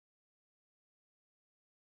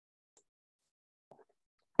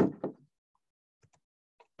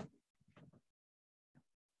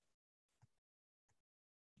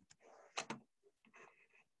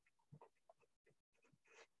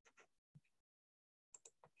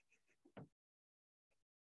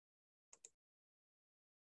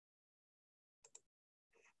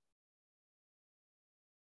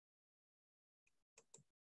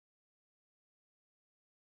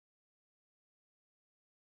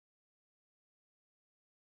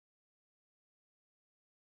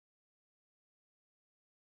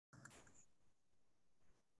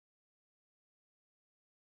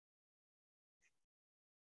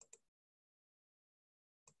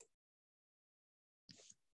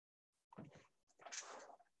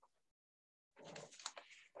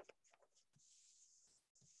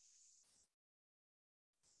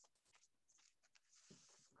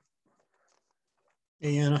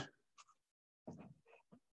Hey, Anna.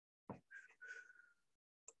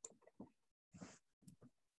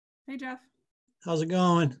 Hey, Jeff. How's it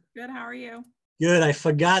going? Good. How are you? Good. I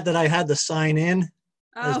forgot that I had to sign in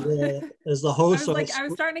as Oh, the I host. was I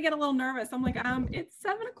was starting to get a little nervous. I'm like, it's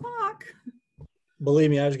 7 o'clock. Believe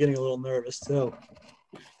me, I was getting a little nervous too.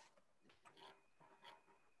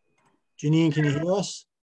 Janine, can you hear us?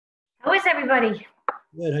 How is everybody?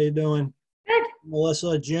 Good. How you doing? Good.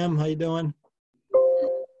 Melissa, Jim, how you doing?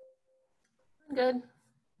 Good.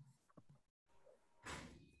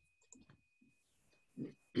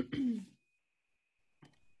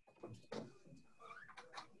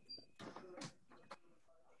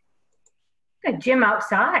 Good. Jim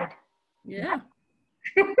outside. Yeah.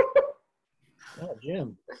 Oh,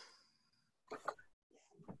 Jim.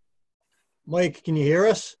 Mike, can you hear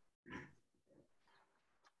us?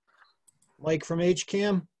 Mike from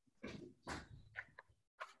HCAM?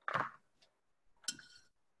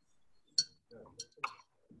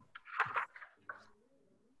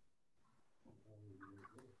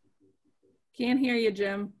 Can't hear you,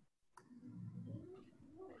 Jim.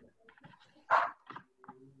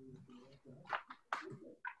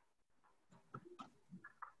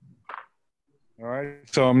 All right,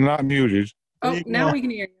 so I'm not muted. Oh, you now go. we can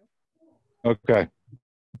hear you. Okay.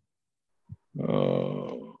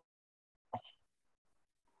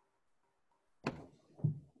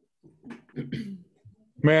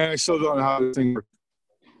 Man, I still don't know how this thing works.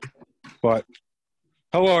 But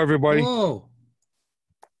hello, everybody. Whoa.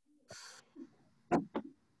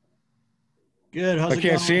 Good. How's I it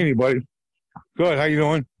can't going? see anybody. Good. How you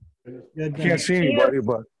doing? Good. Can't Thanks. see anybody,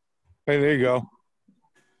 but hey, there you go.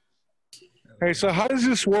 Hey, so how does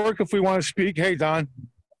this work if we want to speak? Hey, Don.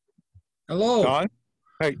 Hello. Don?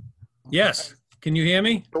 Yes. Can you hear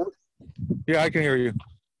me? Yeah, I can hear you.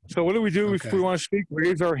 So what do we do if Okay. we want to speak?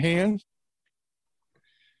 Raise our hand?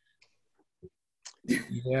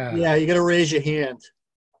 Yeah. Yeah, you got to raise your hand.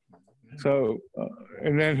 So,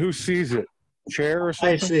 and then who sees it? Chair or I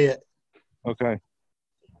something? see it. Okay.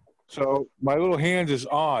 So my little hand is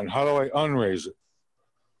on. How do I unraise it?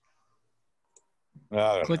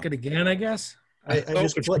 I don't Click know. it again, I guess. I Oh,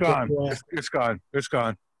 just it's clicked gone. it. Yeah. It's gone. It's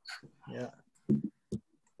gone. Yeah. And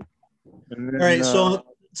then, All right.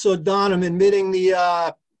 So Don, I'm admitting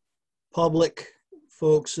the public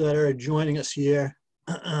folks that are joining us here.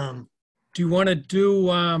 Do you want to do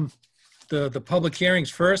the public hearings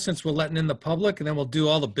first, since we're letting in the public, and then we'll do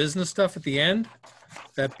all the business stuff at the end?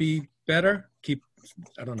 That be better?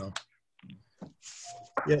 I don't know.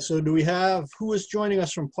 Yeah. So do we have, who is joining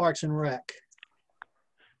us from Parks and Rec?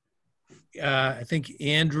 I think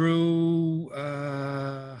Andrew.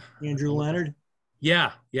 Andrew Leonard.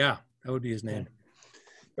 Yeah, that would be his name.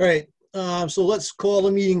 All right. So let's call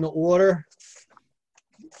the meeting to order.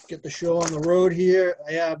 Get the show on the road here.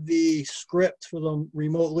 I have the script for the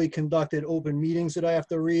remotely conducted open meetings that I have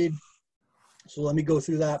to read. So let me go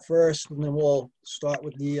through that first, and then we'll start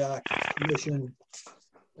with the commission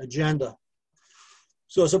agenda.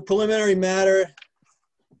 So as a preliminary matter,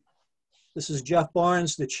 this is Jeff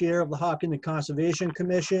Barnes, the chair of the Hopkinton Conservation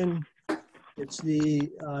Commission. It's the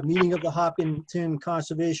meeting of the Hopkinton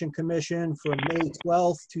Conservation Commission for May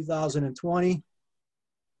 12th, 2020.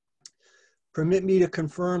 Permit me to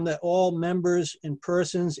confirm that all members and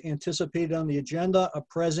persons anticipated on the agenda are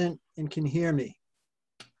present and can hear me.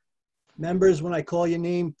 Members, when I call your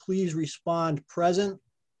name, please respond present.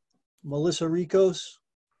 Melissa Ricos.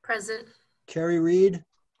 Present. Kerry Reed.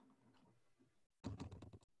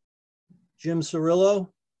 Jim Cirillo.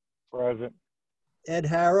 Present. Ed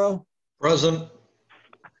Harrow. Present.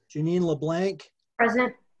 Janine LeBlanc.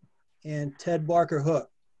 Present. And Ted Barker Hook.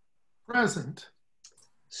 Present.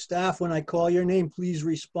 Staff, when I call your name, please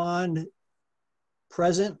respond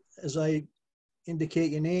present as I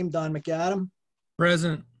indicate your name. Don McAdam,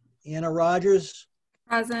 Present. Anna Rogers,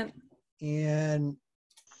 Present. and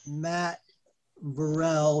Matt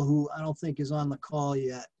Burrell, who I don't think is on the call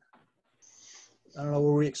yet. I don't know,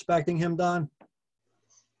 were we expecting him, Don?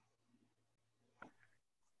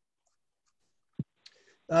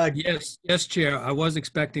 Yes, Chair. I was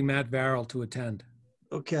expecting Matt Varrell to attend.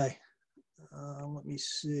 Okay. Let me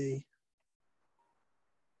see.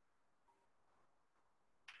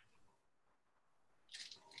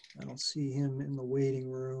 I don't see him in the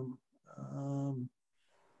waiting room. All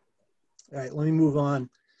right, let me move on.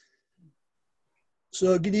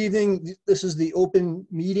 So good evening. This is the open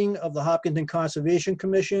meeting of the Hopkinton Conservation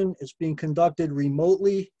Commission. It's being conducted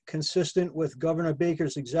remotely, consistent with Governor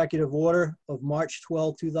Baker's executive order of March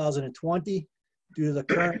 12, 2020, due to the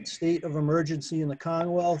current state of emergency in the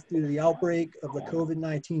Commonwealth due to the outbreak of the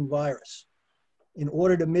COVID-19 virus. In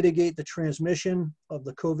order to mitigate the transmission of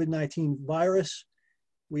the COVID-19 virus,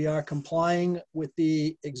 we are complying with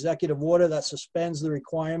the executive order that suspends the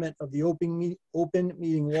requirement of the open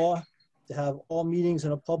meeting law to have all meetings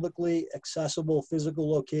in a publicly accessible physical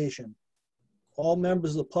location. All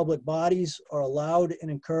members of the public bodies are allowed and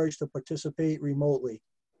encouraged to participate remotely.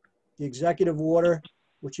 The executive order,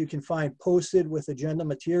 which you can find posted with agenda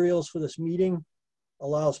materials for this meeting,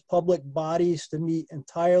 allows public bodies to meet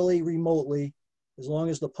entirely remotely as long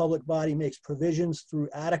as the public body makes provisions through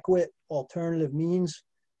adequate alternative means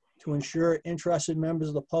to ensure interested members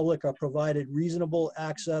of the public are provided reasonable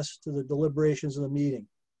access to the deliberations of the meeting.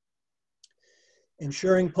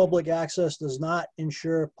 Ensuring public access does not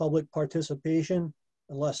ensure public participation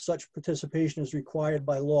unless such participation is required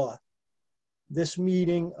by law. This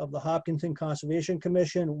meeting of the Hopkinton Conservation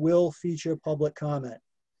Commission will feature public comment.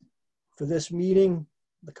 For this meeting,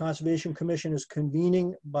 the Conservation Commission is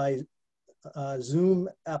convening by Zoom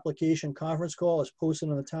application conference call as posted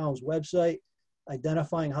on the town's website,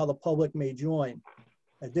 identifying how the public may join.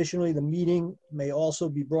 Additionally, the meeting may also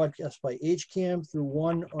be broadcast by HCAM through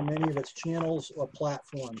one or many of its channels or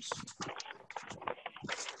platforms.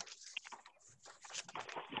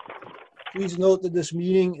 Please note that this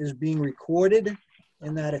meeting is being recorded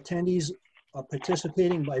and that attendees are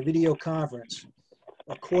participating by video conference.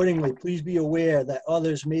 Accordingly, please be aware that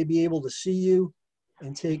others may be able to see you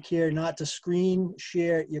and take care not to screen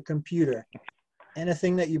share your computer.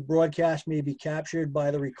 Anything that you broadcast may be captured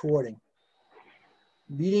by the recording.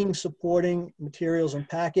 Meeting supporting materials and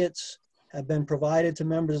packets have been provided to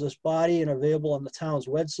members of this body and are available on the town's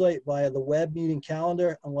website via the web meeting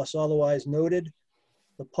calendar unless otherwise noted.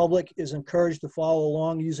 The public is encouraged to follow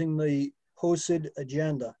along using the posted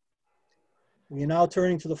agenda. We are now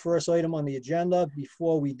turning to the first item on the agenda.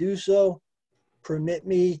 Before we do so, permit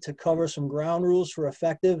me to cover some ground rules for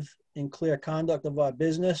effective and clear conduct of our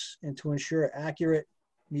business and to ensure accurate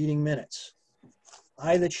meeting minutes.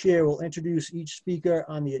 I, the chair, will introduce each speaker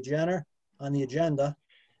on the agenda.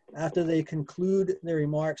 After they conclude their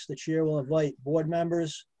remarks, the chair will invite board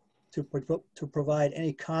members to provide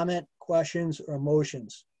any comment, questions, or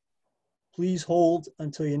motions. Please hold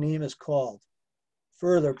until your name is called.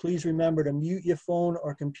 Further, please remember to mute your phone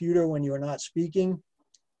or computer when you are not speaking.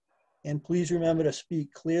 And please remember to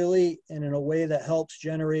speak clearly and in a way that helps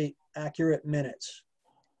generate accurate minutes.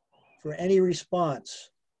 For any response,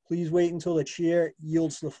 please wait until the chair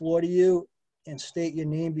yields the floor to you and state your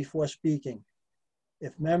name before speaking.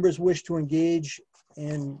 If members wish to engage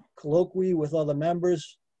in colloquy with other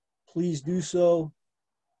members, please do so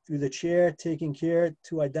through the chair, taking care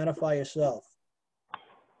to identify yourself.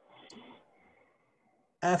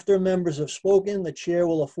 After members have spoken, the chair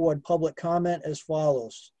will afford public comment as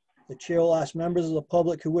follows. The chair will ask members of the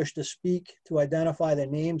public who wish to speak to identify their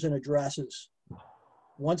names and addresses.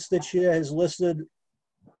 Once the chair has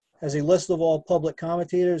a list of all public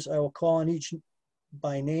commentators, I will call on each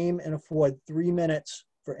by name and afford 3 minutes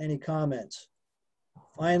for any comments.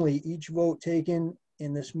 Finally, each vote taken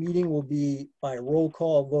in this meeting will be by roll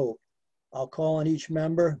call vote. I'll call on each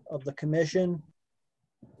member of the commission.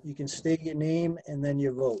 You can state your name and then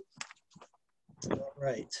your vote. All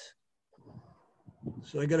right.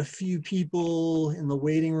 So I got a few people in the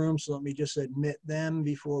waiting room, so let me just admit them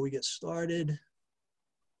before we get started.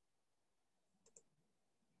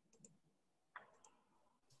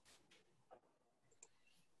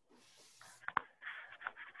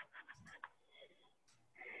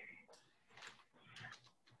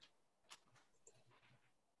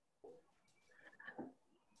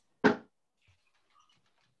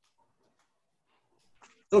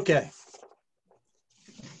 Okay.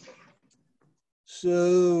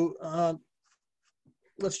 So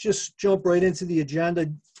let's just jump right into the agenda.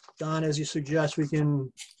 Don, as you suggest, we can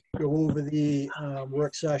go over the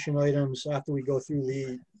work session items after we go through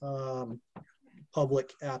the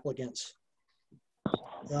public applicants.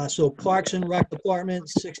 So Parks and Rec Department,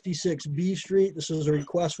 66 B Street. This is a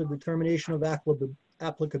request for determination of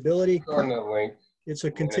applicability. On the link. It's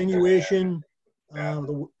a continuation of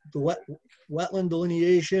the wetland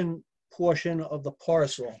delineation portion of the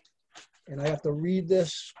parcel. And I have to read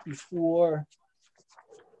this before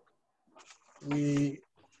we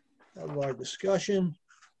have our discussion.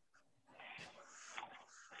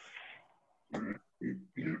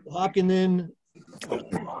 Hopkinton.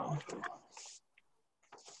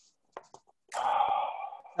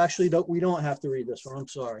 Actually, we don't have to read this one. I'm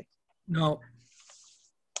sorry. No.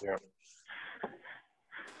 Yeah.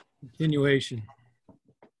 Continuation.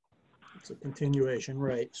 It's a continuation,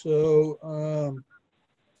 right. So,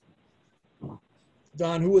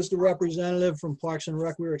 Don, who was the representative from Parks and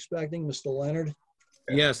Rec we were expecting? Mr. Leonard?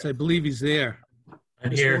 Yes, I believe he's there.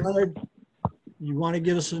 I'm Mr. here. Leonard, you want to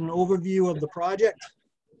give us an overview of the project?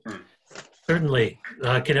 Certainly.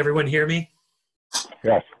 Can everyone hear me?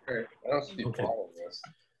 Yes. I don't see a Okay. problem with this.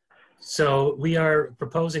 So we are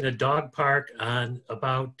proposing a dog park on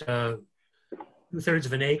about 2/3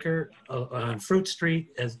 of an acre on Fruit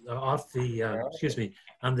Street, as off the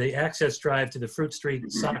on the access drive to the Fruit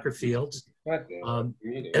Street soccer fields. Not the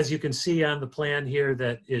meeting. As you can see on the plan here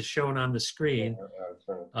that is shown on the screen,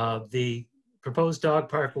 the proposed dog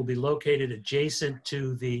park will be located adjacent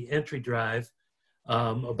to the entry drive,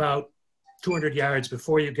 about 200 yards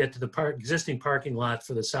before you get to the existing parking lot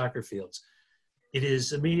for the soccer fields. It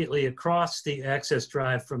is immediately across the access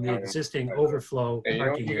drive from the existing overflow Hey, you know what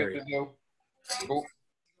parking you area. get to do? Cool.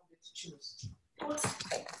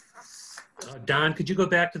 Don, could you go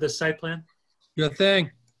back to the site plan? Your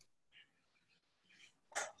thing.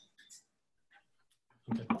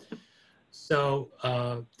 Okay. So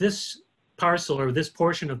this parcel, or this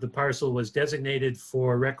portion of the parcel, was designated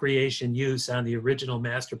for recreation use on the original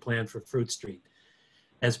master plan for Fruit Street.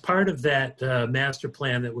 As part of that master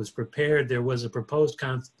plan that was prepared, there was a proposed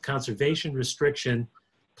conservation restriction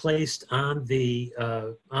placed on the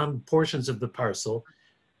on portions of the parcel.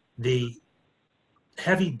 The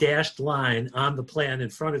heavy dashed line on the plan in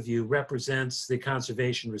front of you represents the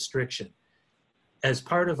conservation restriction. As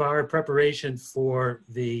part of our preparation for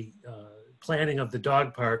the planning of the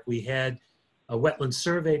dog park, we had a wetland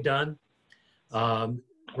survey done.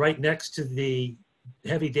 Right next to the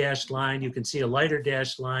heavy dashed line, you can see a lighter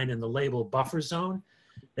dashed line and the label buffer zone.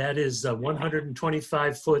 That is a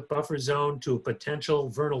 125-foot buffer zone to a potential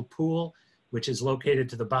vernal pool, which is located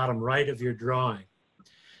to the bottom right of your drawing.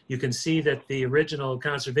 You can see that the original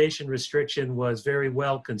conservation restriction was very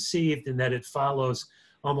well conceived in that it follows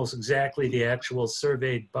almost exactly the actual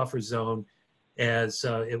surveyed buffer zone as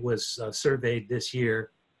it was surveyed this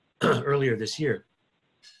year, earlier this year.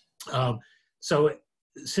 So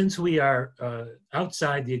since we are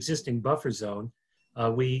outside the existing buffer zone,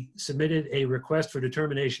 we submitted a request for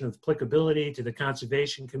determination of applicability to the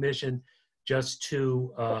Conservation Commission just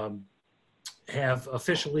to have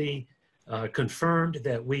officially confirmed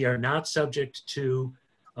that we are not subject to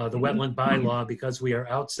the wetland bylaw because we are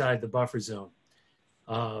outside the buffer zone.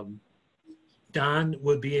 Don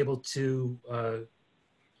would be able to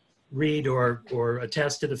read or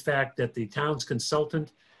attest to the fact that the town's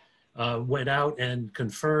consultant went out and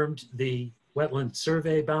confirmed the wetland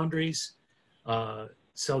survey boundaries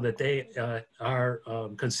so that they are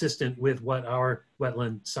consistent with what our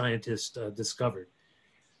wetland scientist discovered.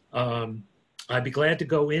 I'd be glad to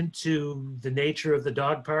go into the nature of the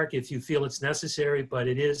dog park if you feel it's necessary, but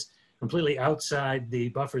it is completely outside the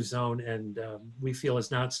buffer zone, and we feel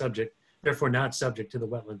it's not subject, therefore not subject to the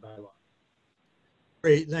wetland bylaw.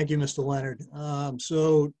 Great, thank you, Mr. Leonard.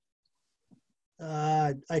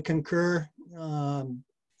 I concur. I'm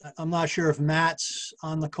not sure if Matt's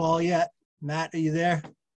on the call yet. Matt, are you there?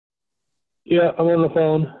 Yeah, I'm on the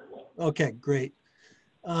phone. Okay, great.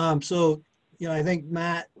 So, I think,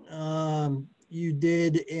 Matt, you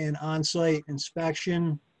did an on-site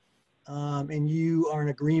inspection, and you are in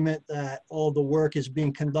agreement that all the work is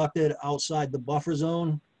being conducted outside the buffer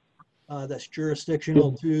zone. That's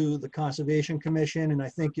jurisdictional to the Conservation Commission, and I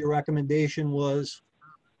think your recommendation was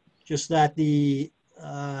just that the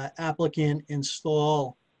applicant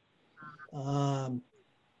install a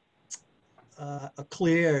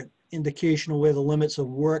clear indication of where the limits of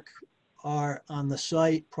work are on the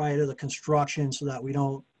site prior to the construction so that we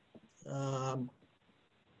don't,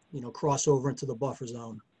 cross over into the buffer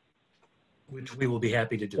zone. Which we will be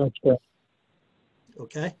happy to do. That's good.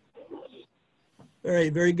 Okay. All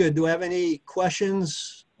right, very good. Do I have any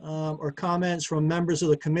questions or comments from members of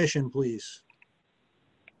the commission, please?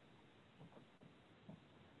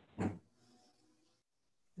 I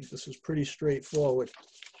think this is pretty straightforward.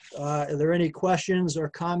 Are there any questions or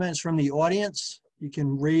comments from the audience? You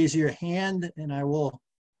can raise your hand and I will.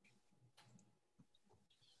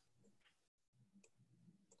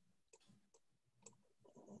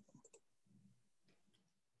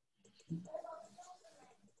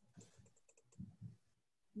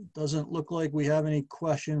 It doesn't look like we have any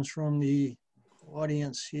questions from the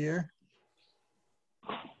audience here.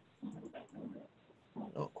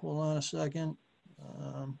 Oh, hold on a second.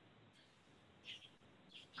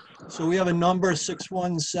 So we have a number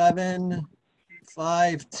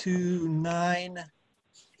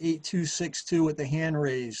 617-529-8262 with the hand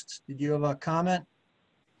raised. Did you have a comment?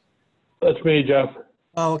 That's me, Jeff.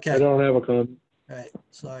 Oh, okay. I don't have a comment. All right,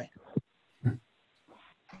 sorry.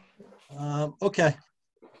 Okay.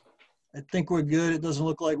 I think we're good. It doesn't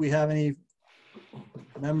look like we have any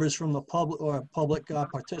Members from the public or public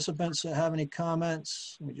participants that have any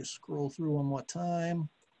comments? Let me just scroll through one more time.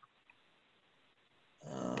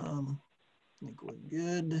 I think we're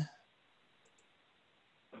good.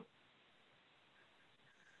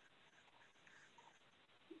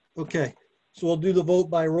 Okay, so we'll do the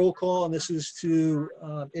vote by roll call, and this is to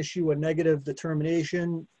issue a negative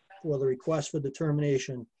determination for the request for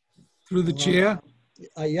determination. Through the chair.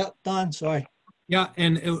 Yep, Don, sorry. Yeah,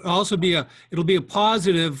 and it'll also be it'll be a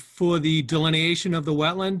positive for the delineation of the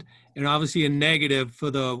wetland, and obviously a negative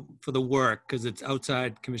for the work because it's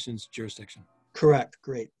outside commission's jurisdiction. Correct,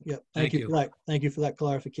 great. Yep, Thank thank you you. for that. Thank you for that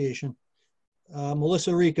clarification.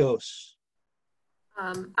 Melissa Ricos,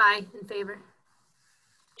 Aye, in favor.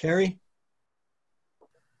 Carrie?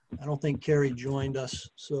 I don't think Carrie joined us,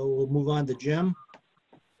 so we'll move on to Jim.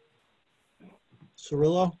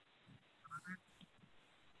 Cirillo?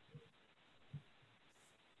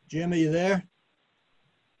 Jim, are you there?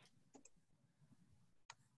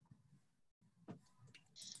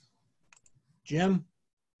 Jim?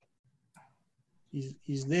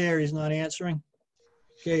 He's there, he's not answering.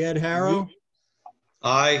 Okay, Ed Harrow?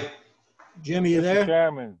 Aye. Jim, are you Mr. there?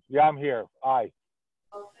 Chairman, yeah, I'm here. Aye.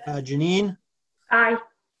 Janine? Aye.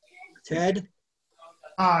 Ted?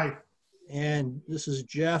 Aye. And this is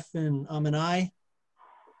Jeff, and I'm an aye.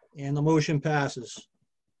 And the motion passes.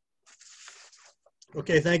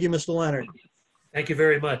 Okay, thank you, Mr. Leonard. Thank you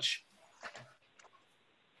very much.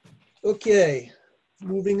 Okay,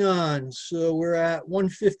 moving on. So we're at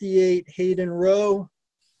 158 Hayden Row.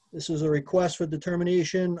 This is a request for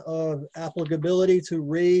determination of applicability to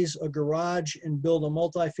raise a garage and build a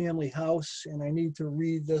multifamily house. And I need to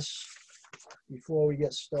read this before we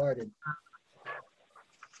get started.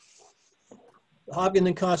 The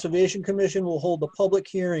Hopkinton Conservation Commission will hold a public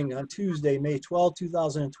hearing on Tuesday, May 12,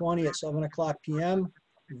 2020 at 7:00 p.m.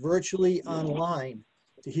 virtually online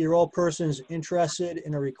to hear all persons interested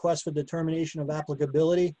in a request for determination of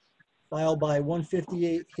applicability filed by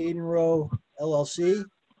 158 Hayden Row LLC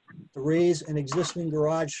to raise an existing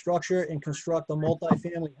garage structure and construct a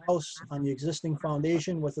multifamily house on the existing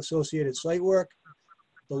foundation with associated site work.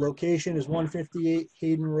 The location is 158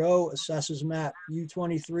 Hayden Row, Assessors Map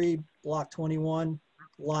U23, Block 21,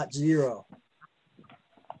 Lot 0.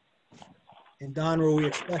 And Don, were we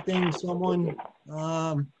expecting someone?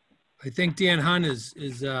 I think Dan Hunt is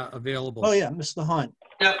available. Oh yeah, Mr. Hunt.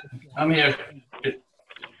 Yep, I'm here. Good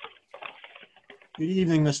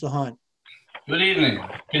evening, Mr. Hunt. Good evening.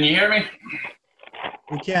 Can you hear me?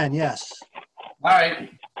 We can, yes. All right.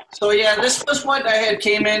 So yeah, this was what I had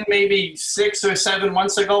came in maybe 6 or 7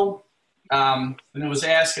 months ago, and it was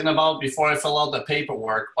asking about before I fill out the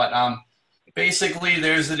paperwork. But basically,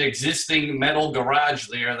 there's an existing metal garage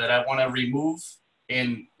there that I want to remove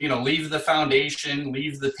and leave the foundation,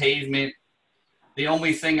 leave the pavement. The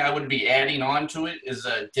only thing I would be adding on to it is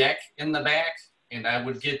a deck in the back, and I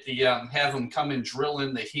would get the have them come and drill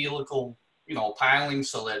in the helical piling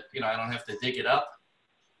so that I don't have to dig it up.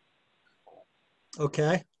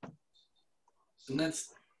 Okay. And that's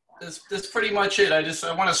pretty much it. I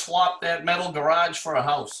want to swap that metal garage for a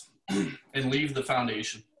house and leave the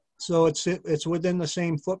foundation. So it's within the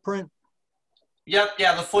same footprint? Yep,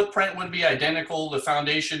 yeah, the footprint would be identical. The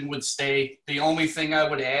foundation would stay. The only thing I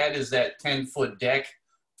would add is that 10-foot deck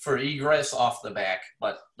for egress off the back,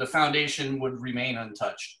 but the foundation would remain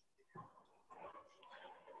untouched.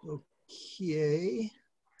 Okay.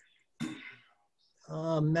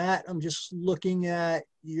 Matt, I'm just looking at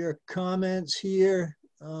your comments here.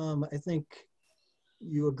 I think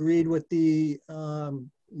you agreed with the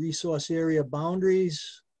resource area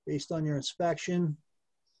boundaries based on your inspection.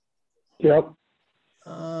 Yep.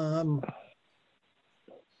 I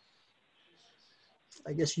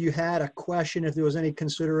guess you had a question if there was any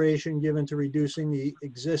consideration given to reducing the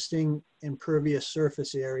existing impervious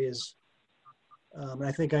surface areas. And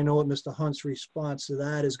I think I know what Mr. Hunt's response to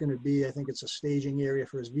that is going to be. I think it's a staging area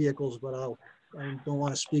for his vehicles, but I don't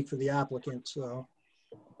want to speak for the applicant, so.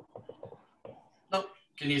 Nope.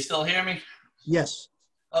 Can you still hear me? Yes.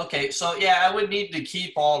 Okay, so yeah, I would need to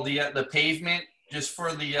keep all the pavement just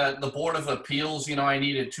for the Board of Appeals. I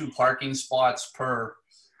needed 2 parking spots per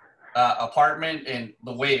apartment, and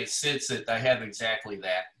the way it sits, I have exactly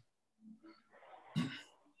that.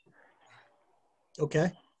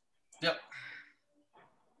 Okay. Yep.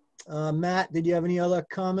 Matt, did you have any other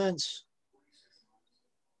comments?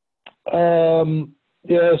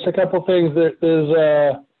 Yes, a couple things. There's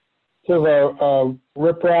sort of a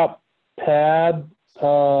riprap pad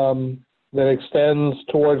that extends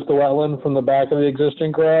towards the wetland from the back of the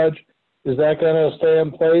existing garage. Is that going to stay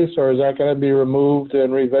in place, or is that going to be removed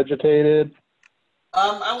and revegetated?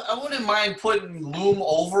 I wouldn't mind putting loom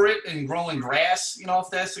over it and growing grass, you know, if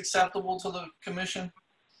that's acceptable to the commission.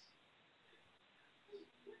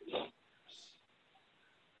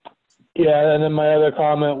 Yeah, and then my other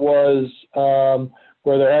comment was,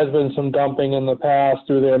 where there has been some dumping in the past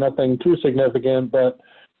through there, nothing too significant, but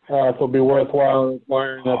if it'll be worthwhile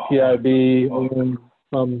requiring a PIB and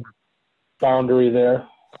some boundary there.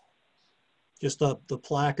 Just the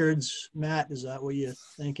placards, Matt, is that what you're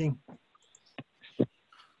thinking?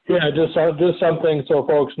 Yeah, just something so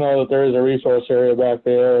folks know that there is a resource area back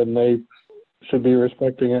there and they should be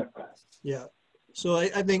respecting it. Yeah. So I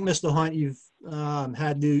think, Mr. Hunt, you've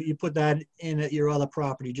you put that in at your other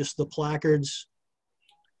property, just the placards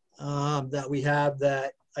that we have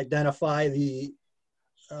that identify the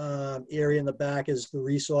area in the back as the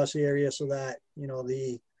resource area, so that, you know,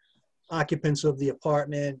 the occupants of the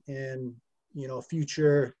apartment and, you know,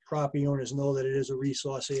 future property owners know that it is a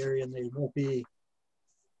resource area and they won't be,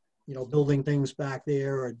 you know, building things back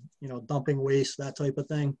there or, you know, dumping waste, that type of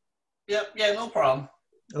thing. Yep, yeah, no problem.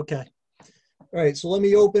 Okay. All right, so let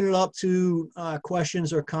me open it up to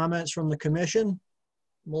questions or comments from the commission.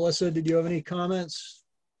 Melissa, did you have any comments?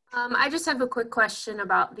 I just have a quick question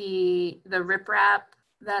about the riprap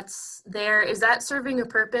that's there. Is that serving a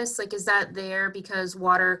purpose? Like, is that there because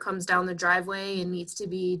water comes down the driveway and needs to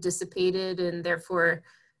be dissipated and therefore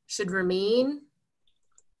should remain?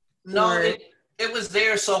 No, Or- it was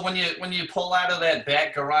there so when you pull out of that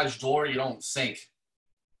back garage door, you don't sink.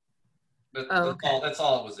 That's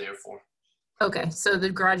all it was there for. Okay, so the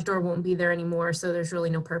garage door won't be there anymore, so there's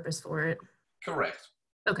really no purpose for it. Correct.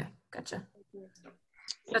 Okay, gotcha.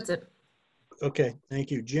 That's it. Okay,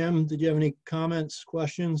 thank you. Jim, did you have any comments,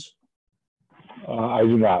 questions? I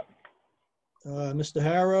do not. Mr.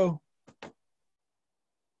 Harrow?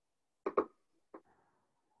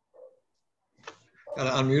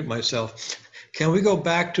 Gotta unmute myself. Can we go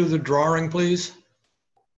back to the drawing, please?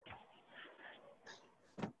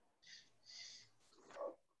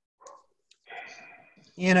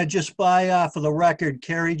 Anna, just for the record,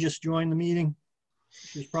 Carrie just joined the meeting.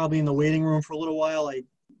 She's probably in the waiting room for a little while. I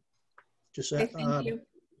just Okay, thank you.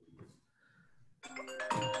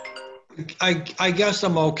 I guess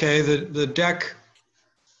I'm okay. The deck,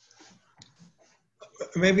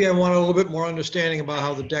 maybe I want a little bit more understanding about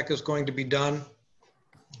how the deck is going to be done.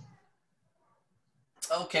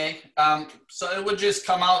 Okay, so it would just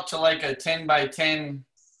come out to like a 10 by 10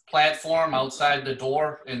 platform outside the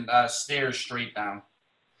door and stairs straight down.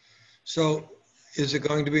 So is it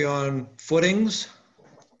going to be on footings?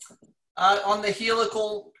 On the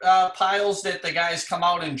helical piles that the guys come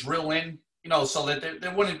out and drill in, you know, so that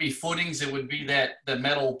there wouldn't be footings. It would be the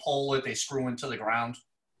metal pole that they screw into the ground.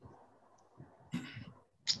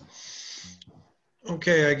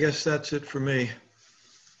 Okay, I guess that's it for me.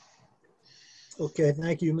 Okay,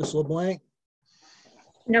 thank you, Ms. LeBlanc.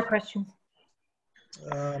 No questions.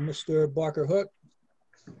 Mr. Barker Hook?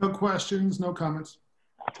 No questions, no comments.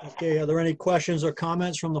 Okay, are there any questions or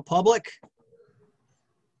comments from the public?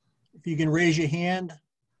 If you can raise your hand.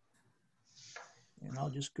 And I'll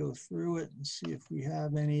just go through it and see if we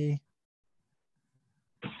have any.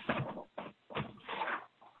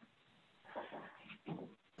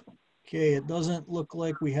 Okay, it doesn't look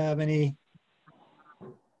like we have any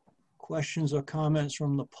questions or comments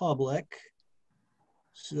from the public.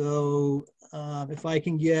 So if I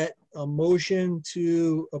can get a motion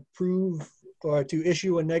to approve or to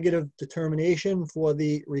issue a negative determination for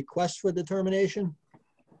the request for determination.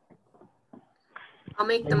 I'll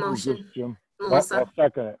make the motion. Jim. Melissa. I'll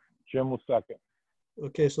second it. Jim will second.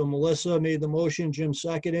 Okay, so Melissa made the motion, Jim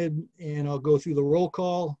seconded, and I'll go through the roll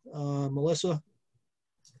call. Melissa,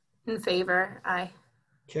 In favor, aye.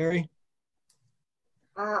 Carrie,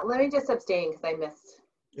 Let me just abstain because I missed.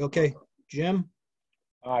 okay, Jim,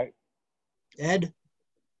 Aye. Ed,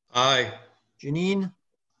 Aye. Janine,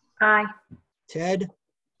 Aye. Ted,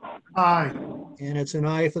 Aye. and it's an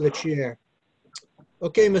aye for the chair.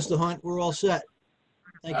 Okay, Mr. Hunt, we're all set.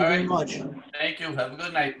 Thank you All very right. much. Thank you. Have a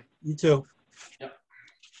good night. You too. Yep.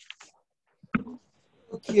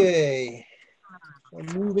 Okay, so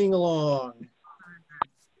moving along.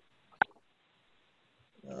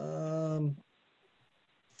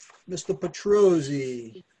 Mr.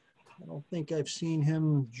 Petrozzi, I don't think I've seen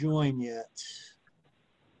him join yet.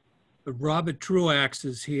 But Robert Truax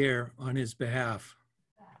is here on his behalf.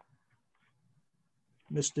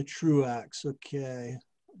 Mr. Truax, okay.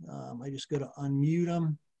 I just got to unmute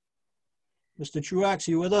him. Mr. Truax,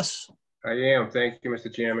 you with us? I am. Thank you,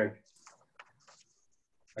 Mr. Chairman.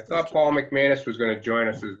 I thought Paul McManus was going to join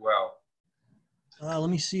us as well. Let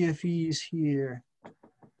me see if he's here.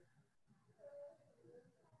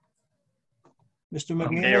 Mr.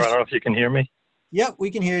 I'm here. I don't McManus? know if you can hear me. Yep,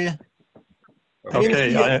 we can hear you.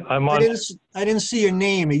 Okay, I'm on. I didn't see your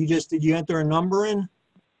name. Did you enter a number in?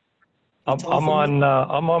 I'm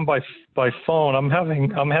on by phone. I'm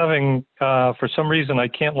having for some reason I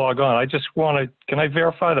can't log on. I just want to. Can I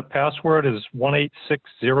verify the password is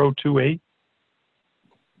 186028?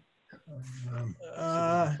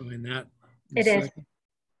 Find that. It is.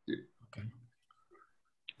 Okay.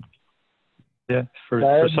 Yeah.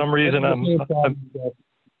 For some reason I'm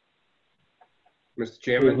Mr.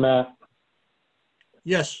 Chairman? Matt.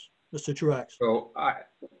 Yes, Mr. Truax. So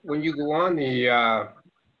when you go on the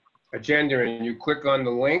agenda and you click on the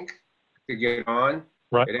link to get on,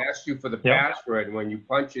 right. It asks you for the Yep. password. And when you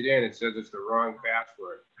punch it in, it says it's the wrong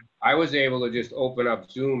password. I was able to just open up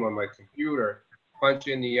Zoom on my computer, punch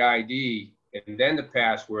in the ID, and then the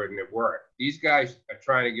password, and it worked. These guys are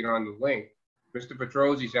trying to get on the link. Mr.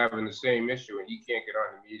 Petrosi's having the same issue, and he can't get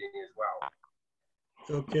on the meeting as well.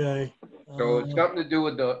 Okay. So it's something to do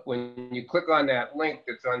with when you click on that link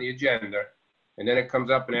that's on the agenda, and then it comes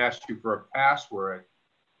up and asks you for a password,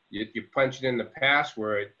 you punch it in the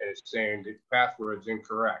password, and it's saying the password's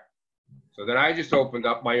incorrect. So then I just opened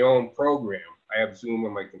up my own program. I have Zoom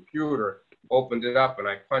on my computer, opened it up, and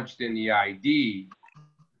I punched in the ID,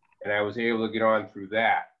 and I was able to get on through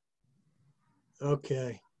that.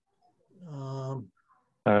 Okay. all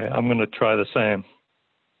right, I'm going to try the same.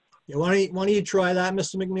 Yeah, why don't you try that,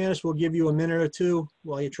 Mr. McManus? We'll give you a minute or two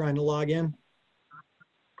while you're trying to log in.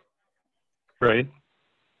 Great.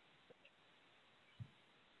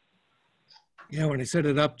 Yeah, when I set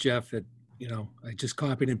it up, Jeff, I just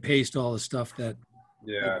copied and pasted all the stuff that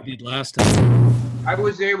Yeah. we did last time. I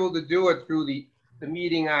was able to do it through the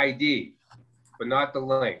meeting ID, but not the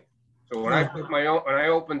link. So when I put when I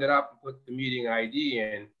opened it up and put the meeting ID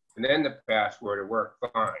in, and then the password, it worked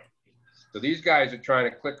fine. So these guys are trying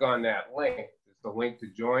to click on that link. It's the link to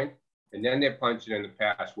join, and then they're punching in the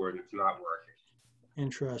password, and it's not working.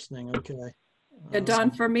 Interesting. Okay. Yeah,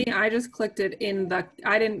 Don, for me, I just clicked it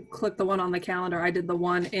I didn't click the one on the calendar. I did the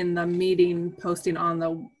one in the meeting posting on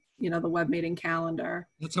the web meeting calendar.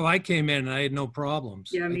 That's how I came in, and I had no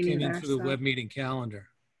problems. Yeah, me I came in neither, through the so. web meeting calendar.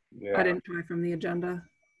 Yeah. I didn't try from the agenda.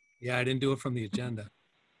 Yeah, I didn't do it from the agenda.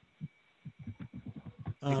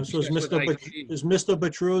 So is Mr.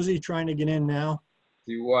 Petrosi trying to get in now?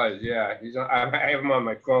 He was, yeah. He's on, I have him on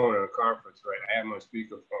my phone in a conference, right? I have him on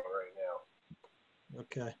speakerphone right now.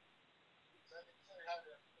 Okay.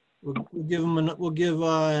 We'll give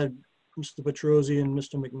Mr. Petrosi and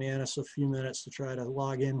Mr. McManus a few minutes to try to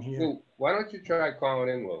log in here. Lou, why don't you try calling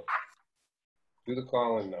in, Lou? Do the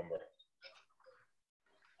call-in number.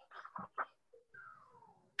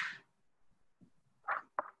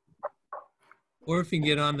 Or if you can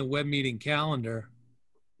get on the web meeting calendar,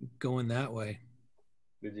 going that way.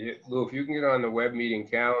 Lou, if you can get on the web meeting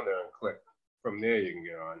calendar and click from there, you can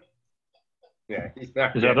get on. Yeah, he's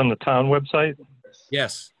not. Is that on the town website?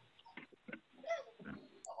 Yes.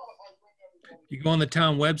 You go on the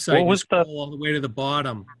town website, What was you scroll all the way to the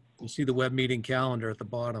bottom. You'll see the web meeting calendar at the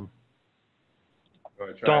bottom.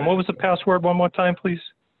 Don, what was the password one more time, please?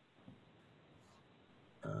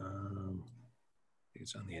 I think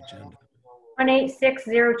it's on the agenda.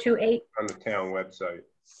 186028. On the town website.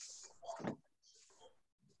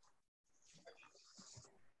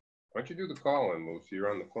 Why don't you do the call-in, Lou, so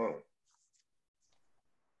you're on the phone?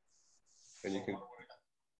 And you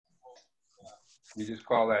just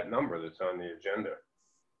call that number that's on the agenda.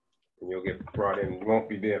 And you'll get brought in. You won't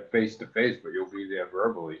be there face-to-face, but you'll be there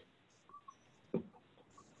verbally.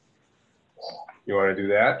 You want to do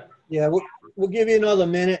that? Yeah, we'll give you another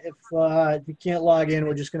minute. If you can't log in,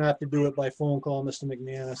 we're just gonna have to do it by phone call, Mr.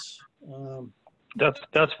 McManus.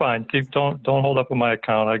 That's fine. Don't hold up with my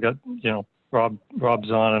account. I got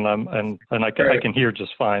Rob's on, and I can hear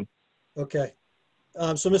just fine. Okay.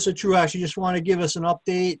 So Mr. Truax, you just want to give us an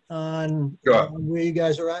update on where you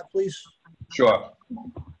guys are at, please? Sure.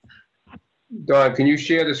 Don, can you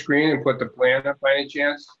share the screen and put the plan up by any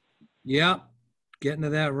chance? Yeah, getting to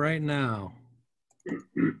that right now.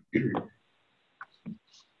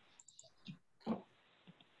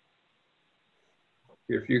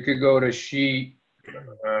 If you could go to sheet,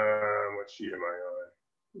 what sheet am I on?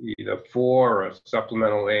 Either 4 or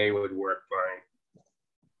supplemental A would work fine.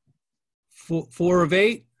 4 of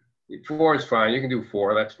 8? 4 is fine. You can do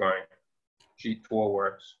 4. That's fine. Sheet 4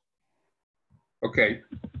 works. Okay.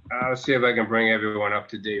 Let's see if I can bring everyone up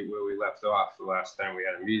to date where we left off the last time we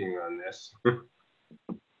had a meeting on this.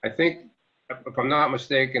 I think, if I'm not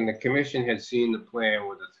mistaken, the commission had seen the plan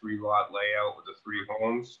with a 3-lot layout with the 3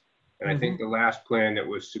 homes. And I think the last plan that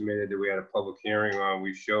was submitted that we had a public hearing on,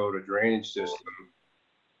 we showed a drainage system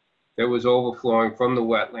that was overflowing from the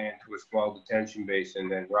wetland to a small detention basin,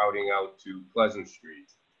 then routing out to Pleasant Street.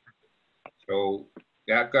 So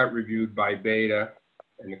that got reviewed by Beta,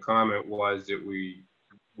 and the comment was that we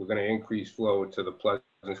were going to increase flow to the Pleasant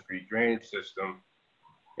Street drainage system.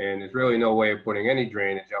 And there's really no way of putting any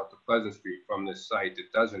drainage out to Pleasant Street from this site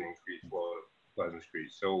that doesn't increase flow to Pleasant Street.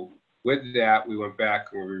 So with that, we went back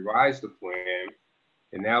and we revised the plan,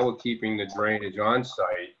 and now we're keeping the drainage on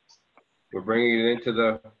site. We're bringing it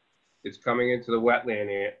into it's coming into the wetland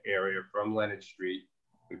area from Leonard Street.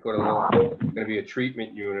 We put going to be a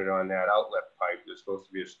treatment unit on that outlet pipe. There's supposed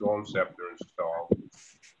to be a storm scepter installed.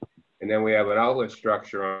 And then we have an outlet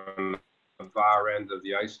structure on the far end of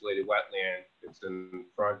the isolated wetland. It's in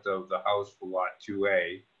front of the house for lot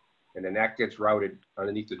 2A. And then that gets routed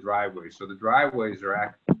underneath the driveway. So the driveways are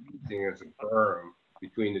acting as a berm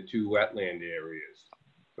between the two wetland areas.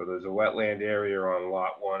 So there's a wetland area on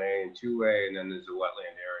lot 1A and 2A, and then there's a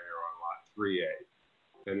wetland area on lot 3A.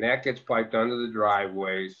 Then that gets piped under the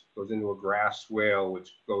driveways, goes into a grass swale, which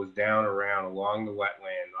goes down around along the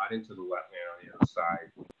wetland, not into the wetland on the other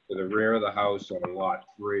side, to the rear of the house on lot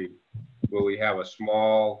 3, where we have a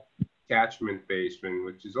small catchment basin,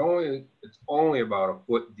 which is only about a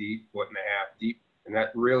foot deep, 1.5 feet deep, and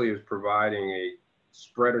that really is providing a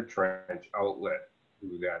spreader trench outlet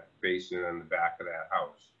through that basin on the back of that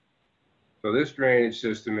house. So this drainage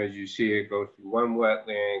system, as you see, it goes through one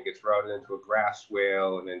wetland, gets routed into a grass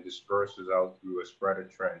swale, and then disperses out through a spreader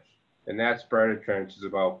trench. And that spreader trench is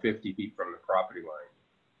about 50 feet from the property line.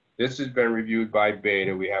 This has been reviewed by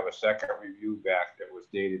Beta. We have a second review back that was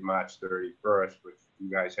dated March 31st, which you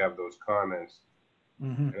guys have those comments.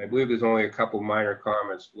 And I believe there's only a couple minor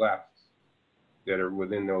comments left that are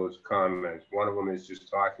within those comments. One of them is just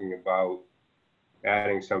talking about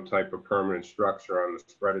adding some type of permanent structure on the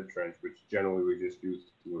spreader trench, which generally we just use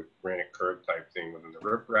to do a granite curb type thing within the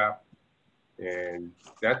riprap. And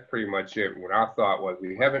that's pretty much it. What our thought was,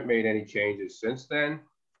 we haven't made any changes since then.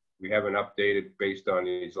 We haven't updated based on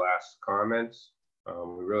these last comments.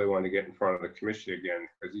 We really wanted to get in front of the commission again,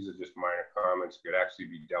 because these are just minor comments that could actually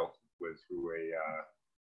be dealt with through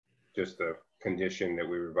just a condition that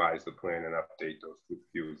we revise the plan and update those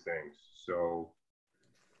few things. So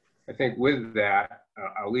I think with that,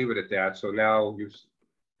 I'll leave it at that. So now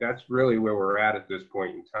that's really where we're at this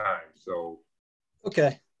point in time. So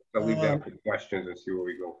okay, I'll leave that for questions and see where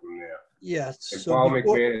we go from there. Yes. And So Paul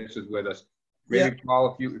before- McManus is with us. Maybe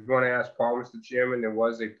Paul, if you want to ask Paul, Mr. Chairman, there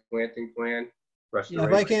was a planting plan. Yeah,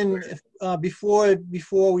 if I can, before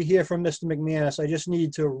we hear from Mr. McManus, I just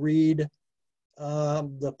need to read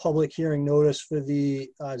the public hearing notice for the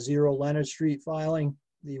 0 Leonard Street filing,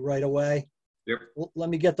 the right of way. Yep. Let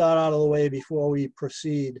me get that out of the way before we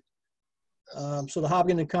proceed. So the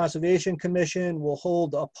Hopkinton Conservation Commission will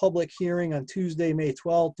hold a public hearing on Tuesday, May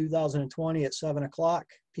 12, 2020 at 7:00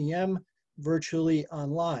 p.m. virtually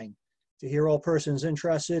online to hear all persons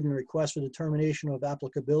interested and request for determination of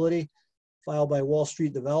applicability filed by Wall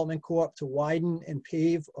Street Development Corp. To widen and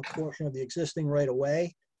pave a portion of the existing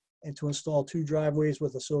right-of-way and to install 2 driveways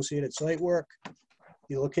with associated site work.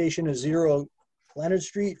 The location is 0 Leonard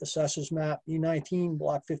Street, Assessors Map E19,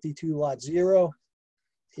 Block 52, Lot 0,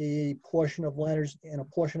 a portion of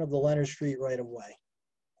the Leonard Street right-of-way.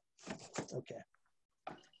 Okay.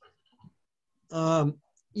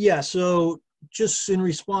 Yeah, so just in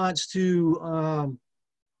response to,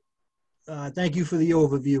 thank you for the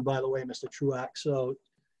overview, by the way, Mr. Truax. So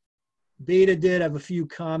Beta did have a few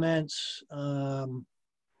comments.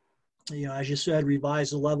 You know, as you said, revise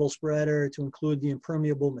the level spreader to include the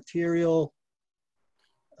impermeable material.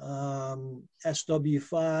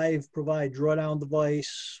 SW5, provide drawdown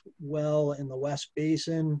device well in the west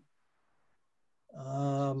basin.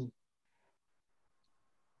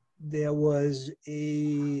 There was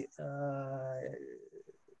a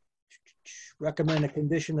recommend a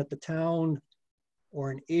condition that the town or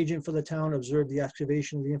an agent for the town observe the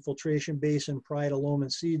excavation of the infiltration basin prior to loam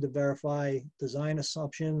and seed to verify design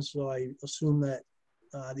assumptions. So I assume that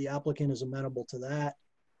the applicant is amenable to that.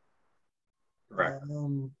 Correct.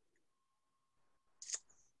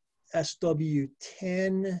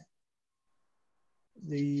 SW10,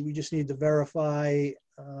 we just need to verify,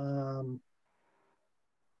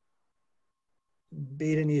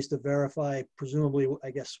 Beta needs to verify, presumably,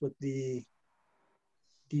 I guess, with the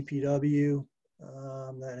DPW,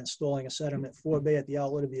 that installing a sediment forebay at the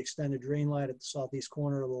outlet of the extended drain line at the southeast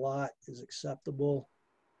corner of the lot is acceptable.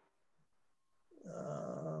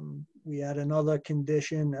 We had another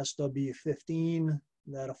condition, SW15,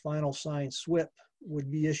 that a final signed SWIP would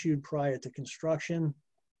be issued prior to construction.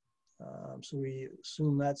 So we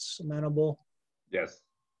assume that's amenable. Yes.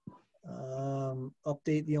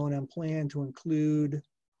 Update the O&M plan to include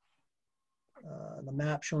the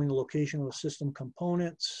map showing the location of the system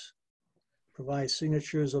components, provide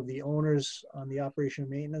signatures of the owners on the operation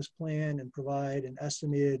and maintenance plan, and provide an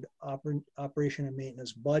estimated operation and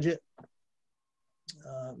maintenance budget.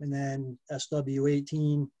 And then SW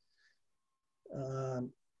 18,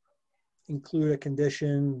 include a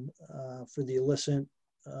condition for the illicit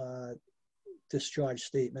discharge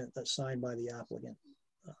statement that's signed by the applicant.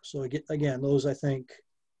 So again, those I think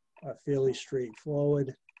are fairly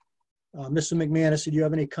straightforward. Mr. McManus, did you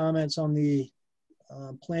have any comments on the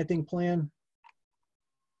planting plan?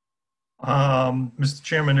 Mr.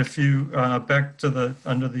 Chairman, if you back to the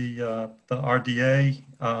under the RDA,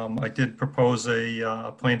 I did propose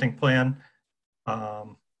a planting plan.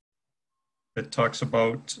 It talks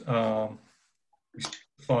about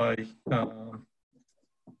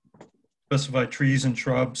specify trees and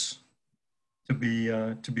shrubs to be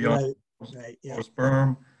on yeah.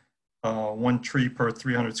 berm. 1 tree per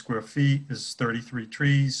 300 square feet is 33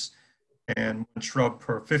 trees, and 1 shrub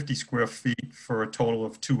per 50 square feet for a total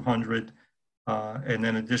of 200. And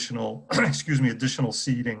then additional, additional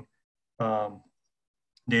seeding,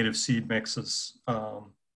 native seed mixes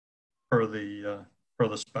per the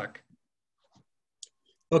spec.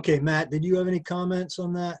 Okay, Matt, did you have any comments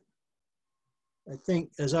on that? I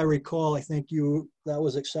think, as I recall, I think that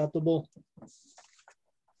was acceptable.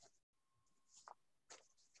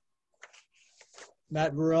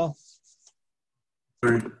 Matt Burrell?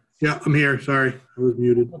 Sorry. Yeah, I'm here. Sorry, I was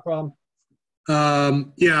muted. No problem.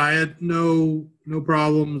 Yeah, I had no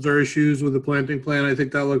problems or issues with the planting plan. I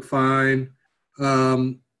think that looked fine.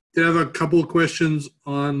 Did have a couple of questions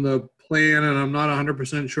on the plan, and I'm not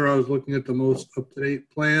 100% sure I was looking at the most up-to-date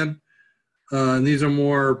plan. And these are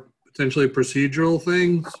more potentially procedural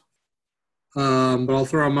things. But I'll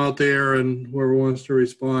throw them out there, and whoever wants to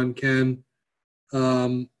respond can.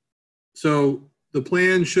 So the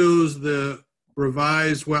plan shows the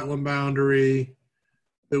revised wetland boundary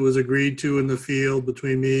that was agreed to in the field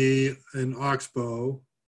between me and Oxbow.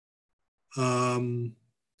 Were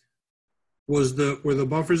the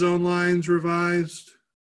buffer zone lines revised?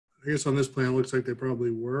 I guess on this plan, it looks like they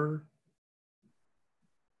probably were.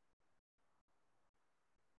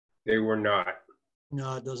 They were not.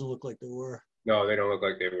 No, it doesn't look like they were. No, they don't look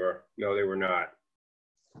like they were. No, they were not.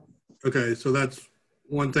 Okay, so that's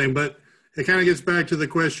one thing, but it kind of gets back to the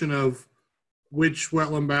question of which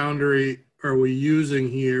wetland boundary are we using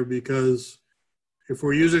here? Because if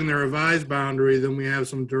we're using the revised boundary, then we have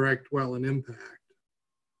some direct wetland impact.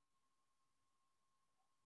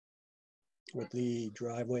 With the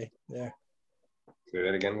driveway there. Say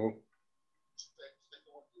that again, Lou?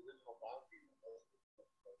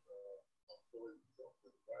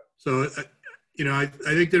 So, I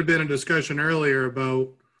think there'd been a discussion earlier about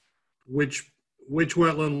which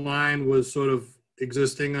wetland line was sort of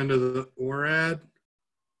existing under the ORAD.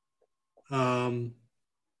 And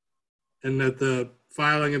that the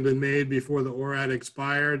filing had been made before the ORAD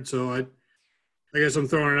expired. So I guess I'm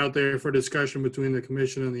throwing it out there for discussion between the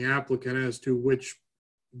commission and the applicant as to which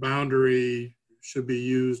boundary should be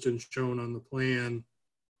used and shown on the plan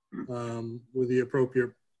with the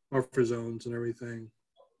appropriate buffer zones and everything.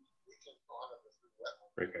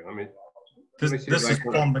 Okay, let me This is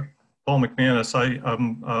Paul McManus.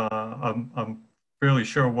 I'm fairly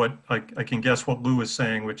sure what I can guess what Lou is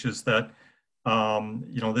saying, which is that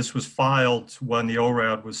this was filed when the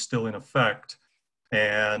ORAD was still in effect,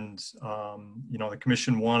 and the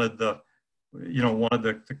commission wanted the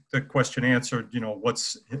question answered.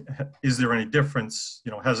 Is there any difference?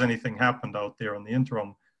 Has anything happened out there in the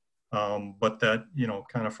interim? But that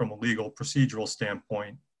kind of from a legal procedural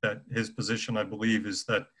standpoint, that his position, I believe, is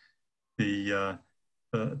that the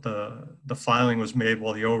filing was made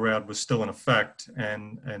while the ORAD was still in effect,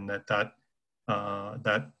 and that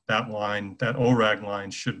line, that ORAD line,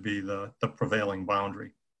 should be the prevailing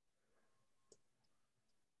boundary.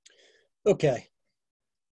 Okay.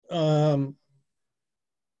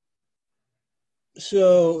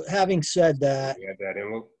 So having said that, add that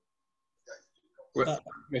in, Lou?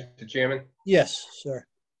 Mr. Chairman? Yes, sir.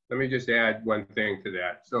 Let me just add one thing to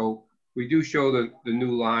that. So we do show the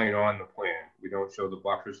new line on the plan. We don't show the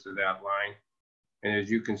buffers to that line. And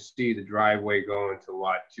as you can see, the driveway going to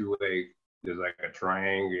lot 2A, there's like a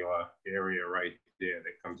triangular area right there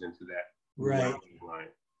that comes into that right line.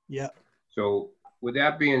 Yeah. So with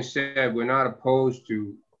that being said, we're not opposed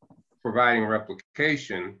to providing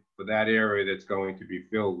replication for that area that's going to be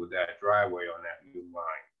filled with that driveway on that new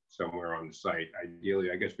line somewhere on the site.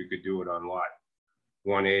 Ideally, I guess we could do it on lot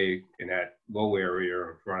 1A in that low area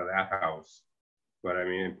in front of that house. But I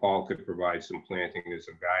mean, Paul could provide some planting and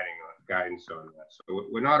some guiding guidance on that. So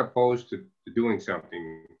we're not opposed to doing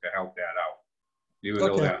something to help that out, even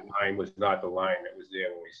though Okay. that line was not the line that was there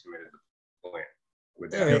when we submitted the plan.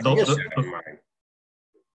 With All that, right, I guess- in mind.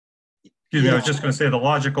 Excuse me, I Yeah. was just going to say the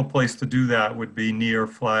logical place to do that would be near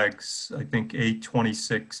flags, I think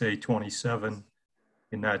 826, 827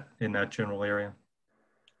 in that general area.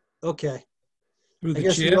 Okay. Through I the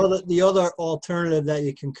guess chair. the other alternative that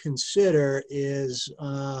you can consider is,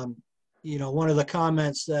 one of the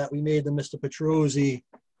comments that we made to Mr. Petrosi,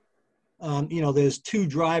 there's two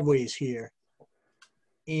driveways here.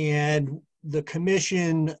 And the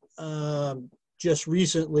commission, just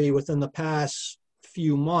recently, within the past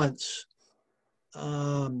few months,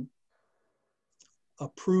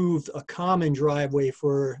 approved a common driveway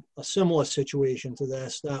for a similar situation to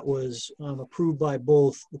this that was approved by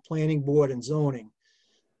both the planning board and zoning.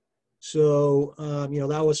 So,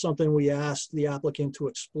 that was something we asked the applicant to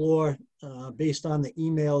explore based on the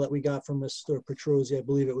email that we got from Mr. Petrosi. I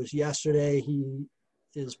believe it was yesterday. He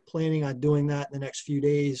is planning on doing that in the next few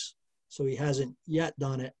days, so he hasn't yet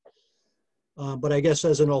done it. But I guess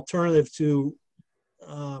as an alternative to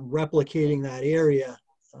replicating that area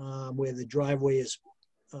where the driveway is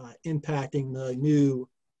impacting the new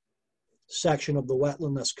section of the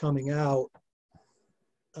wetland that's coming out,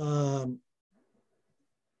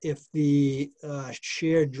 if the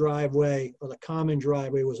shared driveway or the common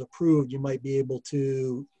driveway was approved, you might be able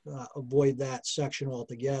to avoid that section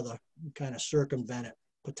altogether, kind of circumvent it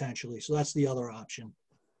potentially. So that's the other option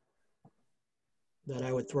that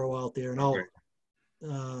I would throw out there.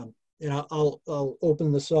 And I'll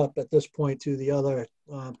open this up at this point to the other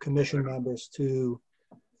commission members to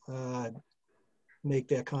make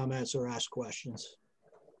their comments or ask questions.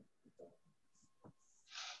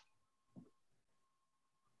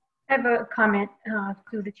 I have a comment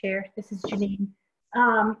through the chair. This is Janine.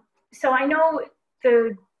 So I know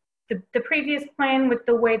the previous plan with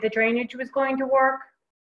the way the drainage was going to work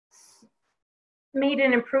made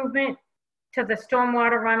an improvement to the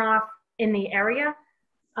stormwater runoff in the area,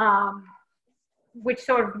 which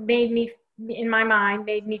sort of made me, in my mind,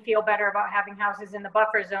 made me feel better about having houses in the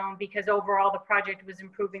buffer zone because overall the project was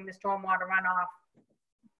improving the stormwater runoff.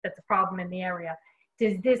 That's a problem in the area.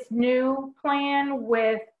 Does this new plan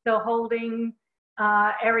with the holding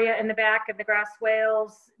area in the back of the grass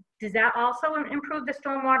swales, does that also improve the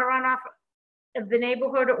stormwater runoff of the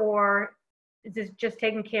neighborhood, or is this just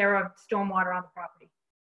taking care of stormwater on the property?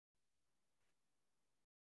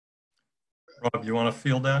 Rob, you want to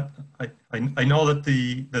field that? I know that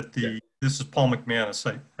this is Paul McManus.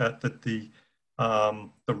 That the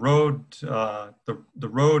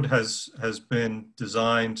road has been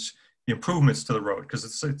designed, the improvements to the road,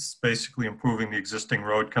 because it's basically improving the existing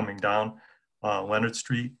road coming down Leonard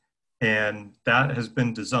Street, and that has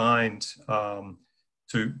been designed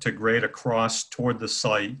to grade across toward the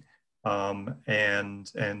site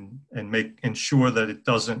and ensure that it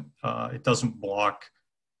doesn't block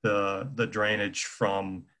the drainage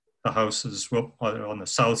from the houses on the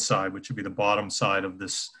south side, which would be the bottom side of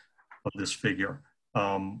this figure,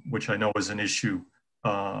 which I know is an issue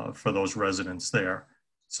for those residents there.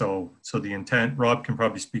 So the intent, Rob can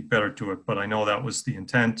probably speak better to it, but I know that was the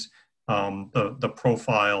intent. The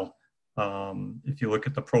profile, if you look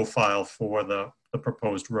at the profile for the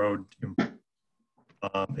proposed road,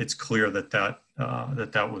 it's clear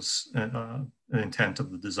that was an intent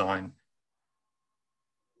of the design.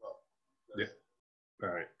 Yeah. All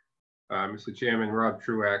right. Mr. Chairman, Rob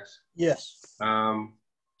Truax. Yes.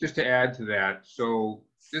 Just to add to that, so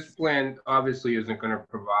this plan obviously isn't going to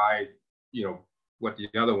provide, what the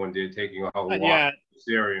other one did, taking all the water from this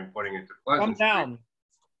area and putting it to Pleasant Street.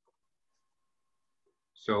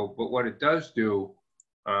 So, but what it does do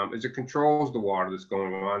is it controls the water that's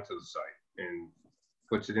going onto the site and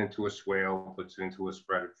puts it into a swale, puts it into a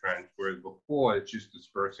spread of trench, whereas before it's just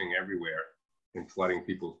dispersing everywhere and flooding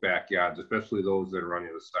people's backyards, especially those that are on the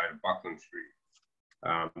other side of Buckland Street.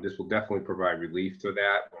 This will definitely provide relief to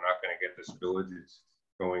that. We're not going to get this village. It's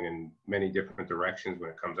going in many different directions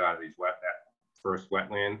when it comes out of that first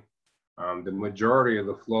wetland. The majority of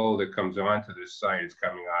the flow that comes onto this site is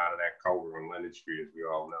coming out of that culvert on Leonard Street, as we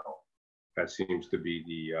all know. That seems to be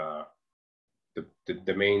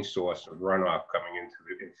the main source of runoff coming into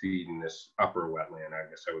and feeding this upper wetland, I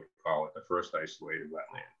guess I would call it, the first isolated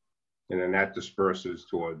wetland. And then that disperses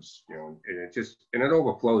towards, and it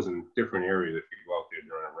overflows in different areas if you go out there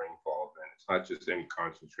during a rainfall event. It's not just any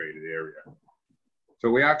concentrated area. So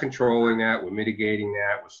we are controlling that, we're mitigating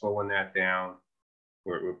that, we're slowing that down.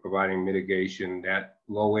 We're providing mitigation. That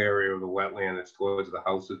low area of the wetland that's towards the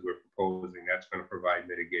houses we're proposing, that's going to provide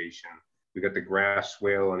mitigation. We got the grass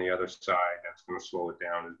swale on the other side. That's going to slow it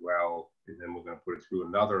down as well. And then we're going to put it through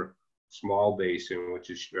another small basin, which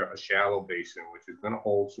is a shallow basin, which is going to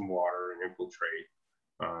hold some water and infiltrate,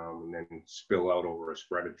 and then spill out over a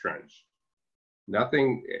spreaded trench.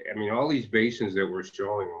 Nothing, I mean, all these basins that we're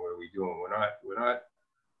showing, what are we doing? We're not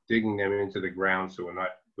digging them into the ground, so we're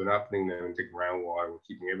not putting them into groundwater. We're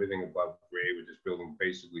keeping everything above grade. We're just building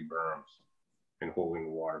basically berms and holding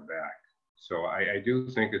the water back. So I do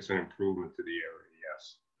think it's an improvement to the area,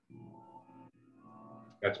 yes.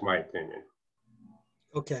 That's my opinion.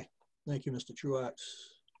 Okay, thank you, Mr.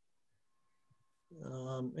 Truax.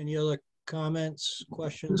 Any other comments,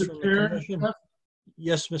 questions from the commission?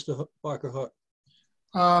 Yes, Mr. Barker Hook.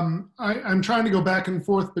 I'm trying to go back and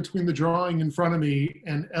forth between the drawing in front of me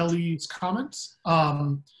and Ellie's comments.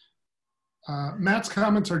 Matt's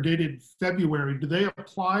comments are dated February. Do they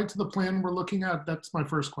apply to the plan we're looking at? That's my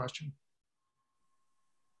first question.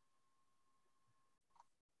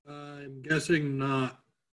 I'm guessing not,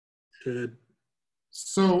 Ted.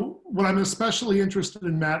 So what I'm especially interested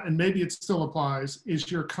in, Matt, and maybe it still applies,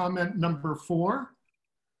 is your comment number 4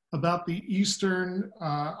 about the Eastern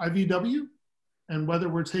IVW and whether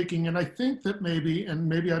we're taking, and I think that maybe, and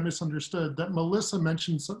maybe I misunderstood, that Melissa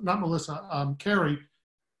mentioned, not Melissa, Carrie,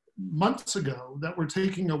 months ago, that we're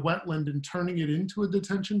taking a wetland and turning it into a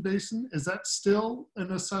detention basin. Is that still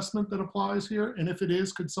an assessment that applies here? And if it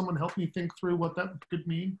is, could someone help me think through what that could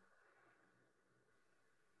mean?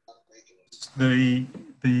 The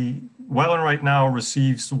wetland right now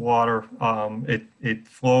receives the water. It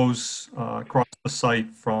flows across the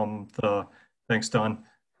site from the, thanks Don,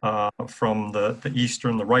 from the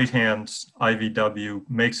eastern, the right-hand IVW,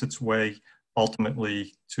 makes its way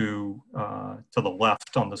ultimately to the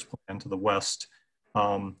left on this plan, to the west.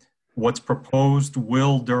 What's proposed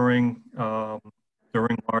will, during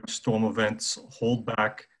large storm events, hold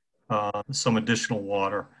back some additional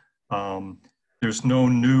water. There's no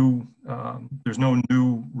new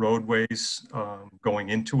roadways going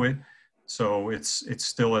into it, so it's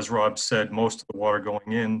still, as Rob said, most of the water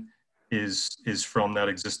going in is from that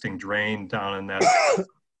existing drain down in that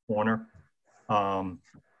corner.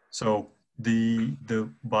 So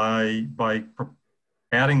by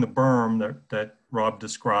adding the berm that Rob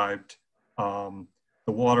described, the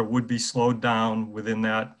water would be slowed down within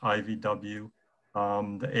that IVW.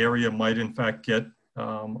 The area might in fact get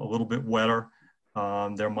a little bit wetter.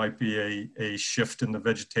 There might be a shift in the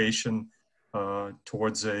vegetation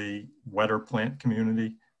towards a wetter plant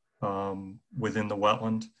community within the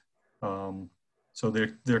wetland. So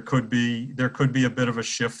there could be a bit of a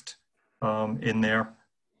shift in there.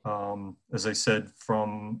 As I said,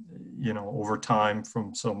 from, over time,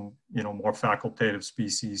 from some, more facultative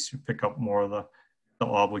species who pick up more of the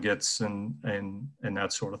obligates and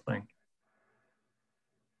that sort of thing.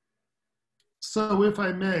 So if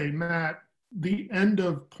I may, Matt, the end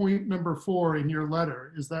of point number 4 in your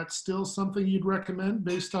letter, is that still something you'd recommend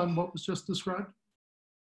based on what was just described?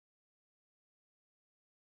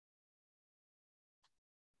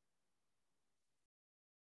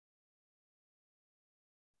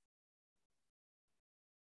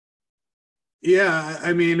 Yeah,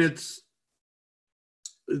 I mean, it's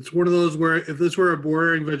one of those where if this were a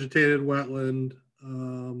bordering vegetated wetland,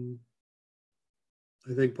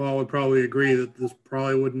 I think Paul would probably agree that this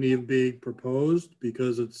probably wouldn't even be proposed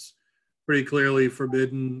because it's pretty clearly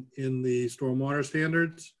forbidden in the stormwater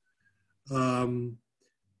standards.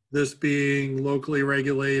 This being locally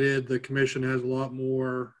regulated, the commission has a lot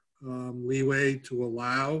more leeway to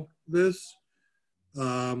allow this.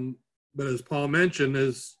 But as Paul mentioned,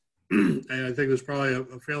 and I think there's probably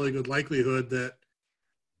a fairly good likelihood that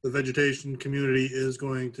the vegetation community is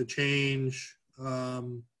going to change,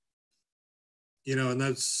 and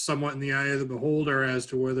that's somewhat in the eye of the beholder as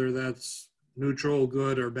to whether that's neutral,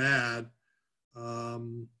 good, or bad.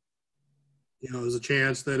 There's a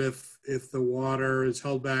chance that if the water is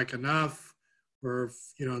held back enough, or if,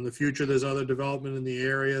 in the future there's other development in the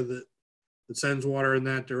area that sends water in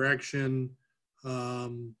that direction,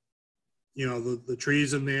 the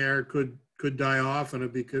trees in there could die off and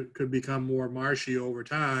it could become more marshy over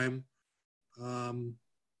time.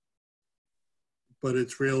 But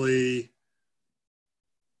it's really,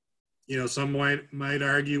 some might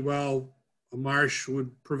argue, well, a marsh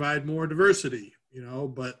would provide more diversity,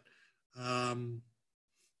 but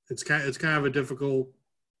it's kind of a difficult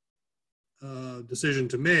decision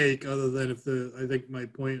to make, other than I think my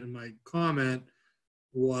point in my comment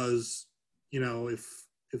was,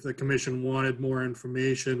 if the commission wanted more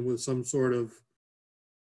information with some sort of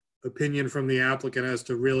opinion from the applicant as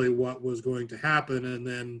to really what was going to happen, and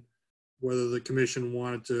then whether the commission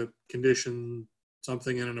wanted to condition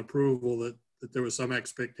something in an approval that there was some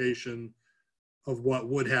expectation of what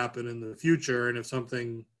would happen in the future, and if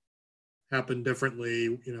something happened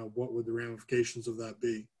differently, you know, what would the ramifications of that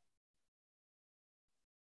be?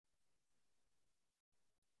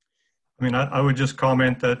 I mean, I would just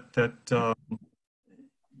comment that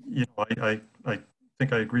you know, I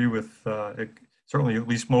think I agree with certainly at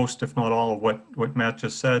least most, if not all, of what Matt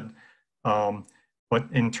just said. But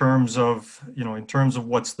in terms of, you know, in terms of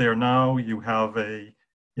what's there now, you have a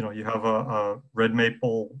red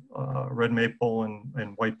maple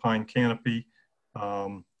and white pine canopy.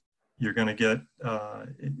 You're going to get,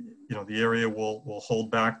 you know, the area will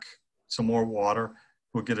hold back some more water.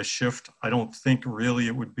 We'll get a shift. I don't think really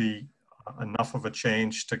it would be enough of a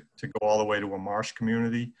change to go all the way to a marsh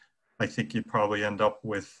community. I think you'd probably end up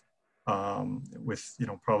with you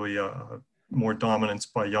know, probably more dominance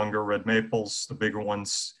by younger red maples. The bigger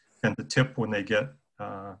ones tend to tip when they get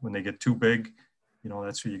too big. You know,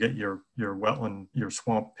 that's where you get your wetland, your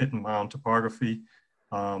swamp pit and mound topography.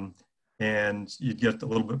 And you'd get a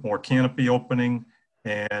little bit more canopy opening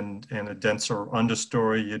and a denser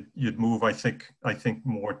understory. You'd move, I think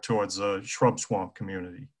more towards a shrub swamp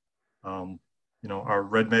community. You know, our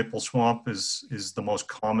red maple swamp is the most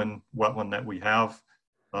common wetland that we have.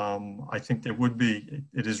 I think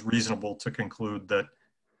it is reasonable to conclude that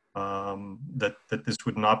that this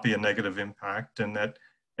would not be a negative impact, and that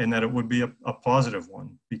it would be a positive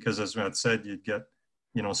one, because as Matt said, you'd get,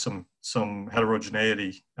 you know, some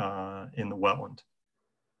heterogeneity in the wetland,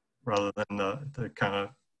 rather than the kind of,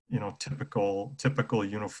 you know, typical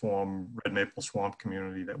uniform red maple swamp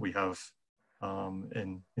community that we have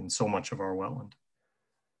in so much of our wetland.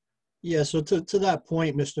 Yeah, so to that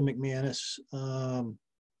point, Mr. McManus,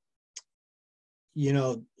 you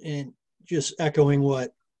know, and just echoing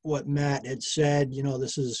what Matt had said, you know,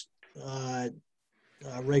 this is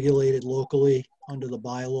regulated locally under the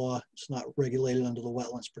bylaw. It's not regulated under the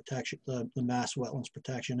Wetlands Protection, the Mass Wetlands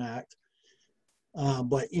Protection Act.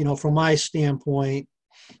 But, you know, from my standpoint,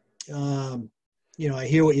 you know, I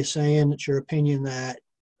hear what you're saying. It's your opinion that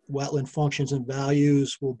wetland functions and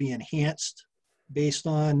values will be enhanced based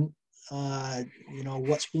on, you know,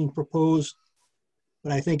 what's being proposed.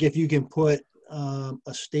 But I think if you can put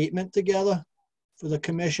a statement together for the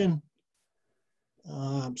commission,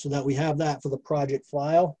 so that we have that for the project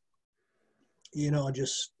file, you know,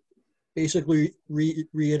 just basically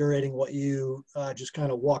reiterating what you just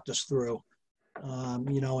kind of walked us through,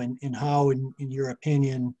 you know, and how, in your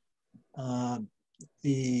opinion,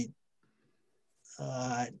 the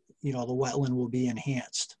you know, the wetland will be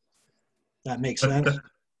enhanced. That makes sense?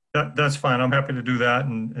 That's fine. I'm happy to do that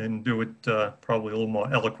and do it probably a little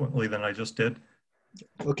more eloquently than I just did.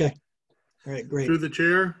 Okay. All right, great. Through the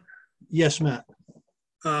chair? Yes, Matt.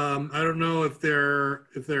 I don't know if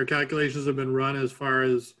their calculations have been run as far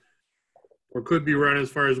as, or could be run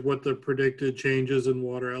as far as, what the predicted changes in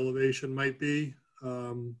water elevation might be.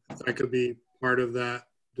 If that could be part of that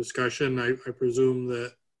discussion. I presume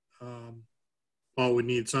that Paul would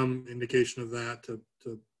need some indication of that to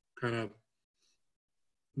kind of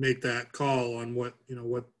make that call on what, you know,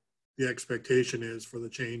 what the expectation is for the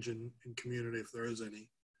change in community, if there is any.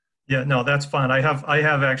 Yeah, no, that's fine. I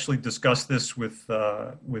have actually discussed this with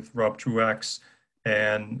Rob Truax,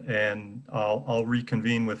 and I'll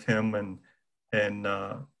reconvene with him and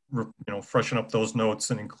you know, freshen up those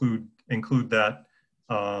notes and include that,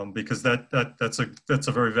 because that's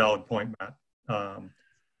a very valid point, Matt,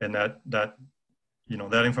 and that you know,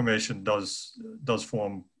 that information does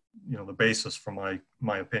form, you know, the basis for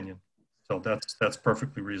my opinion. So that's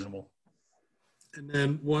perfectly reasonable. And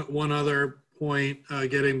then one other point,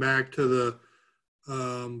 getting back to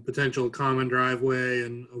the potential common driveway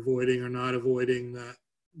and avoiding or not avoiding that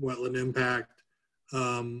wetland impact.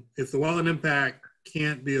 If the wetland impact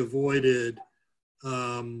can't be avoided,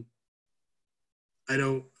 in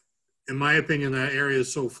my opinion, that area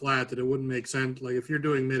is so flat that it wouldn't make sense. Like, if you're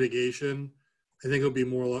doing mitigation, I think it'll be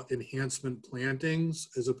more enhancement plantings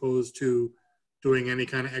as opposed to doing any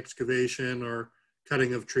kind of excavation or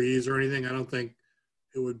cutting of trees or anything. I don't think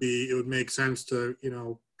it would make sense to, you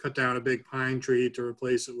know, cut down a big pine tree to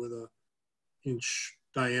replace it with a inch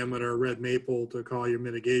diameter red maple to call your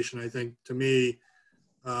mitigation. I think, to me,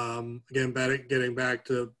 again, getting back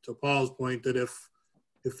to Paul's point, that if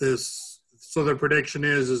this, so the prediction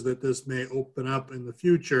is that this may open up in the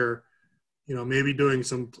future, you know, maybe doing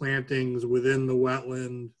some plantings within the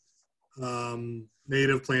wetland,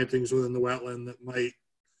 native plantings within the wetland that might,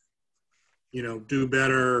 you know, do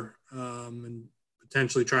better, and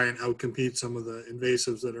potentially try and outcompete some of the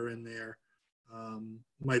invasives that are in there,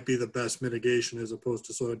 might be the best mitigation, as opposed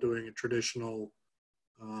to sort of doing a traditional,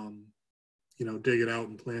 dig it out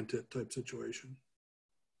and plant it type situation.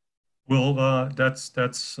 Well, that's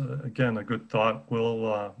again a good thought.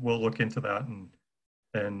 We'll look into that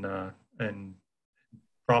and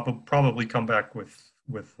probably come back with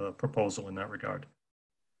a proposal in that regard.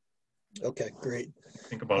 Okay, great.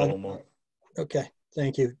 Think about it a little more. Okay,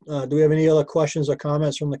 thank you. Do we have any other questions or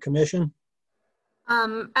comments from the commission?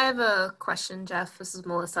 I have a question, Jeff. This is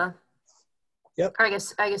Melissa. Yep. Or I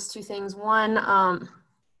guess two things. One,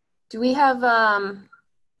 do we have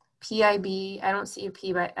PIB? I don't see a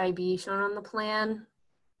PIB shown on the plan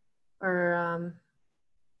or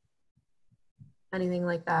anything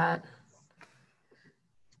like that.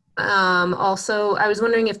 Also, I was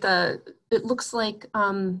wondering if it looks like,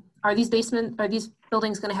 are these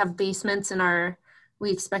buildings going to have basements, and are we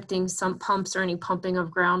expecting some pumps or any pumping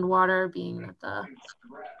of groundwater, being that the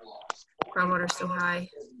groundwater is so high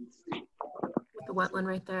with the wetland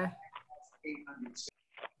right there?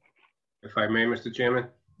 If I may, Mr. Chairman?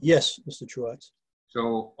 Yes, Mr. Truax.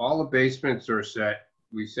 So all the basements are set.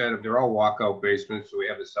 We said they're all walkout basements, so we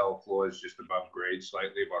have the cellar floors just above grade,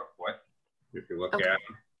 slightly about a foot, if you look at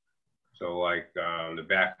them. So like the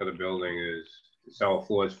back of the building is, the cellar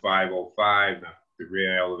floor is 505, the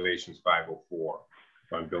rear elevation is 504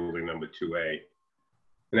 on building number 2A.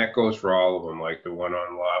 And that goes for all of them, like the one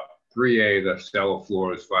on lot 3A, the cellar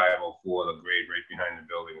floor is 504, the grade right behind the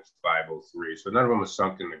building is 503. So none of them are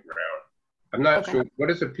sunk in the ground. I'm not sure, what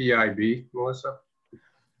is a PIB, Melissa?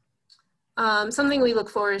 Something we look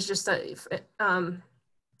for is just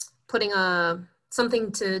putting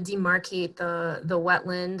something to demarcate the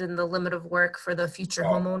wetland and the limit of work for the future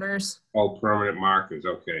homeowners. Oh, permanent markers,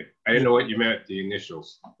 okay. I didn't know what you meant, the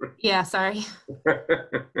initials. Yeah, sorry.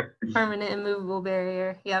 Permanent and movable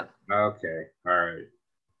barrier, yep. Okay, all right.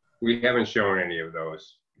 We haven't shown any of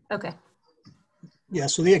those. Okay. Yeah,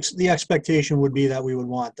 so the expectation would be that we would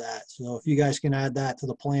want that. So if you guys can add that to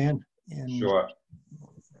the plan. And, sure.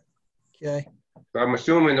 Okay. So I'm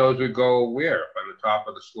assuming those would go where? On the top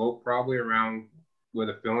of the slope, probably around where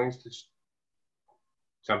the fillings,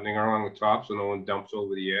 something along the top so no one dumps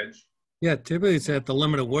over the edge? Yeah, typically it's at the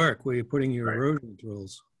limit of work where you're putting your erosion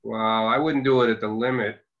controls. Well, I wouldn't do it at the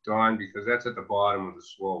limit, Don, because that's at the bottom of the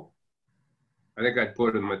slope. I think I'd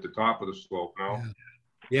put them at the top of the slope, no?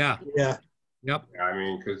 Yeah. Yeah. Yep. Yeah, I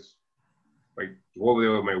mean, because like go over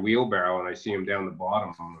there with my wheelbarrow and I see them down the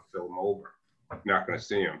bottom, I'm gonna fill them over. I'm not gonna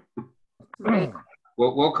see them. Right.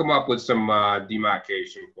 We'll come up with some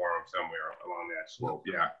demarcation for them somewhere along that slope.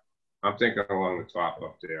 Yeah, I'm thinking along the top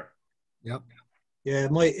up there. Yep. Yeah,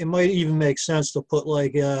 it might even make sense to put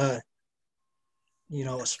like a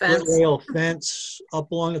split rail fence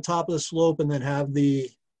up along the top of the slope, and then have the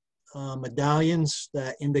medallions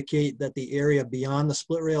that indicate that the area beyond the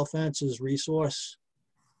split rail fence is resource.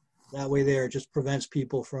 That way there, it just prevents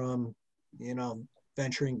people from,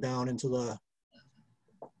 venturing down into the.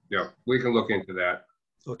 Yeah, we can look into that.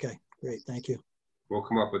 Okay, great, thank you. We'll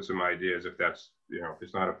come up with some ideas if that's, if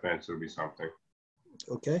it's not a fence, it'll be something.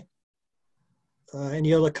 Okay.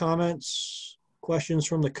 Any other comments, questions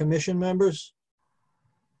from the commission members?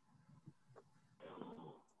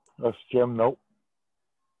 That's Jim, nope.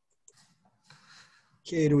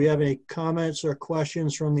 Okay, do we have any comments or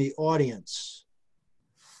questions from the audience?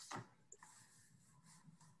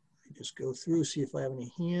 Just go through, see if I have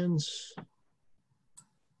any hands.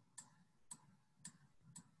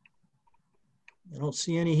 I don't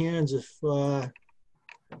see any hands. If there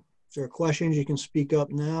are questions, you can speak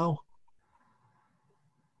up now.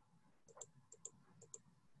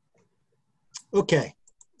 Okay,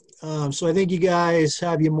 so I think you guys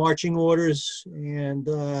have your marching orders and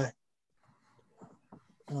a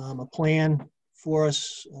plan for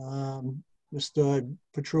us. Mr.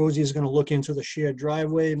 Petrozzi is going to look into the shared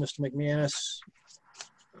driveway. Mr. McManus,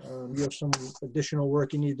 you have some additional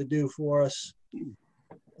work you need to do for us.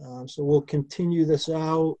 So we'll continue this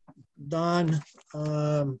out. Don.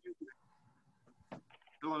 Hello.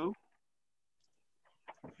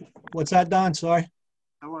 What's that, Don? Sorry.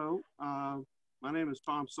 Hello. My name is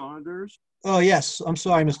Tom Saunders. Oh, yes. I'm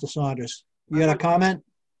sorry, Mr. Saunders. You got a comment?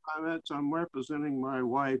 Comments. I'm representing my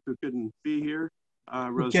wife who couldn't be here.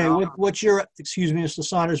 Okay. What's your, excuse me, Mr.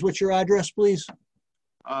 Saunders, what's your address, please?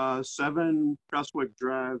 7 Prestwick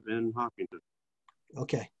Drive in Hopkinton.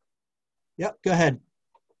 Okay. Yep, go ahead.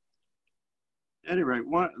 Anyway,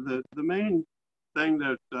 the main thing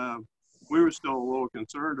that we were still a little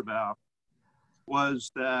concerned about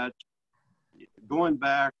was that going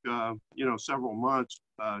back, several months,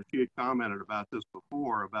 she had commented about this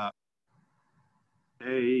before, about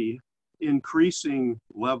a increasing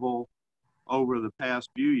level over the past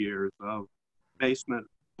few years of basement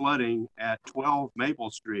flooding at 12 Maple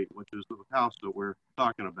Street, which is the house that we're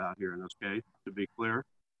talking about here in this case, to be clear.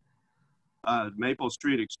 Maple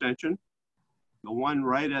Street extension, the one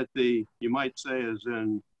right at the, you might say, is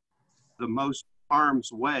in the most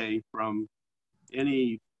harm's way from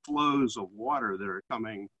any flows of water that are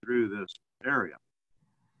coming through this area.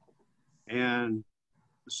 And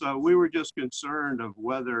so we were just concerned of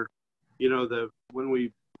whether, you know, when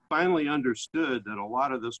we finally understood that a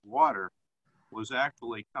lot of this water was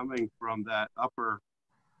actually coming from that upper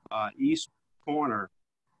east corner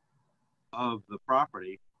of the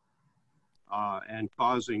property and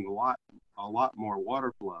causing a lot more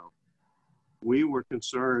water flow, we were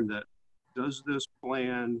concerned that, does this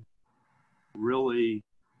plan really,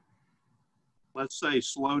 let's say,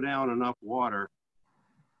 slow down enough water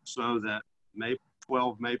so that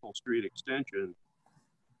 12 Maple Street extension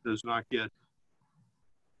does not get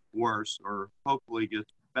worse, or hopefully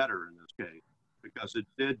gets better in this case, because it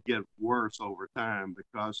did get worse over time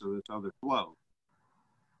because of this other flow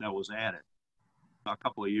that was added a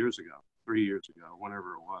couple of years ago, 3 years ago,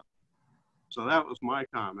 whenever it was. So that was my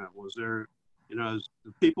comment. Was there, you know,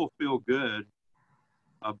 do people feel good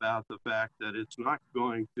about the fact that it's not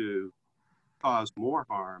going to cause more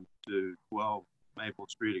harm to 12 Maple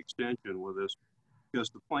Street extension with this, because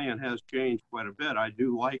the plan has changed quite a bit.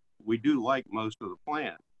 We do like most of the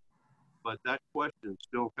plan, but that question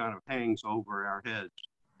still kind of hangs over our heads,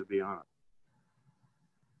 to be honest.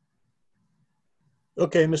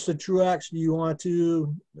 Okay, Mr. Truax, do you want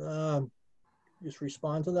to just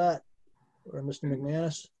respond to that? Or Mr.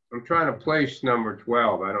 McManus? I'm trying to place number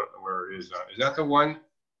 12. I don't know where it is. Is that the one?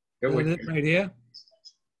 Right here?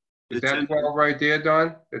 Is that 12 right there,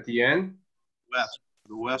 Don, at the end?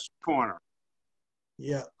 The west corner.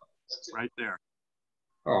 Yeah. Right there.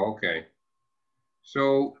 Oh, okay.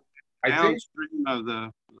 So I think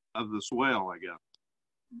downstream of the swale, I guess.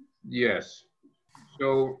 yes.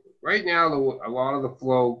 So right now, a lot of the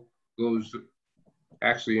flow goes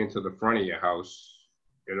actually into the front of your house.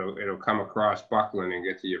 It'll come across Buckland and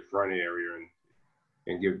get to your front area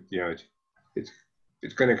and give, you know,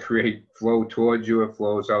 it's going to create flow towards you. It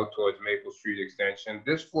flows out towards Maple Street extension.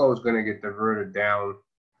 This flow is going to get diverted down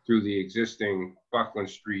through the existing Buckland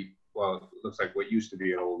Street. Well, it looks like what used to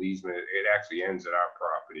be an old easement. It actually ends at our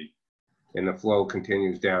property, and the flow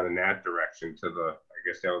continues down in that direction to the, I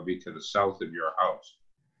guess that would be to the south of your house.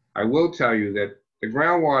 I will tell you that the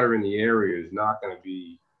groundwater in the area is not going to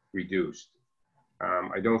be reduced.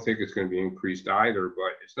 I don't think it's going to be increased either,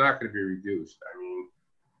 but it's not going to be reduced. I mean,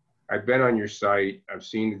 I've been on your site. I've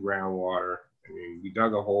seen the groundwater. I mean, we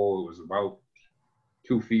dug a hole. It was about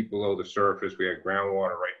 2 feet below the surface. We had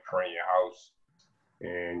groundwater right in front of your house.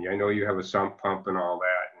 And I know you have a sump pump and all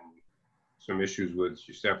that, and some issues with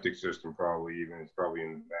your septic system probably even. It's probably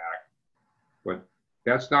in the back. But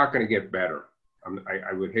that's not going to get better.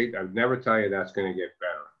 I would never tell you that's going to get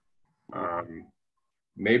better.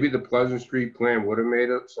 Maybe the Pleasant Street plan would have made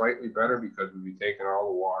it slightly better, because we'd be taking all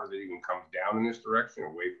the water that even comes down in this direction,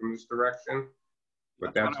 away from this direction.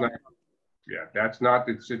 But that's not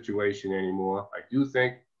the situation anymore. I do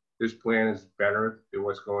think this plan is better than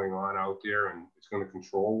what's going on out there, and it's going to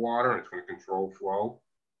control water and it's going to control flow.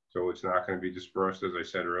 So it's not going to be dispersed, as I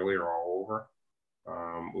said earlier, all over.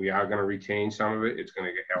 We are going to retain some of it. It's going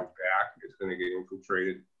to get held back. It's going to get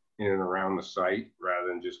infiltrated in and around the site rather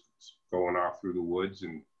than just going off through the woods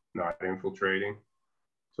and not infiltrating.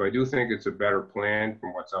 So I do think it's a better plan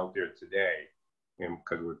from what's out there today, and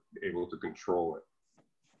because we're able to control it.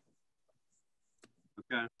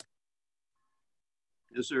 Okay.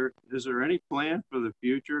 Is there any plan for the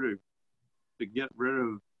future to get rid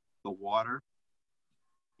of the water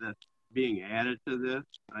that's being added to this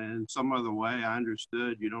in some other way? I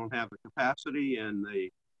understood you don't have the capacity in the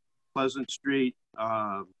Pleasant Street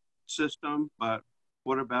system, but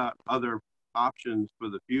what about other options for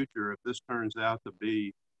the future if this turns out to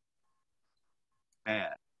be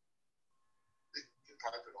bad?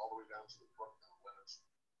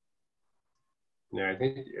 Yeah, I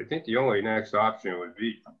think the only next option would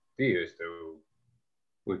be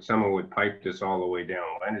someone would pipe this all the way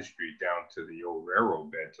down Leonard Street down to the old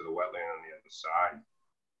railroad bed, to the wetland on the other side.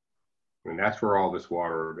 I mean, that's where all this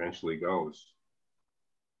water eventually goes.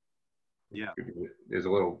 Yeah. There's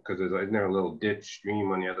isn't there a little ditch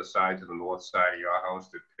stream on the other side to the north side of your house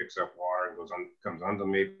that picks up water and comes under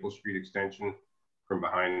Maple Street extension from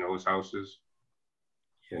behind those houses?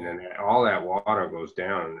 And then all that water goes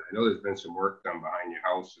down. I know there's been some work done behind your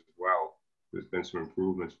house as well. There's been some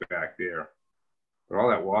improvements back there. But all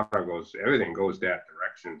that water everything goes that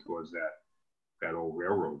direction towards that old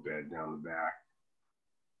railroad bed down the back.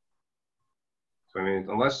 So I mean,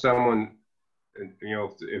 unless someone you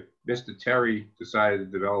know, if Mr. Terry decided to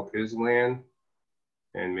develop his land,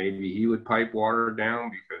 and maybe he would pipe water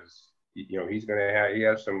down because, you know, he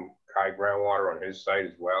has some high groundwater on his site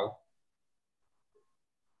as well.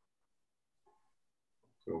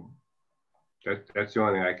 So that's the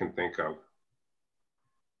only thing I can think of.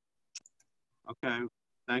 Okay,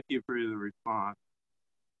 thank you for the response.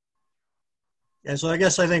 Yeah, so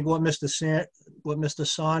I think what Mr.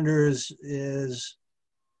 Saunders is,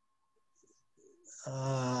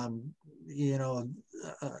 you know,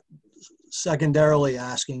 secondarily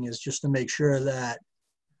asking is just to make sure that,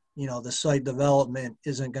 you know, the site development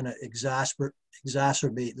isn't going to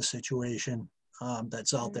exacerbate the situation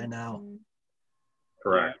that's out there now.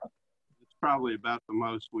 Correct. It's probably about the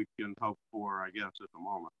most we can hope for, I guess, at the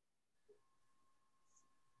moment.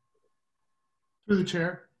 Through the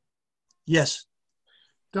chair. Yes.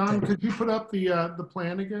 Don, could you put up the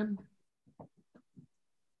plan again?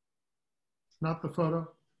 Not the photo.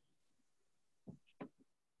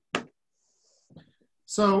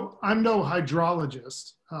 So I'm no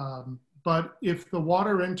hydrologist, but if the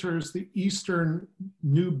water enters the eastern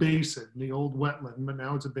new basin, the old wetland, but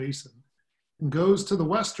now it's a basin, and goes to the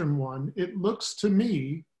western one, it looks to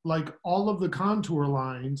me like all of the contour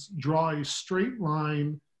lines draw a straight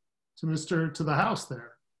line to the house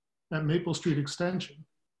there at Maple Street Extension.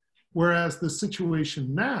 Whereas the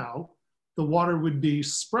situation now, the water would be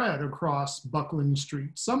spread across Buckland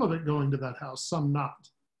Street, some of it going to that house, some not.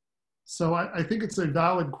 So I think it's a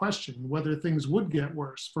valid question whether things would get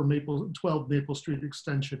worse for 12 Maple Street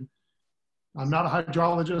Extension. I'm not a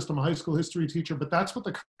hydrologist, I'm a high school history teacher, but that's what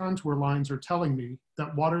the contour lines are telling me,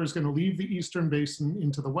 that water is going to leave the eastern basin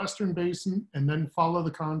into the western basin and then follow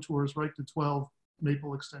the contours right to 12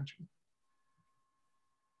 Maple Extension.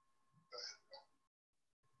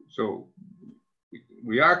 So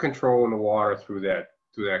we are controlling the water through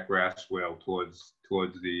that grass swale towards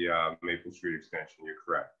the Maple Street Extension. You're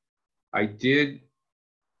correct. I did,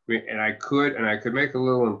 and I could make a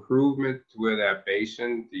little improvement to where that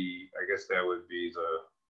basin, I guess that would be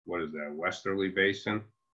what is that, westerly basin,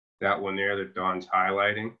 that one there that Don's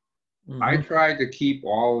highlighting. Mm-hmm. I tried to keep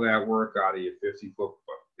all of that work out of your 50-foot,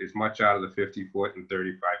 as much out of the 50-foot and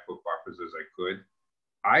 35-foot buffers as I could.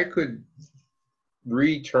 I could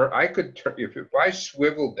turn, if I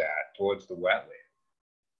swiveled that towards the wetland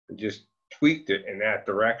and just tweaked it in that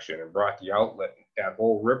direction and brought the outlet, that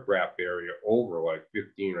whole riprap area over like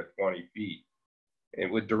 15 or 20 feet,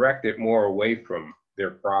 it would direct it more away from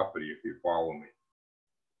their property, if you follow me.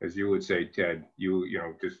 As you would say, Ted, you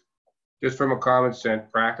know, just from a common sense,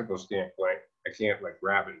 practical standpoint, I can't like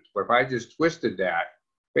grab it. But if I just twisted that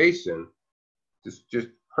basin, just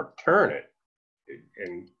turn it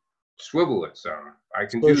and swivel it some, I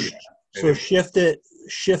can do that. So shift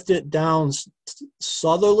it down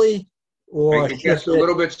southerly, or just a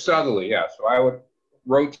little bit southerly, yeah. So I would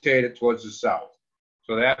rotate it towards the south.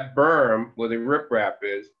 So that berm where the riprap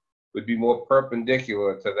is would be more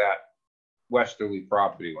perpendicular to that westerly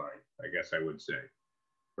property line, I guess I would say,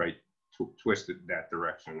 right? Twist it that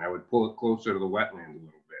direction. I would pull it closer to the wetland a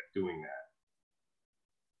little bit doing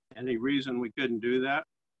that. Any reason we couldn't do that?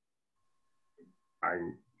 I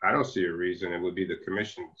don't see a reason. It would be the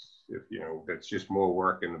commission's, if, you know, that's just more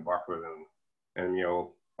work in the buffer and, you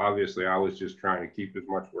know, obviously I was just trying to keep as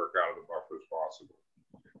much work out of the buffer as possible.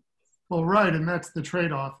 Well, right, and that's the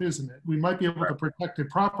trade-off, isn't it? We might be able to protect the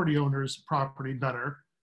property owner's property better,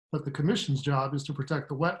 but the commission's job is to protect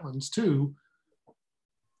the wetlands too.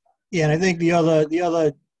 Yeah, and I think the other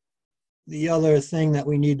thing that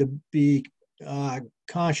we need to be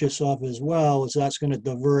conscious of as well is that's going to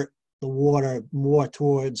divert the water more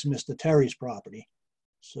towards Mr. Terry's property.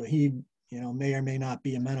 So he, you know, may or may not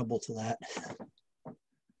be amenable to that.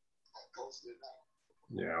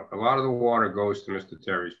 Yeah, a lot of the water goes to Mr.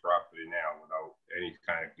 Terry's property now without any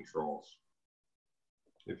kind of controls.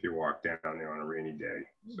 If you walk down there on a rainy day.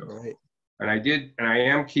 So, right. And I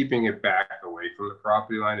am keeping it back away from the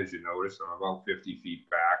property line, as you notice. I'm about 50 feet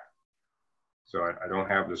back. So I don't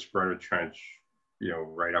have the spreader trench, you know,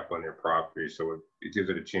 right up on their property. So it gives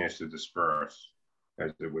it a chance to disperse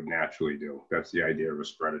as it would naturally do. That's the idea of a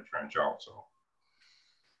spreader trench also.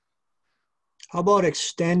 How about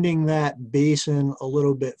extending that basin a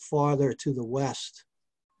little bit farther to the west,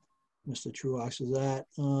 Mr. Truax? Is that?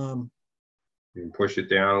 You can push it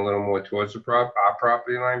down a little more towards our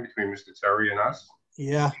property line between Mr. Terry and us?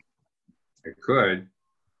 Yeah. It could.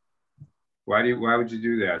 Why would you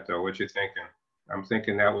do that though? What you thinking? I'm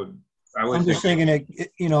thinking that would. I'm just thinking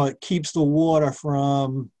it, you know, it keeps the water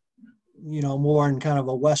from, you know, more in kind of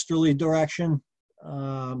a westerly direction.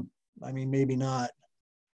 I mean, maybe not.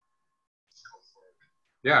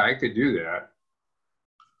 Yeah, I could do that.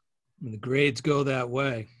 And the grades go that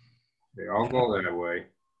way. They all go that way.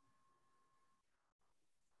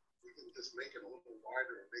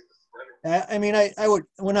 I mean, I would,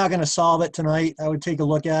 we're not gonna solve it tonight. I would take a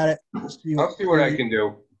look at it. I'll see what I can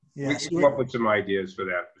do. Yeah, We see can come what- up with some ideas for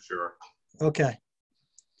that, for sure. Okay.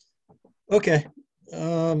 Okay.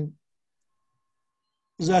 Does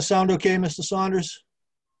that sound okay, Mr. Saunders?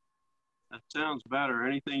 That sounds better.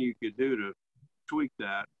 Anything you could do to tweak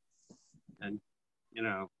that and, you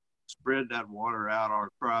know, spread that water out all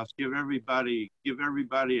across, give everybody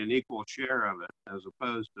an equal share of it, as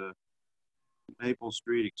opposed to Maple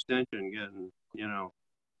Street Extension getting, you know,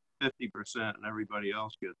 50% and everybody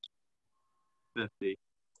else gets 50.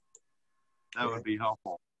 That would be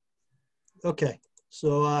helpful. Okay,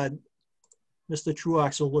 so Mr.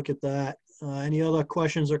 Truax will look at that. Any other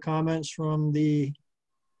questions or comments from the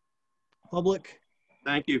public?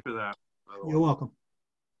 Thank you for that. by the way. You're welcome.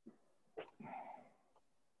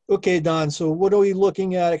 Okay, Don, so what are we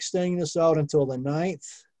looking at extending this out until the 9th?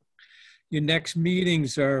 Your next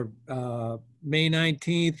meetings are May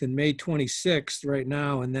 19th and May 26th right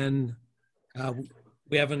now, and then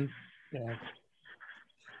we haven't,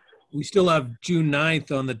 we still have June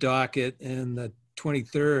 9th on the docket and the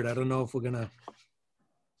 23rd. I don't know if we're gonna,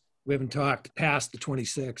 we haven't talked past the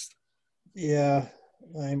 26th. Yeah,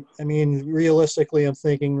 I mean, realistically, I'm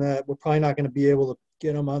thinking that we're probably not going to be able to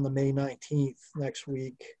get them on the May 19th next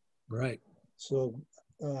week. Right. So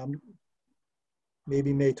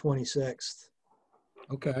maybe May 26th.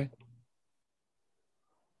 Okay.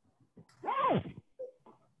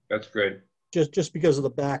 That's good. Just because of the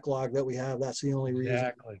backlog that we have, that's the only reason.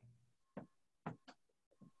 Exactly.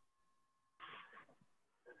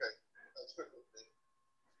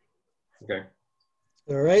 Okay.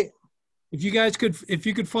 All right. If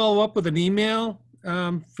you could follow up with an email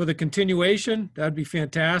for the continuation, that'd be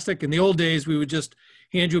fantastic. In the old days, we would just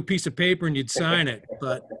hand you a piece of paper and you'd sign it,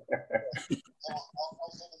 but.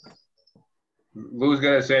 Lou's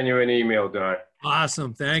gonna send you an email, Don.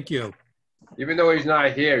 Awesome, thank you. Even though he's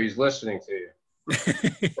not here, he's listening to you.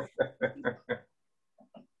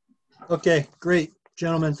 Okay, great,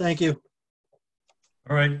 gentlemen. Thank you.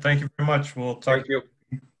 All right, thank you very much. We'll talk Thank you. to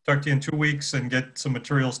you in 2 weeks and get some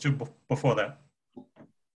materials too before that.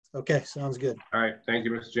 Okay, sounds good. All right. Thank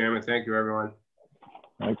you, Mr. Chairman. Thank you, everyone.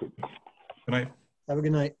 Thank you. Good night. Have a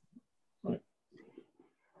good night.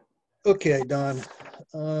 Okay, Don.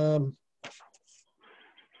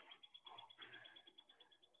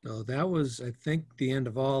 So that was, I think, the end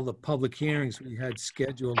of all the public hearings we had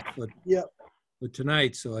scheduled for, Yep. for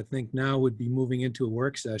tonight. So I think now would be moving into a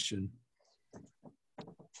work session.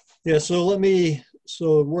 Yeah, so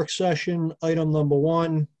work session, item number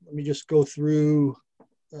 1, let me just go through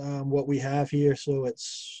what we have here. So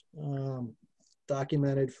it's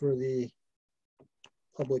documented for the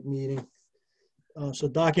public meeting. So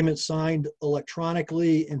documents signed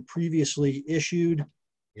electronically and previously issued.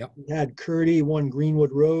 Yep. We had Curdy, 1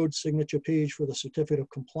 Greenwood Road, signature page for the certificate of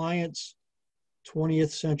compliance.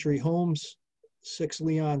 20th Century Homes, 6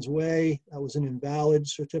 Leon's Way, that was an invalid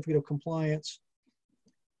certificate of compliance.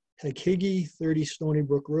 Heghigi, 30 Stony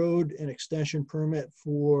Brook Road, an extension permit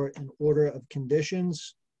for an order of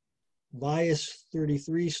conditions. Bias,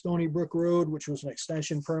 33 Stony Brook Road, which was an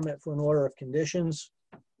extension permit for an order of conditions.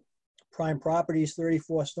 Prime Properties,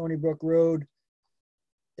 34 Stony Brook Road,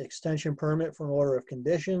 extension permit for an order of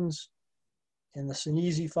conditions. And the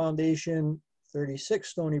Sinisi Foundation, 36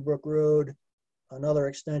 Stony Brook Road, another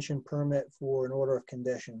extension permit for an order of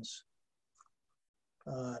conditions.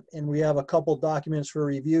 And we have a couple documents for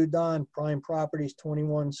review, Don. Prime Properties,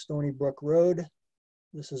 21 Stony Brook Road.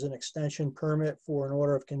 This is an extension permit for an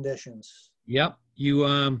order of conditions. Yep,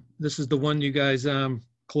 you, this is the one you guys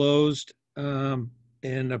closed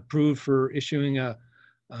and approved for issuing an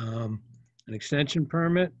extension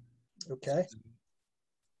permit. Okay. I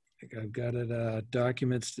think I've got it,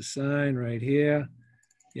 documents to sign right here.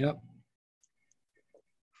 Yep.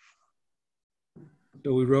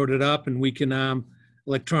 So we wrote it up and we can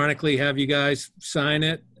electronically have you guys sign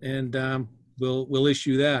it and we'll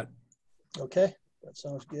issue that. Okay, that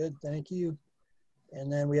sounds good. Thank you.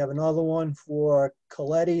 And then we have another one for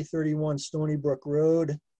Coletti, 31 Stony Brook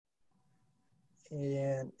Road.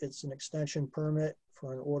 And it's an extension permit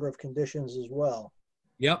for an order of conditions as well.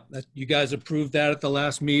 Yep, you guys approved that at the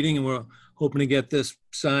last meeting and we're hoping to get this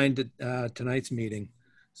signed at tonight's meeting.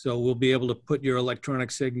 So we'll be able to put your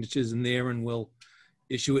electronic signatures in there and we'll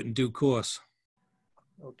issue it in due course.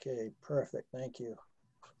 Okay, perfect. Thank you.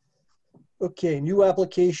 Okay, new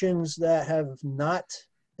applications that have not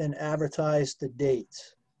been advertised to date.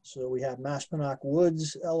 So we have Maspinock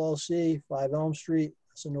Woods LLC, 5 Elm Street.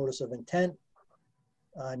 That's a notice of intent.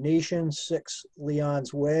 Nation, 6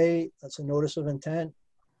 Leon's Way, that's a notice of intent.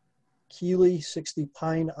 Keeley, 60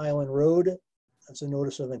 Pine Island Road, that's a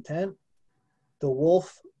notice of intent. The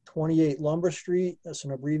Wolf, 28 Lumber Street, that's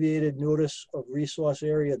an abbreviated notice of resource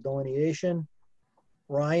area delineation.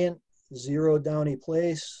 Ryan, 0 Downey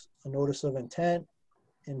Place, a notice of intent.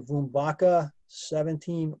 And Vumbaka,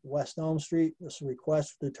 17 West Elm Street, this is a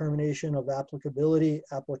request for determination of applicability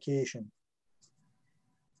application.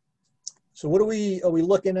 So what are we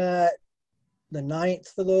looking at the 9th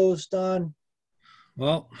for those, Don?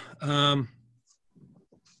 Well,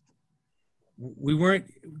 we weren't,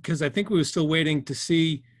 because I think we were still waiting to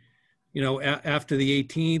see, you know, after the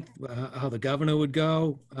 18th, how the governor would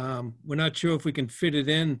go. We're not sure if we can fit it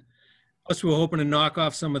in. Plus, we're hoping to knock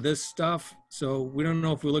off some of this stuff. So we don't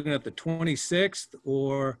know if we're looking at the 26th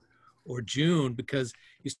or June, because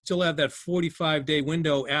you still have that 45-day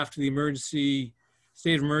window after the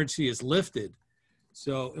state of emergency is lifted.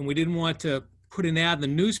 So, and we didn't want to put an ad in the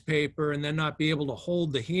newspaper and then not be able to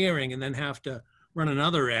hold the hearing and then have to run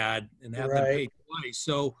another ad and have them pay twice.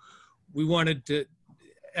 So we wanted to,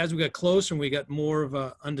 as we got closer and we got more of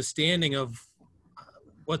a understanding of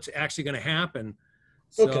what's actually going to happen.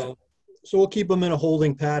 So, okay. So we'll keep them in a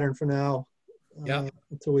holding pattern for now. Yeah.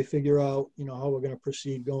 Until we figure out, you know, how we're going to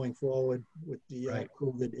proceed going forward with the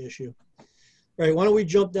COVID issue. All right. Why don't we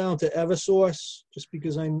jump down to Eversource, just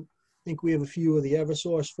because I think we have a few of the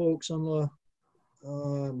Eversource folks on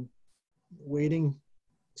the waiting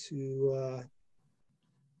to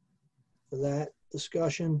for that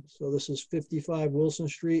discussion. So this is 55 Wilson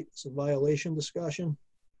Street. It's a violation discussion.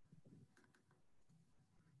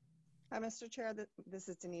 Hi, Mr. Chair. This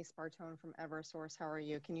is Denise Bartone from Eversource. How are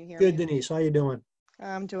you? Can you hear me? Good, Denise. How you doing?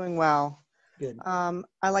 I'm doing well. Good.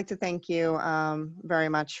 I'd like to thank you very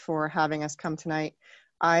much for having us come tonight.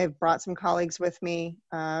 I've brought some colleagues with me.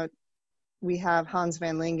 We have Hans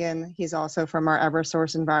Van Lingen. He's also from our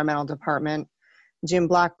Eversource Environmental Department. Jim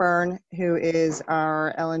Blackburn, who is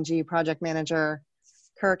our LNG project manager.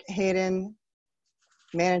 Kirk Hayden,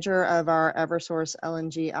 manager of our Eversource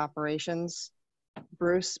LNG operations.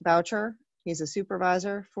 Bruce Boucher, he's a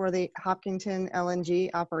supervisor for the Hopkinton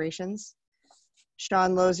LNG operations.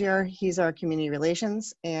 Sean Lozier, he's our community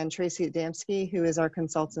relations, and Tracy Adamski, who is our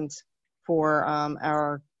consultant for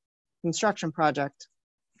our construction project.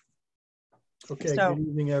 Okay, good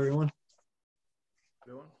evening, everyone.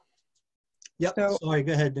 Yep, sorry,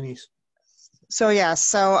 go ahead, Denise.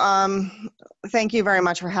 Thank you very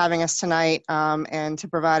much for having us tonight and to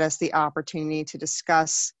provide us the opportunity to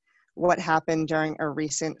discuss what happened during a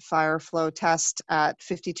recent fire flow test at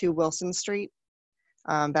 52 Wilson Street.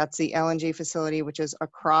 That's the LNG facility, which is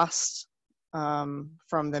across from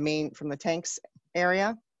the tanks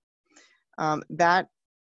area. That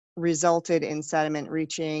resulted in sediment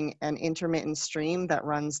reaching an intermittent stream that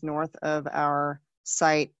runs north of our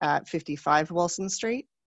site at 55 Wilson Street.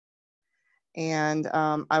 And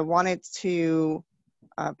I wanted to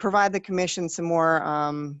provide the commission some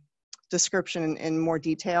more description in more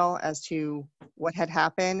detail as to what had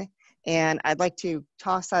happened. And I'd like to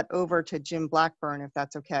toss that over to Jim Blackburn, if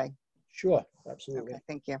that's okay. Sure, absolutely. Okay,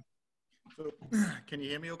 thank you. So, can you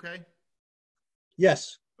hear me okay?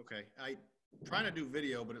 Yes. Okay, I'm trying to do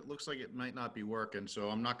video, but it looks like it might not be working. So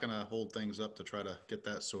I'm not gonna hold things up to try to get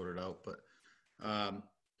that sorted out. But I'm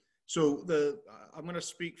gonna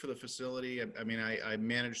speak for the facility. I mean, I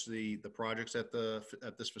manage the projects at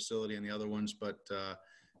this facility and the other ones, but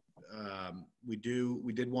we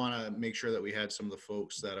did want to make sure that we had some of the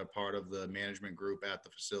folks that are part of the management group at the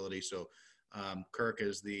facility. So Kirk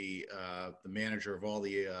is the manager of all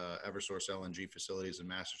the Eversource LNG facilities in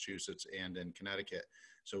Massachusetts and in Connecticut.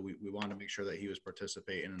 So we wanted to make sure that he was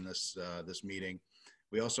participating in this meeting.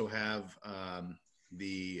 We also have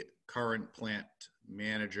the current plant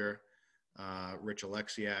manager, Rich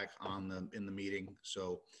Alexiak, in the meeting.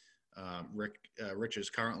 So Rich is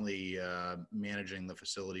currently managing the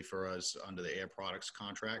facility for us under the Air Products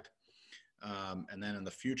contract. And then in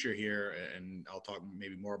the future here, and I'll talk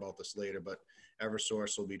maybe more about this later, but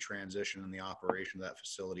Eversource will be transitioning the operation of that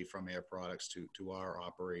facility from Air Products to our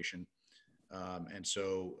operation. And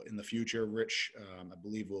so in the future, Rich, I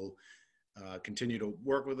believe, will continue to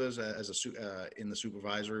work with us in the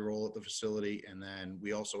supervisory role at the facility. And then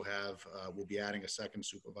we also have, we'll be adding a second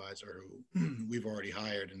supervisor who we've already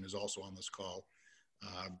hired and is also on this call,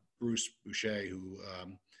 Bruce Boucher, who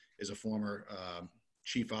is a former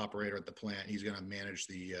chief operator at the plant. He's going to manage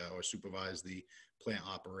or supervise the plant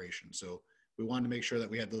operation. So we wanted to make sure that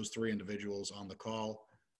we had those three individuals on the call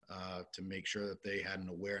to make sure that they had an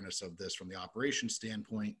awareness of this from the operation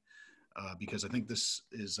standpoint. because I think this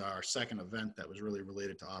is our second event that was really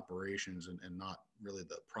related to operations and not really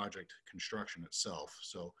the project construction itself.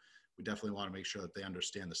 So we definitely want to make sure that they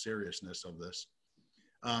understand the seriousness of this.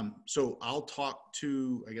 So I'll talk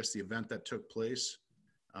to, I guess, the event that took place.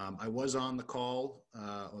 I was on the call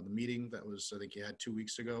or the meeting that was, I think you had 2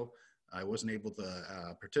 weeks ago. I wasn't able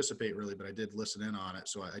to participate really, but I did listen in on it.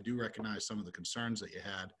 So I do recognize some of the concerns that you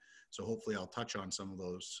had. So hopefully I'll touch on some of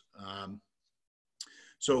those.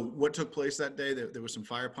 So what took place that day, there was some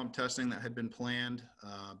fire pump testing that had been planned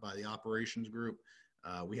by the operations group.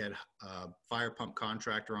 We had a fire pump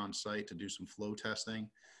contractor on site to do some flow testing.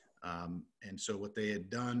 And so what they had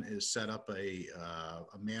done is set up a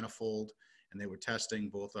manifold, and they were testing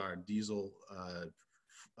both our diesel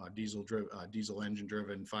engine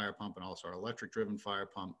driven fire pump and also our electric driven fire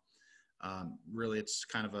pump. Really, it's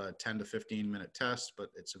kind of a 10 to 15 minute test, but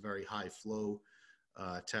it's a very high flow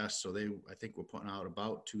test. So I think we're putting out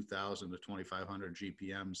about 2,000 to 2,500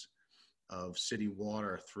 GPMs of city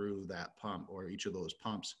water through that pump or each of those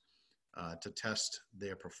pumps to test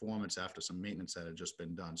their performance after some maintenance that had just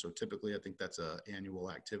been done. So typically, I think that's an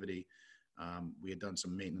annual activity. We had done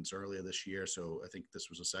some maintenance earlier this year, so I think this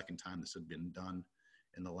was the second time this had been done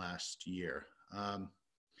in the last year.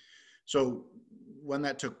 So when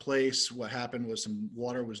that took place, what happened was some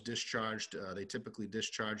water was discharged. They typically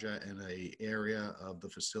discharge that in an area of the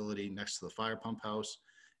facility next to the fire pump house.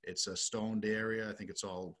 It's a stoned area. I think it's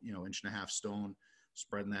all, 1.5 inch stone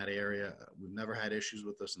spread in that area. We've never had issues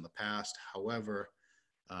with this in the past. However,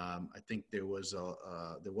 I think there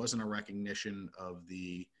wasn't a recognition of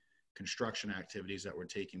the construction activities that were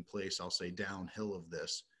taking place, I'll say downhill of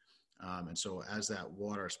this. And so as that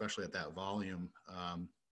water, especially at that volume,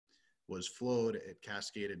 was flowed, it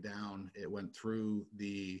cascaded down, it went through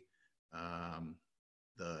the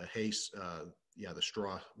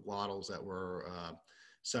straw wattles that were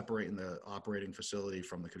separating the operating facility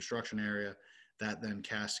from the construction area. That then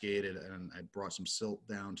cascaded, and I brought some silt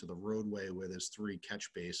down to the roadway where there's 3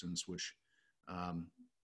 catch basins, which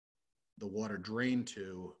the water drained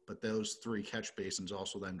to, but those 3 catch basins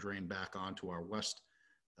also then drained back onto our west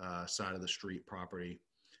side of the street property,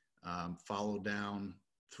 followed down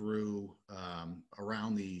through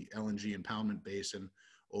around the LNG impoundment basin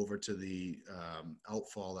over to the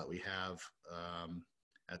outfall that we have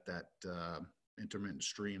at that intermittent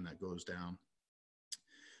stream that goes down.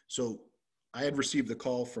 So I had received the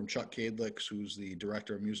call from Chuck Kadlicks, who's the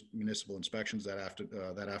director of municipal inspections that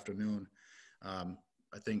afternoon.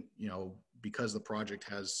 I think, because the project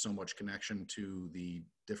has so much connection to the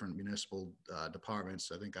different municipal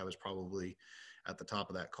departments, I think I was probably at the top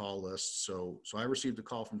of that call list. So I received a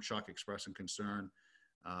call from Chuck expressing concern.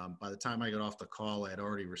 By the time I got off the call, I had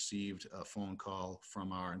already received a phone call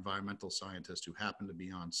from our environmental scientist who happened to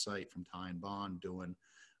be on site from Ty and Bond doing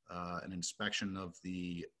an inspection of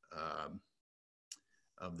the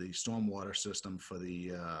stormwater system for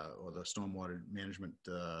or the stormwater management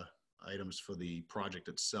items for the project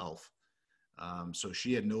itself. So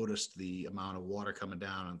she had noticed the amount of water coming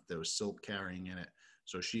down and there was silt carrying in it.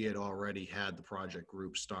 So she had already had the project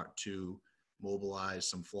group start to mobilize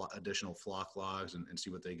some additional flock logs and see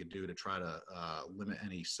what they could do to try to limit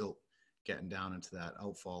any silt getting down into that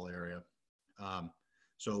outfall area.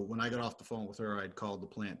 So when I got off the phone with her, I'd called the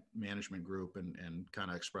plant management group and kind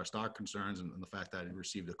of expressed our concerns and the fact that I had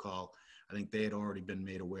received a call. I think they had already been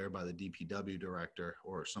made aware by the DPW director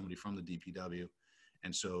or somebody from the DPW.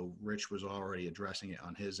 And so Rich was already addressing it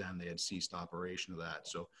on his end. They had ceased operation of that.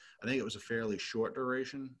 So I think it was a fairly short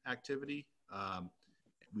duration activity.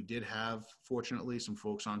 We did have, fortunately, some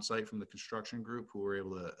folks on site from the construction group who were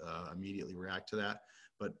able to immediately react to that.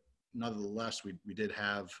 But nonetheless, we did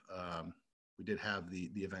have the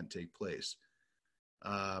event take place.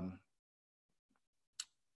 I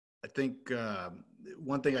think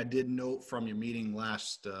one thing I did note from your meeting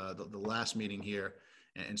the last meeting here,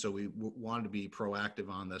 and so we wanted to be proactive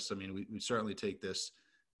on this. I mean, we certainly take this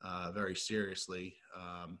very seriously.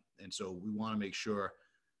 And so we want to make sure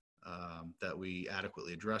that we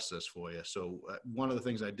adequately address this for you. So one of the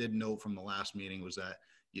things I did note from the last meeting was that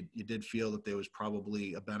you did feel that there was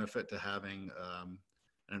probably a benefit to having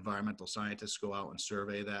an environmental scientist go out and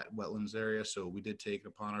survey that wetlands area. So we did take it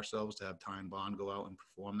upon ourselves to have Ty and Bond go out and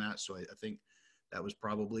perform that. So I think that was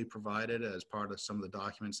probably provided as part of some of the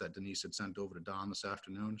documents that Denise had sent over to Don this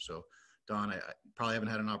afternoon. So Don, I probably haven't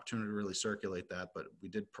had an opportunity to really circulate that, but we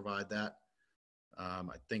did provide that.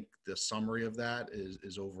 I think the summary of that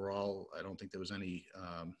is overall, I don't think there was any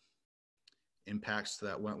impacts to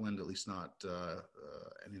that wetland, at least not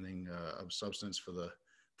anything of substance for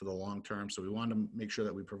the long term. So we wanted to make sure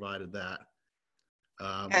that we provided that.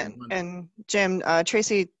 And Jim,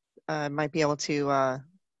 Tracy might be able to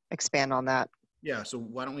expand on that. Yeah, so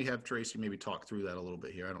why don't we have Tracy maybe talk through that a little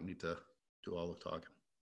bit here? I don't need to do all the talking.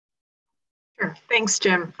 Sure. Thanks,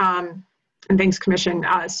 Jim. And thanks, Commission.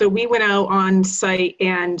 So we went out on site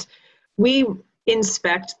and we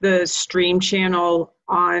inspect the stream channel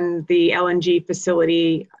on the LNG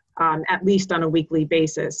facility at least on a weekly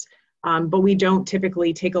basis. But we don't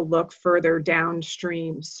typically take a look further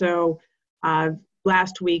downstream. So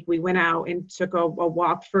last week we went out and took a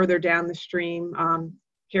walk further down the stream,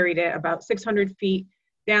 carried it about 600 feet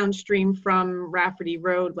downstream from Rafferty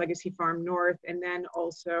Road, Legacy Farm North, and then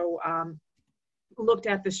also looked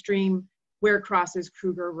at the stream where it crosses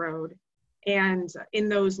Kruger Road. And in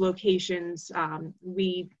those locations,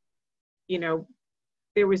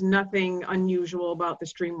 there was nothing unusual about the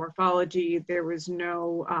stream morphology. There was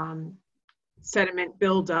no sediment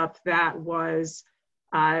buildup that was,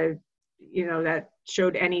 that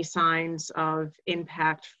showed any signs of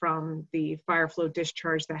impact from the fire flow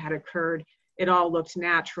discharge that had occurred. It all looked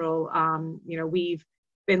natural. We've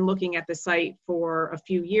been looking at the site for a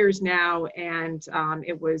few years now, and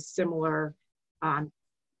it was similar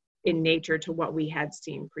in nature to what we had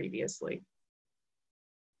seen previously.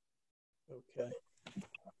 Okay.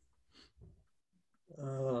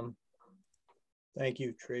 Thank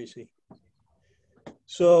you, Tracy.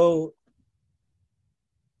 So,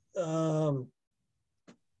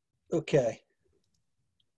 okay.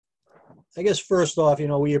 I guess first off,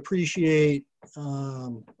 we appreciate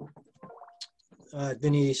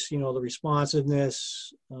Denise, the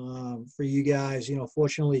responsiveness for you guys.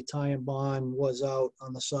 Fortunately, Ty and Bond was out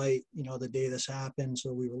on the site, the day this happened,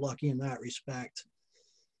 so we were lucky in that respect.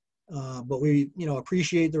 But we,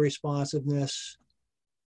 appreciate the responsiveness.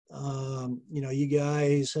 You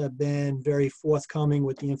guys have been very forthcoming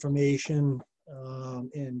with the information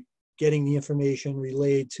and getting the information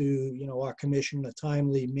relayed to, our commission in a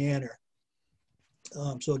timely manner.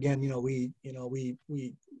 So again, we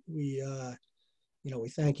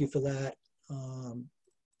thank you for that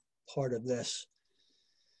part of this.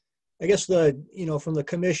 I guess from the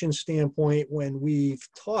commission standpoint, when we've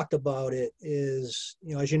talked about it is,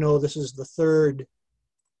 as you know, this is the third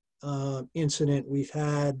incident we've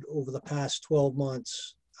had over the past 12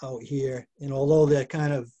 months out here. And although they're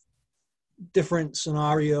kind of different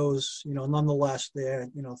scenarios, nonetheless, they're,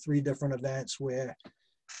 3 different events where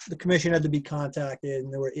the commission had to be contacted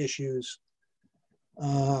and there were issues.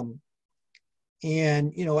 And,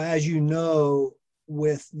 as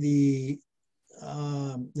with the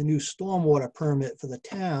new stormwater permit for the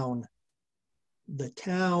town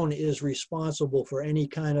is responsible for any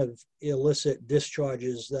kind of illicit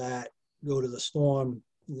discharges that go to the storm,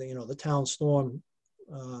 the town stormwater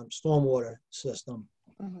system.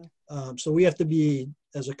 Mm-hmm. So we have to be,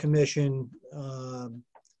 as a commission,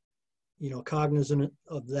 cognizant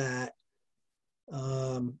of that.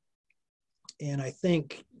 And I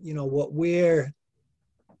think,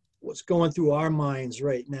 what's going through our minds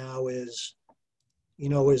right now is,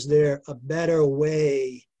 is there a better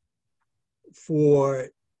way for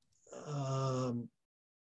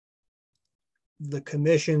the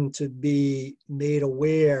commission to be made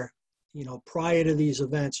aware, prior to these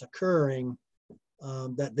events occurring,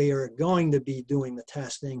 that they are going to be doing the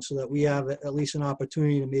testing, so that we have at least an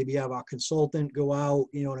opportunity to maybe have our consultant go out,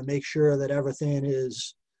 to make sure that everything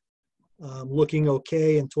is looking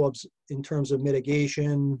okay in terms of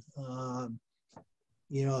mitigation.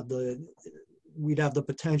 We'd have the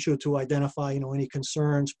potential to identify, any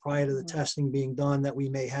concerns prior to the testing being done that we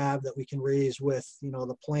may have that we can raise with,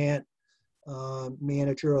 the plant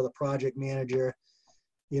manager or the project manager,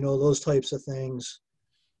 those types of things.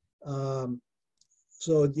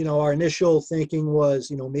 So, our initial thinking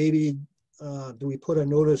was, maybe do we put a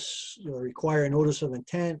notice, require a notice of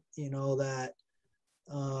intent, that,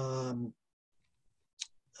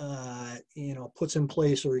 puts in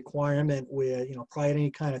place a requirement where, prior to any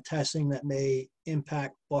kind of testing that may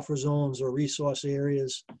impact buffer zones or resource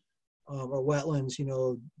areas or wetlands,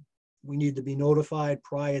 we need to be notified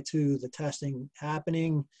prior to the testing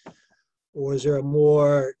happening? Or is there a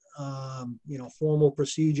more, formal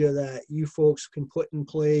procedure that you folks can put in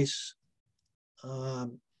place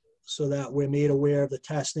so that we're made aware of the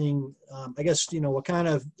testing? I guess, we're kind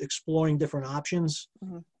of exploring different options.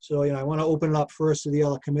 Mm-hmm. So, I want to open it up first to the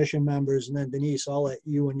other commission members, and then Denise, I'll let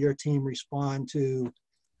you and your team respond to,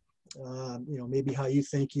 maybe how you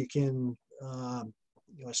think you can,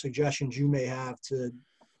 suggestions you may have to,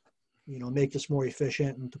 make this more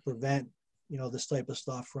efficient and to prevent, this type of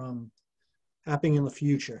stuff from happening in the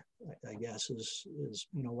future, I guess is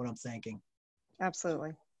what I'm thinking.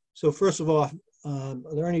 Absolutely. So first of all, are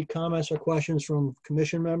there any comments or questions from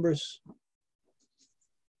commission members?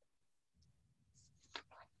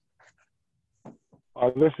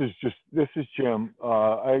 This is Jim.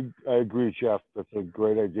 I agree, Jeff. That's a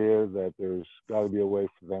great idea that there's got to be a way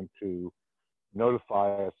for them to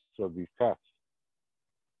notify us of these tests.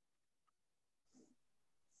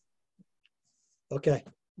 Okay,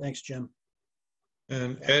 thanks, Jim.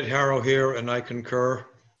 And Ed Harrow here, and I concur.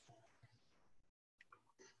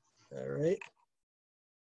 All right.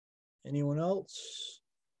 Anyone else?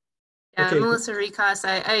 Yeah, Okay. Melissa Recas,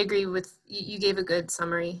 I agree with, you gave a good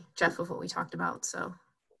summary, Jeff, of what we talked about, so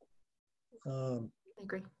I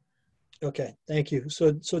agree. Okay, thank you.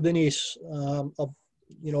 So Denise, I'll,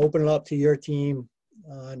 open it up to your team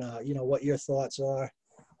on, what your thoughts are.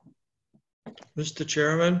 Mr.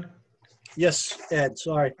 Chairman? Yes, Ed,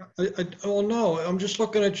 sorry. Oh, no, I'm just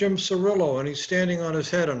looking at Jim Cirillo, and he's standing on his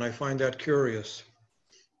head, and I find that curious.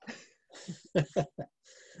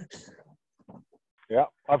 Yeah,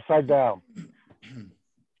 upside down.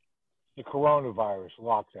 The coronavirus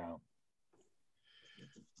lockdown.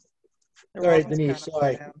 All right, Denise,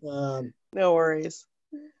 sorry. No worries.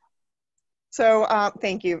 So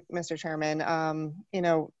thank you, Mr. Chairman.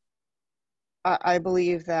 I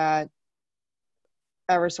believe that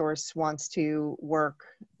Eversource wants to work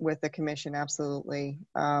with the commission, absolutely.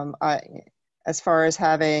 As far as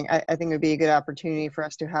having, I think it would be a good opportunity for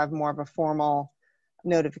us to have more of a formal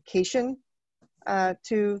notification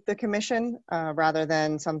to the commission rather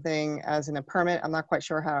than something as in a permit. I'm not quite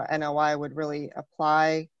sure how NOI would really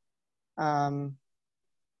apply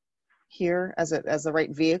here as the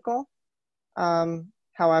right vehicle.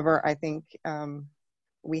 However, I think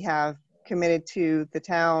we have committed to the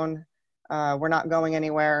town. We're not going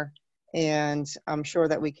anywhere, and I'm sure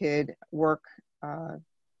that we could work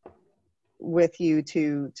with you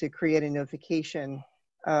to create a notification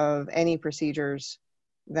of any procedures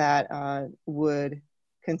that would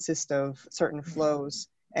consist of certain flows.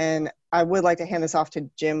 And I would like to hand this off to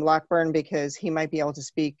Jim Blackburn because he might be able to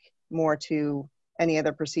speak more to any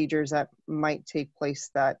other procedures that might take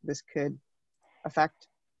place that this could affect.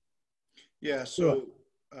 Yeah, so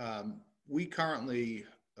we currently,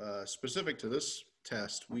 specific to this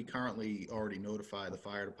test, we currently already notify the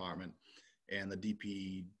fire department and the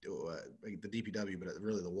DPW, but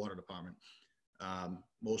really the water department,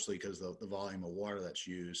 mostly because the volume of water that's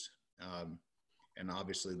used. And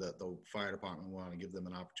obviously the fire department want to give them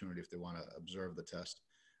an opportunity if they want to observe the test.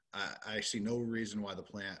 I see no reason why the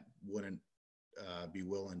plant wouldn't be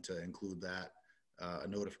willing to include that, a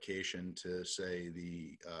notification to say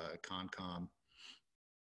the Concom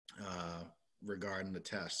regarding the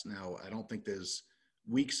test. Now, I don't think there's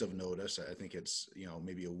weeks of notice. I think it's,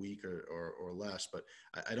 maybe a week or less, but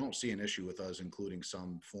I don't see an issue with us including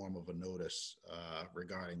some form of a notice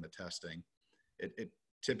regarding the testing. It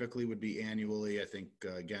typically would be annually. I think,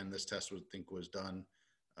 again, this test was done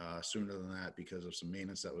sooner than that because of some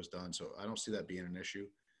maintenance that was done. So I don't see that being an issue.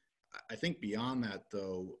 I think beyond that,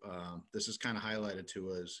 though, this is kind of highlighted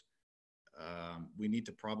to us. We need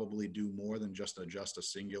to probably do more than just adjust a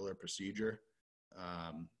singular procedure.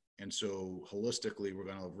 And so holistically, we're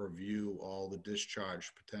going to review all the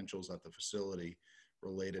discharge potentials at the facility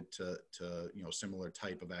related to similar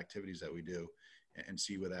type of activities that we do, and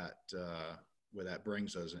see where that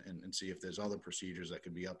brings us, and see if there's other procedures that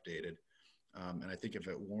could be updated. And I think if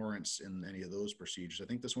it warrants in any of those procedures, I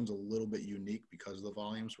think this one's a little bit unique because of the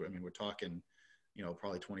volumes. I mean, we're talking,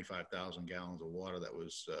 probably 25,000 gallons of water that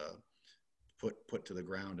was put to the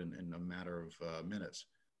ground in a matter of minutes.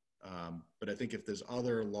 But I think if there's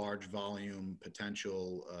other large volume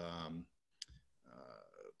potentials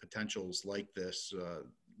like this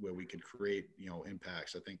where we could create,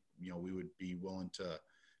 impacts, I think, we would be willing to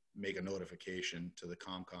make a notification to the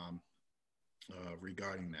COMCOM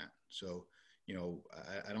regarding that. So,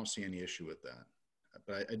 I don't see any issue with that.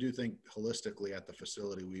 But I do think holistically at the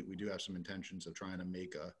facility, we do have some intentions of trying to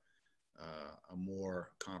make a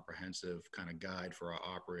more comprehensive kind of guide for our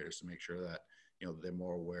operators to make sure that, they're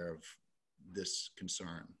more aware of this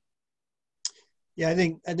concern. Yeah, I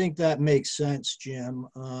think that makes sense, Jim.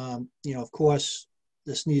 Of course,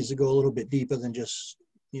 this needs to go a little bit deeper than just,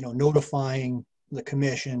 notifying the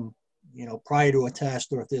commission, prior to a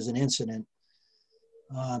test or if there's an incident.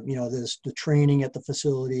 There's the training at the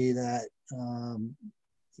facility that, I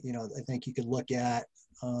think you could look at,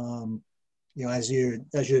 as you're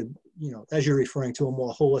referring to a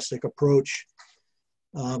more holistic approach.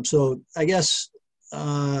 So I guess,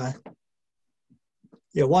 why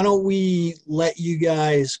don't we let you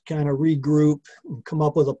guys kind of regroup and come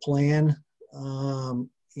up with a plan,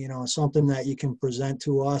 something that you can present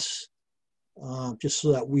to us, just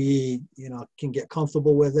so that we, can get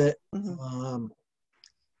comfortable with it. Mm-hmm.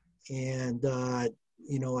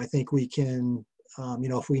 I think we can you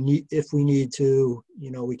know, if we need to,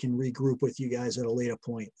 you know, we can regroup with you guys at a later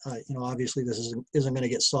point. You know, obviously this isn't going to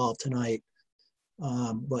get solved tonight.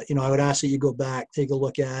 But, you know, I would ask that you go back, take a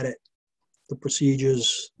look at it, the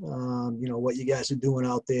procedures, you know, what you guys are doing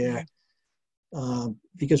out there.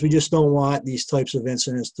 Because we just don't want these types of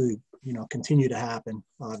incidents to, you know, continue to happen,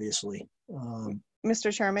 obviously.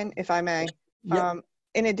 Mr. Chairman, if I may, Yep.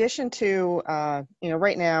 in addition to, you know,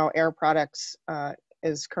 right now Air Products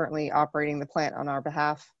is currently operating the plant on our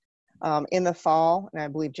behalf. In the fall, and I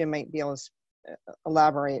believe Jim might be able to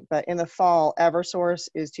elaborate, but in the fall, Eversource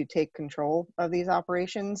is to take control of these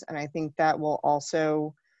operations, and I think that will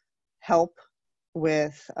also help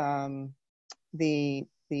with the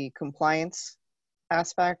compliance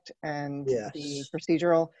aspect and the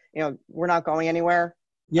procedural. You know, we're not going anywhere.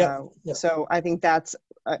 Yeah. So I think that's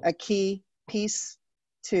a key piece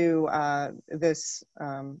to this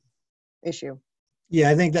issue. Yeah,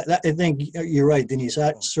 I think I think you're right, Denise.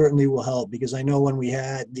 That certainly will help, because I know when we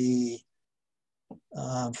had the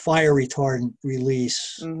fire retardant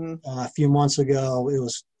release a few months ago, it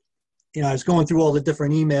was, you know, I was going through all the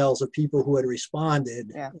different emails of people who had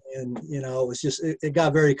responded, and, you know, it was just, it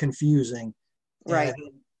got very confusing. Right.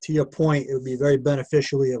 And to your point, it would be very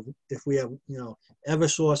beneficial if we have, you know,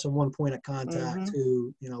 Eversource and one point of contact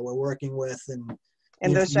who, you know, we're working with.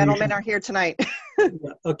 And those gentlemen are here tonight.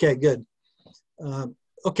 Yeah, okay, good.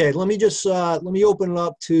 Okay, let me open it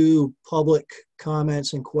up to public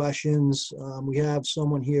comments and questions. We have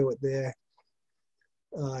someone here with their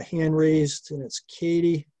hand raised, and it's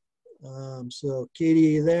Katie. So Katie,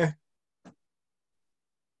 are you there?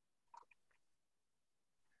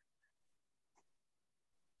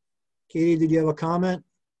 Katie, did you have a comment?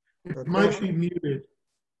 It might be muted.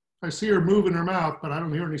 I see her moving her mouth, but I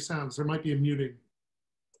don't hear any sounds. There might be a muting.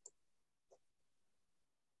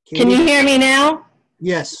 Katie? Can you hear me now?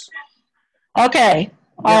 Yes. Okay.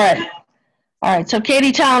 All right. All right. So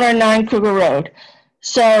Katie Towner, 9 Kruger Road.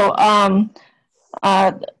 So I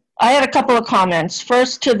had a couple of comments.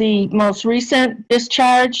 First, to the most recent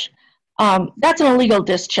discharge. That's an illegal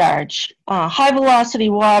discharge. High velocity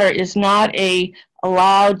water is not a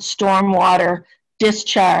allowed stormwater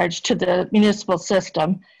discharge to the municipal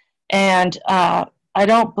system. And I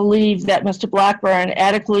don't believe that Mr. Blackburn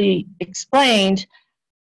adequately explained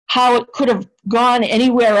how it could have gone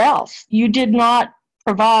anywhere else. You did not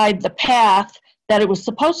provide the path that it was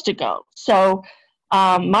supposed to go. So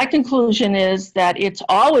my conclusion is that it's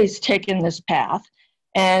always taken this path,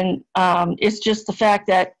 and it's just the fact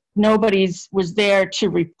that nobody's was there to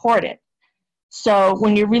report it. So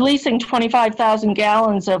when you're releasing 25,000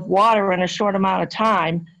 gallons of water in a short amount of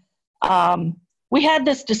time, we had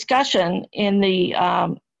this discussion in the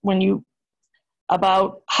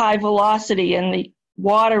about high velocity and the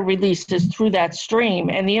water releases through that stream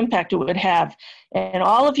and the impact it would have. And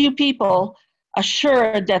all of you people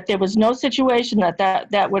assured that there was no situation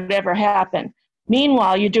that would ever happen.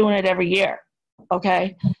 Meanwhile, you're doing it every year,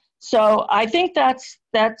 okay? So I think that's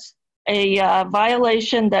a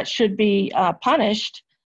violation that should be punished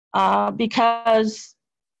because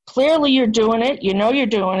clearly you're doing it, you know you're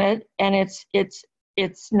doing it, and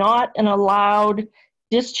it's not an allowed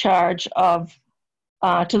discharge of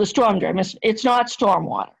to the storm drain. It's not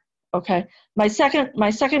stormwater. Okay. My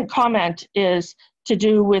second comment is to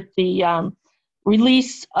do with the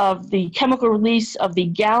release of the chemical release of the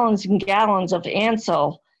gallons and gallons of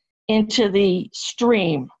Ansel into the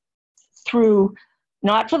stream through,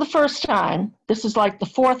 not for the first time. This is like the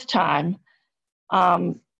 4th time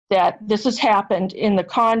that this has happened in the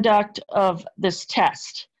conduct of this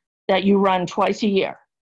test that you run twice a year.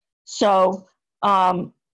 So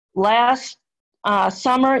last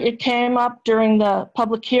summer, it came up during the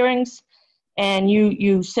public hearings, and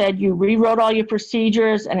you said you rewrote all your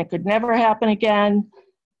procedures and it could never happen again.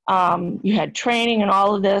 You had training and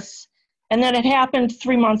all of this, and then it happened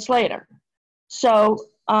 3 months later. So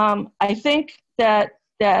I think that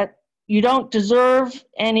you don't deserve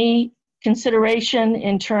any consideration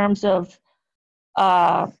in terms of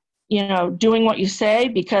you know, doing what you say,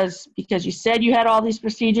 because you said you had all these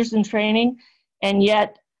procedures and training, and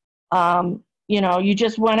yet you know, you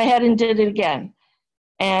just went ahead and did it again.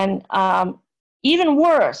 And even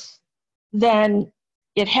worse than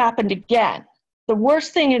it happened again, the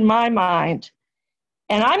worst thing in my mind,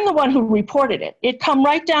 and I'm the one who reported it, it come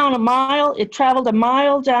right down a mile, it traveled a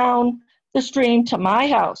mile down the stream to my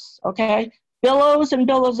house, okay? Billows and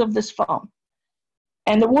billows of this foam.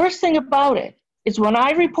 And the worst thing about it is when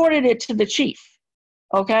I reported it to the chief,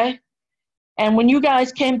 okay? And when you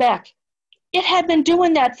guys came back, it had been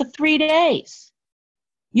doing that for 3 days.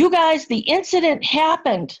 You guys, the incident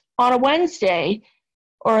happened on a Wednesday,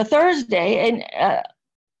 or a Thursday, and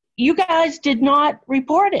you guys did not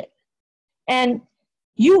report it. And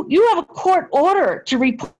you have a court order to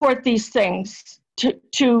report these things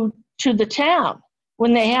to the town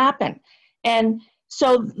when they happen. And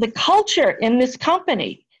so the culture in this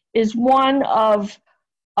company is one of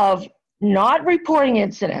not reporting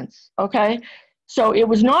incidents, okay? So it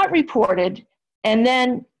was not reported. And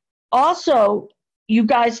then also you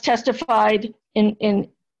guys testified in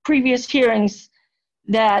previous hearings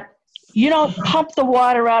that you don't pump the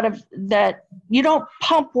water out of that, you don't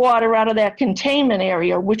pump water out of that containment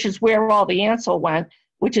area, which is where all the Ansel went,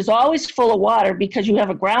 which is always full of water because you have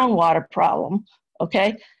a groundwater problem,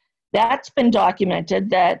 okay? That's been documented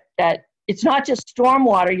that it's not just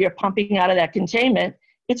stormwater you're pumping out of that containment,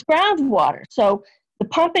 it's groundwater. So the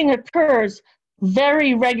pumping occurs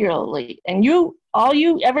very regularly. And all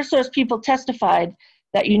you Eversource people testified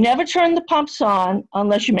that you never turn the pumps on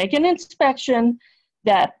unless you make an inspection,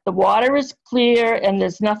 that the water is clear and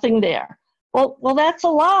there's nothing there. Well, that's a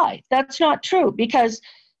lie. That's not true because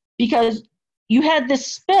you had this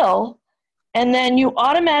spill and then you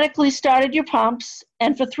automatically started your pumps,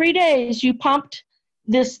 and for 3 days you pumped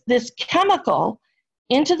this chemical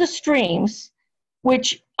into the streams,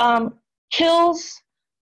 which kills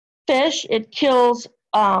fish, it kills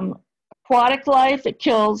aquatic life, it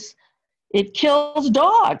kills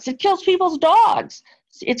dogs, it kills people's dogs.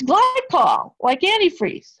 It's glycol, like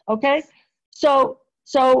antifreeze, okay? So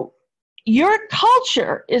your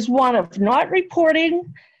culture is one of not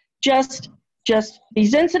reporting, just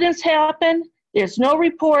these incidents happen, there's no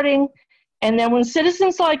reporting, and then when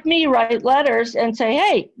citizens like me write letters and say,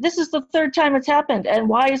 hey, this is the 3rd time it's happened, and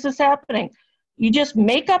why is this happening? You just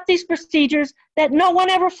make up these procedures that no one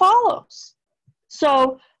ever follows.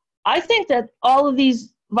 So I think that all of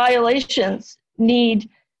these violations need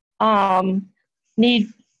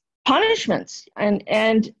punishments.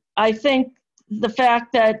 And I think the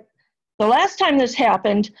fact that the last time this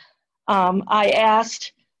happened, I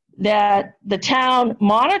asked that the town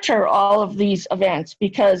monitor all of these events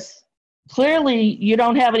because clearly you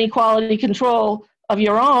don't have any quality control of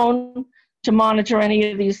your own to monitor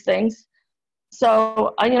any of these things.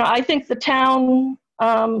 So, I think the town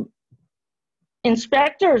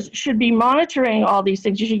inspectors should be monitoring all these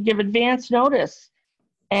things. You should give advance notice.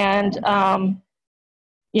 And, and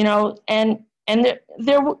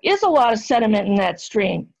there is a lot of sediment in that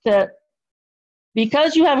stream that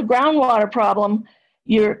because you have a groundwater problem,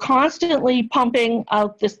 you're constantly pumping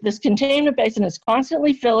out this containment basin is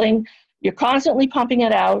constantly filling, you're constantly pumping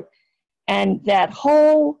it out, and that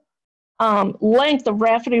whole length of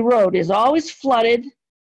Rafferty Road is always flooded.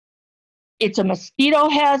 It's a mosquito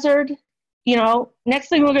hazard. Next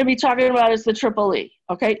thing we're going to be talking about is the Triple E,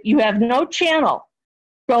 okay? You have no channel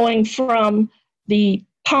going from the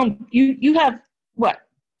pump. You have, what,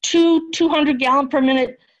 200 gallon per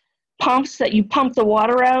minute pumps that you pump the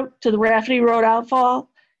water out to the Rafferty Road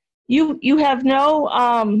outfall. You have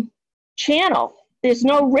no channel. There's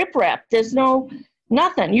no riprap. There's no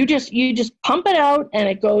nothing. You just pump it out and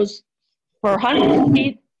it goes for 100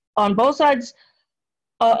 feet on both sides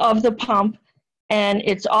of the pump, and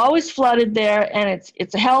it's always flooded there, and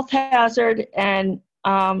it's a health hazard. And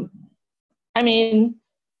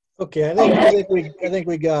Okay, I think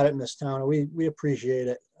we got it, Ms. Towner. We appreciate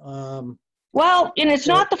it. Well, and it's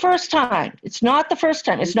not the first time. It's not the first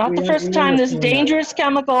time. It's not the first time this dangerous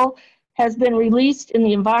chemical has been released in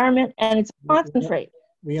the environment, and it's concentrate.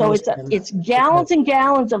 So it's gallons and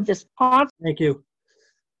gallons of this concentrate. Thank you.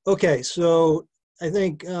 Okay, so I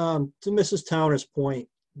think to Mrs. Towner's point,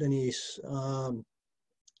 Denise,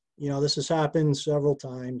 this has happened several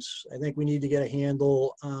times. I think we need to get a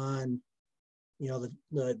handle on,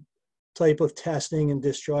 the type of testing and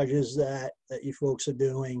discharges that you folks are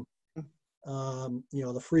doing,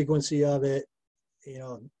 the frequency of it,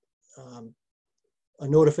 a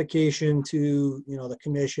notification to, the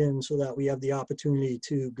commission so that we have the opportunity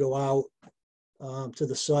to go out to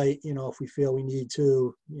the site, if we feel we need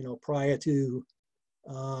to, prior to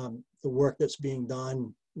the work that's being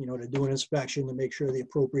done, to do an inspection to make sure the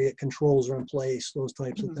appropriate controls are in place, those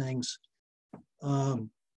types of things.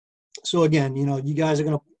 So again, you guys are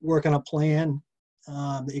going to work on a plan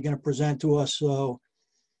that you're going to present to us. So,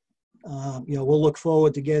 we'll look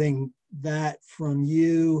forward to getting that from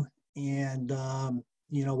you, and,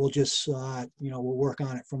 we'll just, we'll work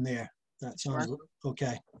on it from there. That sounds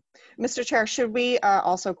okay. Mr. Chair, should we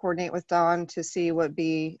also coordinate with Don to see what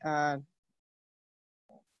be, I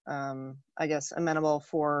guess, amenable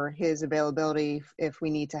for his availability if we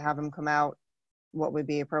need to have him come out? What would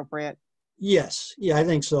be appropriate? Yes, yeah, I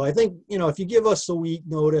think so. I think, if you give us a week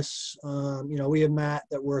notice, we have Matt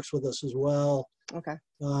that works with us as well. Okay.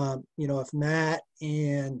 If Matt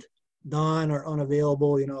and Don are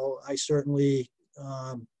unavailable, I certainly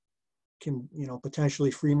can, potentially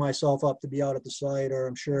free myself up to be out at the site, or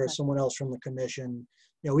I'm sure Okay. someone else from the commission,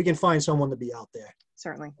 we can find someone to be out there.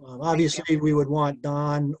 Certainly. Obviously, we would want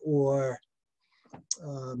Don or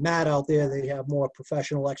Matt out there. They have more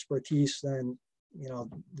professional expertise than,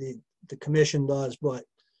 the commission does, but,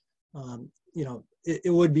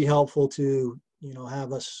 it would be helpful to,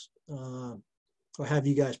 have us, or have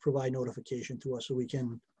you guys provide notification to us so we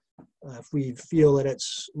can, if we feel that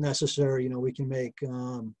it's necessary, we can make,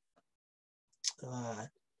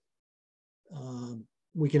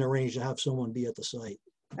 we can arrange to have someone be at the site.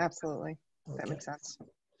 Absolutely. That makes sense.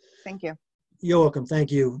 Thank you. You're welcome.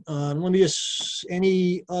 Thank you. Let me just,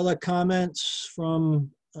 any other comments from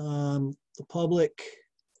the public?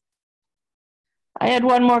 I had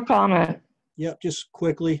one more comment. Yep, just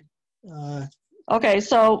quickly. Okay,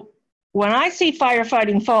 so when I see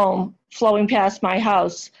firefighting foam flowing past my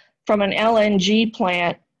house from an LNG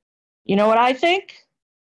plant, you know what I think?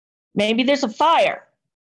 Maybe there's a fire,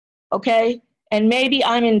 okay? And maybe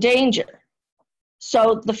I'm in danger.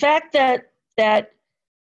 So the fact that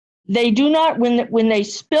they do not, when they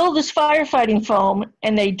spill this firefighting foam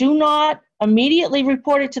and they do not immediately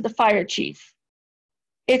report it to the fire chief,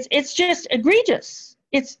 it's just egregious.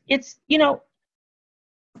 It's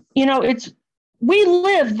we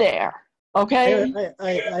live there, okay?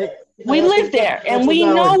 We live there, and we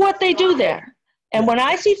know what they do there. And when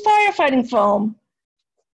I see firefighting foam,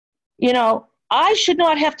 I should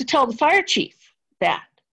not have to tell the fire chief that.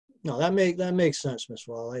 No, that makes sense, Ms.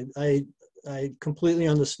 Wall. I completely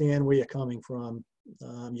understand where you're coming from.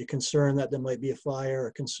 You're concerned that there might be a fire,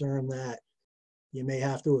 or concerned that you may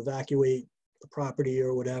have to evacuate the property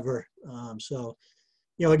or whatever. So,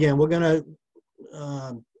 again, we're gonna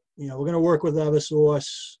work with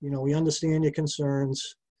Eversource. We understand your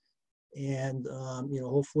concerns, and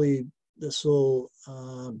hopefully this will,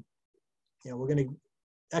 we're gonna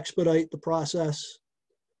expedite the process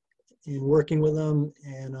in working with them,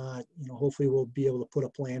 and hopefully we'll be able to put a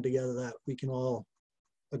plan together that we can all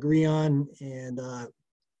agree on, and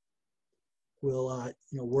will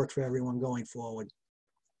work for everyone going forward.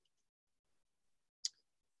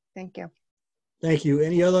 Thank you. Thank you.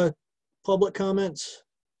 Any other public comments?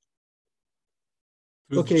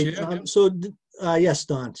 Okay, yes,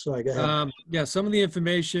 Don, sorry, go ahead. Yeah, some of the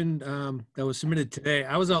information that was submitted today,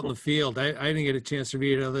 I was out in the field. I didn't get a chance to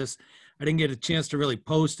read all this. I didn't get a chance to really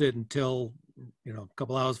post it until, a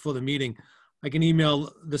couple hours before the meeting. I can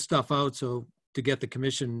email the stuff out to get the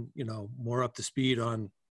commission, more up to speed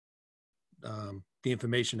on the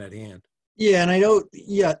information at hand. Yeah, and I know,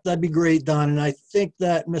 yeah, that'd be great, Don. And I think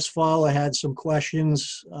that Ms. Fowler had some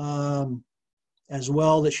questions as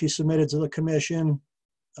well that she submitted to the commission.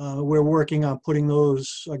 We're working on putting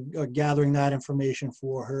those, gathering that information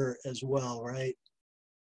for her as well, right?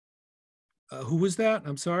 Who was that?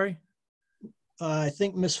 I'm sorry. I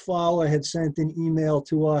think Ms. Fowler had sent an email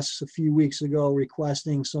to us a few weeks ago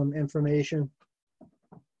requesting some information.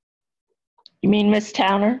 You mean Ms.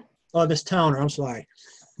 Towner? Oh, Ms. Towner, I'm sorry.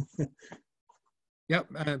 Yep.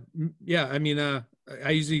 Yeah, I mean, I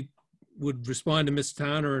usually would respond to Ms.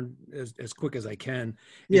 Towner as quick as I can.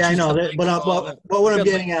 Yeah, I know that, but what I'm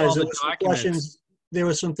getting at is there were some questions. There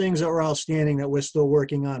were some things that were outstanding that we're still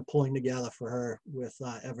working on pulling together for her with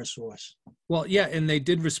Eversource. Well, yeah, and they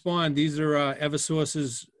did respond. These are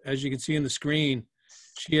Eversource's, as you can see on the screen.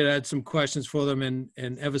 She had some questions for them, and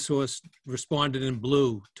Eversource responded in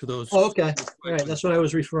blue to those. Oh, okay. All right, that's what I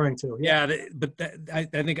was referring to. Yeah, I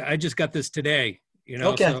think I just got this today.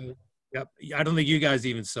 Okay. So, yep. I don't think you guys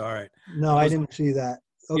even saw it. No, I didn't see that.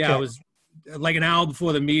 Okay. Yeah, it was like an hour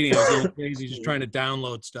before the meeting. I was going crazy just trying to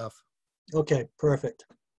download stuff. Okay, perfect.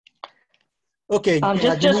 Okay.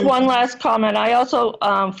 Just one last comment. I also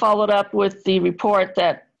followed up with the report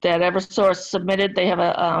that Eversource submitted. They have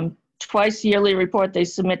a twice yearly report they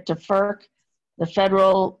submit to FERC, the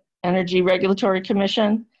Federal Energy Regulatory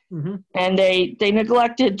Commission. Mm-hmm. And they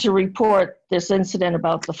neglected to report this incident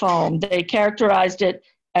about the foam. They characterized it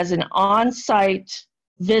as an on-site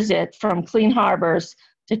visit from Clean Harbors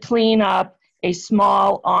to clean up a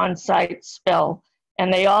small on-site spill.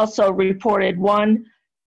 And they also reported one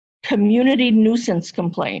community nuisance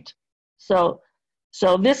complaint. So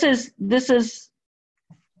this is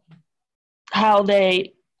how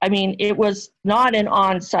they, I mean, it was not an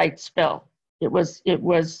on-site spill. It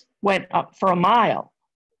went up for a mile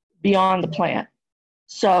beyond the plant.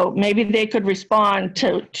 So maybe they could respond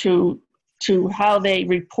to how they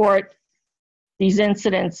report these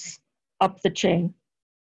incidents up the chain.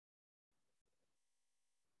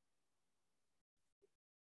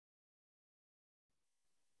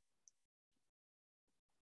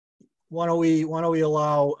 Why don't we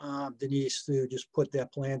allow Denise to just put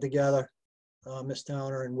that plan together, Ms.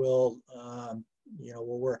 Towner, and we'll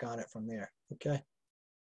work on it from there, okay?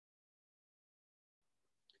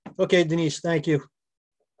 Okay, Denise, thank you.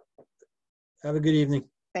 Have a good evening.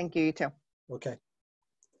 Thank you, you too. Okay.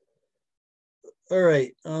 All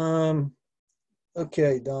right.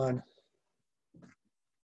 Okay, Don.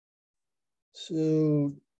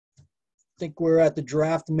 So I think we're at the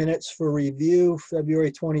draft minutes for review,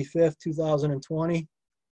 February 25th, 2020.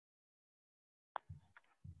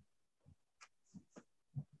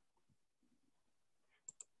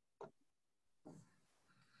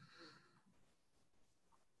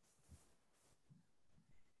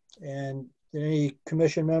 And did any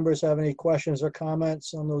commission members have any questions or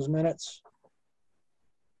comments on those minutes?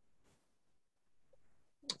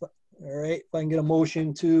 All right, if I can get a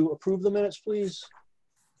motion to approve the minutes, please.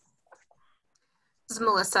 This is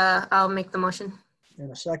Melissa. I'll make the motion.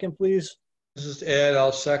 And a second, please. This is Ed,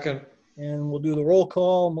 I'll second. And we'll do the roll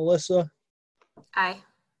call. Melissa? Aye.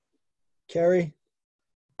 Carrie?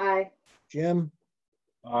 Aye. Jim?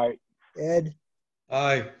 Aye. Ed?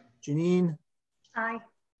 Aye. Janine? Aye.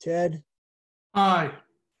 Ted? Aye.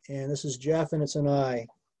 And this is Jeff, and it's an aye.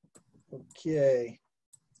 Okay.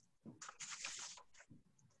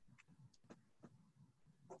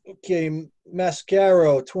 Okay,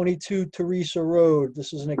 Mascaro, 22 Teresa Road.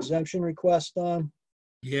 This is an exemption request, Don?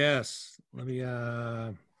 Yes, let me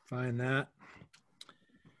find that.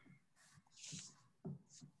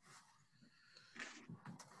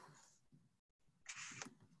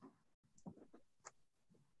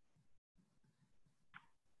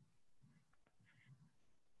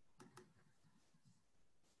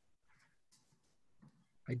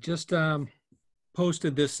 I just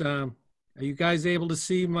posted this. Are you guys able to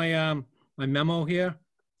see my my memo here?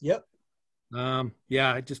 Yep.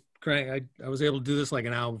 Yeah, I was able to do this like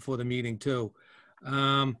an hour before the meeting too. If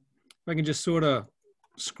I can just sort of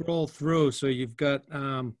scroll through, so you've got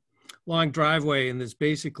long driveway, and there's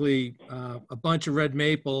basically a bunch of red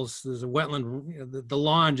maples. There's a wetland. The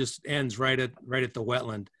lawn just ends right at the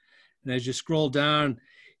wetland. And as you scroll down,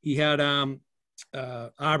 he had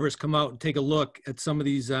arborists come out and take a look at some of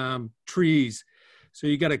these trees. So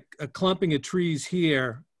you got a clumping of trees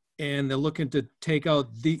here, and they're looking to take out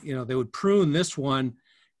they would prune this one,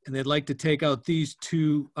 and they'd like to take out these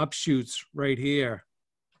two upshoots right here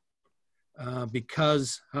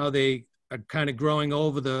because how they are kind of growing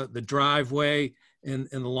over the driveway and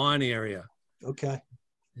the lawn area. Okay.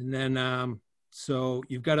 And then so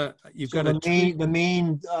you've got the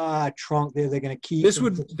main trunk there. They're going to keep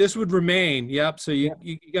this would remain. Yep. So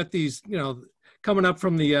you got these coming up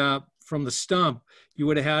from the stump. You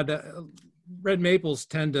would have had red maples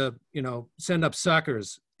tend to send up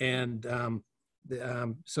suckers, and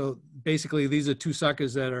so basically these are two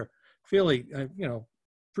suckers that are fairly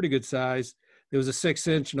pretty good size. There was a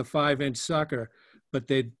 6-inch and a 5-inch sucker, but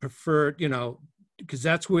they'd prefer because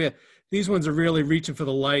that's where these ones are really reaching for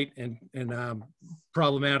the light and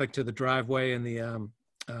problematic to the driveway and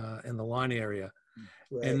the lawn area.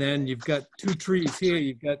 Right. And then you've got two trees here.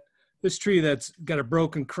 You've got this tree that's got a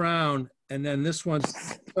broken crown, and then this one's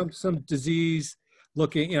some disease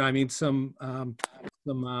looking, some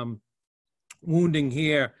wounding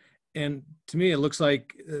here. And to me, it looks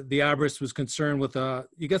like the arborist was concerned with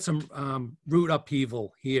you got some root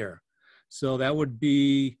upheaval here. So that would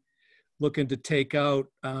be looking to take out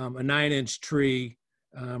a 9-inch tree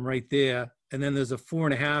right there. And then there's a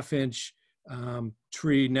 4.5-inch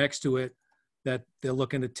tree next to it that they're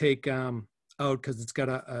looking to take out because it's got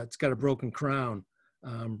a broken crown.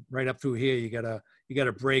 Right up through here, you got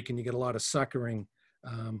a break, and you get a lot of suckering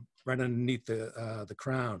right underneath the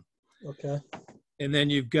crown. Okay. And then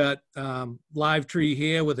you've got live tree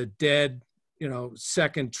here with a dead,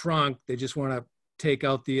 second trunk. They just want to take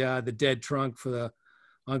out the dead trunk for the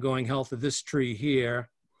ongoing health of this tree here.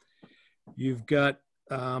 You've got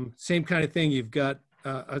same kind of thing. You've got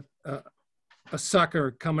a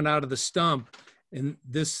sucker coming out of the stump, and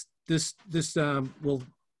this will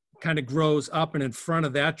kind of grows up and in front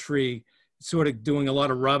of that tree, sort of doing a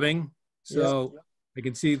lot of rubbing. So yes. I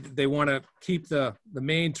can see they want to keep the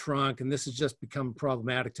main trunk, and this has just become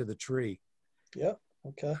problematic to the tree. Yep.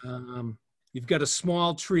 Okay. You've got a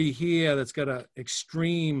small tree here that's got an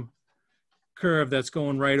extreme curve that's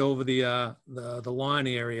going right over the lawn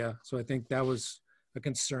area. So I think that was a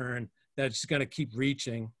concern that it's going to keep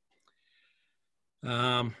reaching.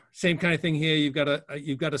 Same kind of thing here. You've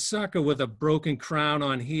got a sucker with a broken crown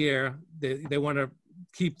on here. They want to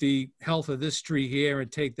keep the health of this tree here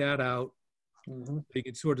and take that out. Mhm. You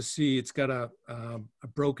can sort of see it's got a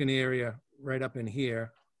broken area right up in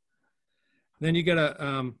here. Then you got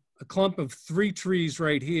a clump of 3 trees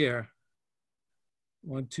right here.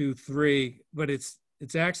 1, 2, 3, but it's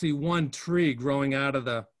actually 1 tree growing out of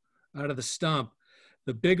the stump.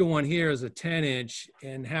 The bigger one here is a 10-inch,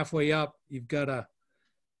 and halfway up you've got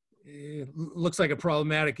it looks like a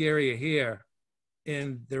problematic area here,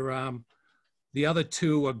 and the other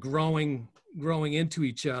 2 are growing into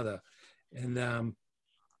each other, and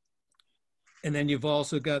then you've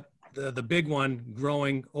also got the big one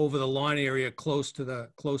growing over the lawn area close to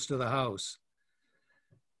the house.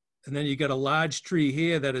 And then you got a large tree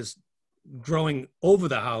here that is growing over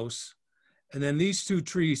the house. And then these 2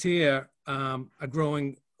 trees here are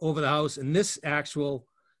growing over the house. And this actual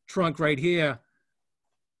trunk right here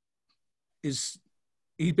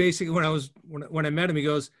he basically, when I met him, he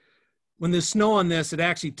goes, when there's snow on this, it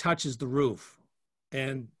actually touches the roof.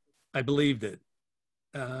 And I believed it.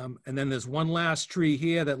 And then there's one last tree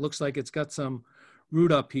here that looks like it's got some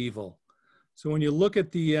root upheaval. So when you look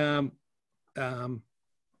at the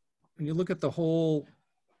whole,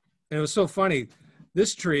 and it was so funny,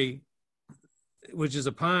 this tree, which is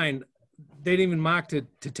a pine, they didn't even mark to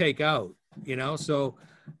take out, so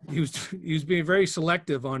he was being very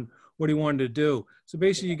selective on what he wanted to do. So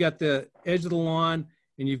basically you got the edge of the lawn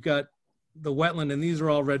and you've got the wetland, and these are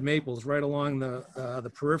all red maples right along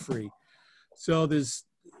the periphery. So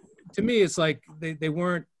to me, it's like they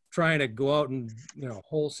weren't trying to go out and,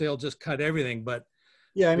 wholesale just cut everything, but.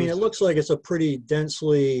 Yeah, I mean, it looks like it's a pretty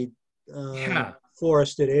densely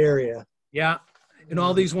forested area. Yeah, and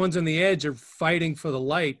all these ones on the edge are fighting for the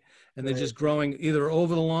light, and they're just growing either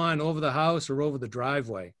over the lawn, over the house, or over the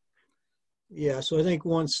driveway. Yeah, so I think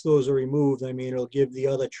once those are removed, I mean, it'll give the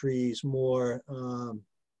other trees more,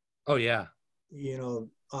 oh yeah,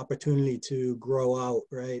 opportunity to grow out,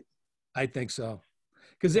 right? I think so.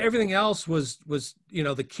 Because everything else was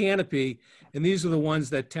the canopy, and these are the ones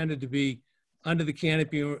that tended to be under the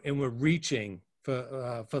canopy and were reaching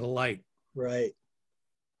for the light. Right.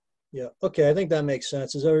 Yeah. Okay. I think that makes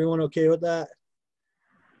sense. Is everyone okay with that?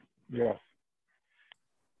 Yeah.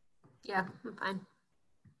 Yeah, I'm fine.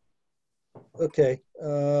 Okay.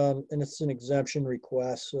 And it's an exemption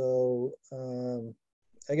request, so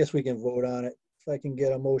I guess we can vote on it. If I can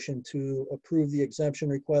get a motion to approve the exemption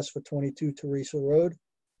request for 22 Teresa Road.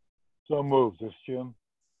 So moved. This is Jim.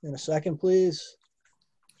 In a second, please.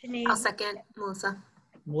 I'll second, Melissa.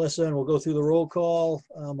 Melissa, and we'll go through the roll call.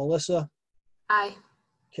 Melissa? Aye.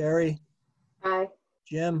 Carrie? Aye.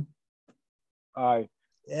 Jim? Aye.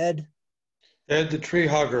 Ed? Ed the tree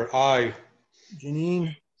hugger, aye.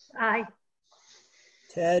 Janine? Aye.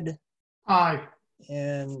 Ted? Aye.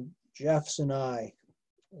 And Jeff's an aye.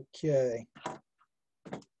 Okay.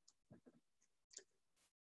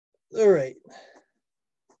 All right.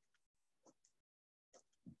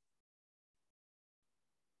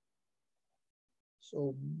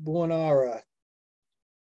 So Buonara,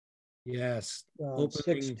 Yes.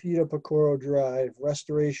 6 Peter Pecoro Drive,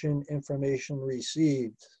 restoration information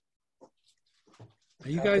received. Are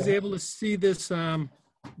you guys able to see this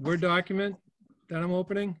Word document that I'm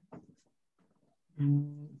opening?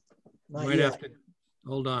 Not Might yet. have to,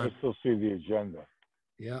 hold on. I still see the agenda.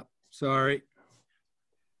 Yeah, sorry.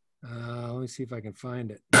 Let me see if I can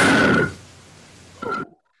find it. That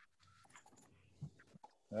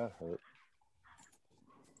hurt.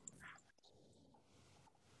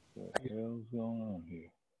 What the hell's going on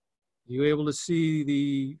here? You able to see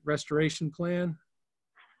the restoration plan?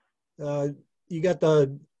 You got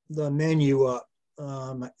the menu up.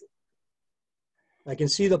 I can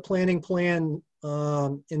see the planning plan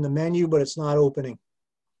in the menu, but it's not opening.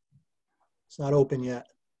 It's not open yet.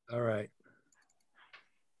 All right.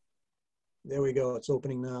 There we go. It's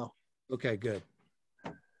opening now. Okay, good.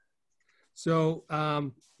 So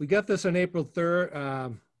we got this on April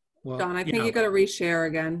 3rd. Well, Don, I think you got to reshare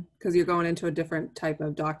again because you're going into a different type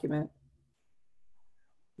of document.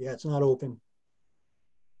 Yeah, it's not open.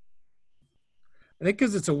 I think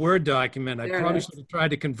because it's a Word document, I There it probably is. should have tried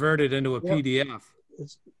to convert it into a Yep. PDF.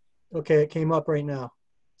 It's okay. It came up right now,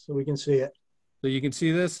 so we can see it. So you can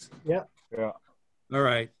see this? Yeah. Yeah. All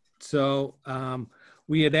right. So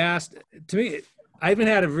we had asked, to me, I haven't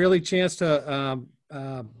had a really chance to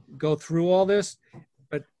go through all this,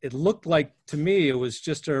 but it looked like to me it was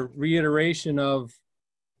just a reiteration of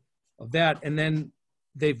that. And then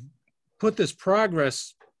they've put this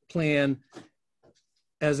progress plan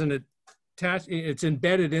as an attached, it's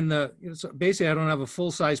embedded in the, so basically I don't have a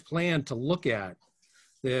full-size plan to look at.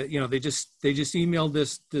 They just emailed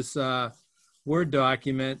this Word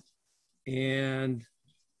document, and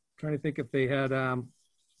trying to think if they had, I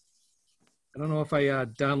don't know if I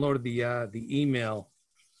downloaded the email.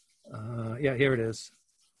 Yeah, here it is.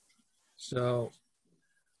 So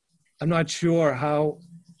I'm not sure how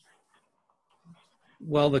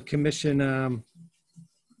well the commission,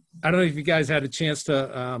 I don't know if you guys had a chance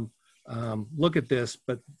to look at this,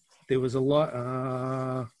 but there was a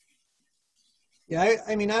lot. Yeah,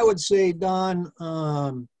 I mean, I would say, Don,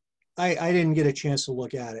 I didn't get a chance to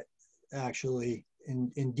look at it actually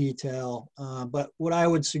in detail. But what I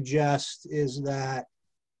would suggest is that,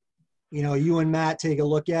 you know, you and Matt take a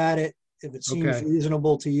look at it. If it seems Okay.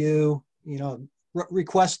 reasonable to you, you know,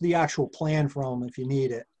 request the actual plan from them if you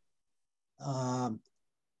need it. And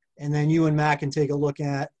then you and Matt can take a look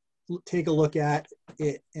at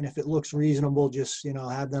it. And if it looks reasonable, just, you know,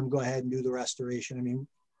 have them go ahead and do the restoration. I mean,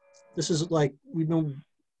 this is like, we've been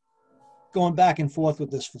going back and forth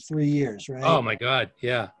with this for 3 years, right? Oh my God,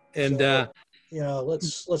 yeah. And So, you know,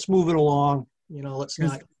 let's move it along. You know, let's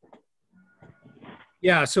not.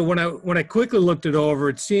 yeah, so when I quickly looked it over,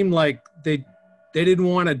 it seemed like they didn't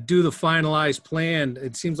want to do the finalized plan.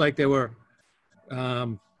 It seems like they were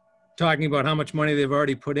talking about how much money they've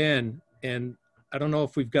already put in, and I don't know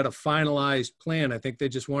if we've got a finalized plan. I think they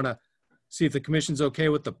just want to see if the commission's okay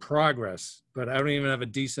with the progress, but I don't even have a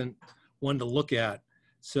decent one to look at.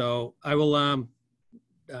 So I will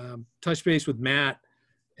touch base with Matt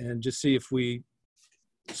and just see if we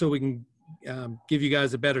can give you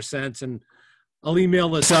guys a better sense. And I'll email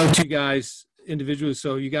this out to you guys individually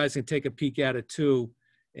so you guys can take a peek at it too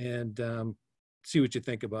and see what you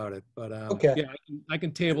think about it. But Okay. yeah, I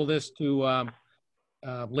can table this to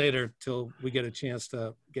later till we get a chance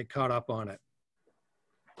to get caught up on it.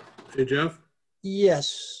 Hey, Jeff?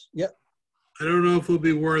 Yes. Yep. I don't know if it'll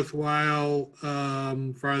be worthwhile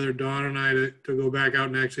for either Dawn and I to go back out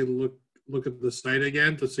and actually look at the site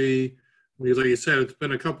again to see, because like you said, it's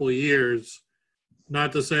been a couple of years.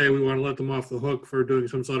 Not to say we want to let them off the hook for doing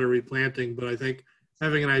some sort of replanting, but I think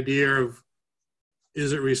having an idea of,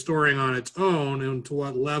 is it restoring on its own and to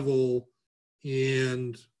what level,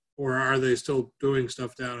 and or are they still doing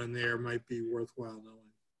stuff down in there, might be worthwhile knowing.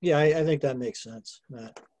 Yeah, I think that makes sense,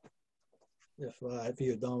 Matt. If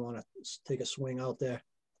you don't want to take a swing out there.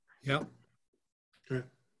 Yep. Okay.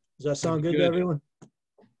 Does that sound good to Good. everyone?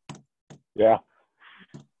 Yeah.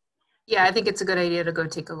 Yeah, I think it's a good idea to go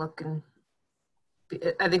take a look, and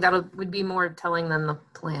I think would be more telling than the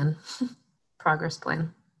plan, progress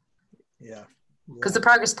plan. Yeah. Because the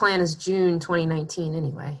progress plan is June 2019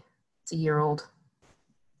 anyway. It's a year old.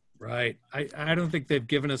 Right. I don't think they've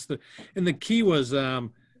given us and the key was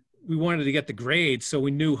we wanted to get the grades so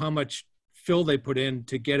we knew how much fill they put in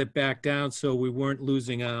to get it back down so we weren't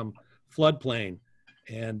losing floodplain.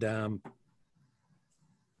 And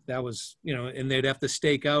that was, you know, and they'd have to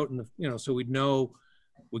stake out and, you know, so we'd know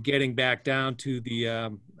we're getting back down to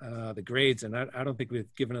the grades. And I don't think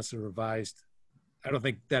they've given us a revised, I don't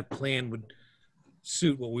think that plan would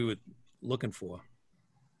suit what we were looking for.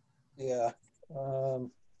 Yeah.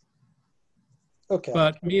 Okay.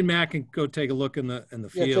 But me and Matt can go take a look in the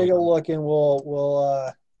Yeah, field. take a look and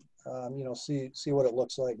we'll you know, see what it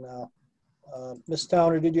looks like now. Ms.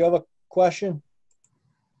 Towner, did you have a question?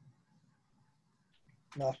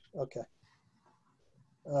 No. Okay.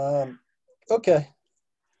 Okay.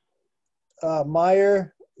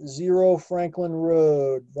 Meyer, 0 Franklin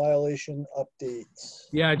Road, violation updates.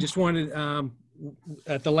 Yeah, I just wanted,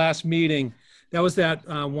 at the last meeting, that was that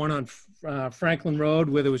one on Franklin Road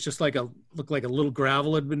where there was just like looked like a little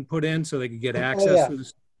gravel had been put in so they could get access. yeah. To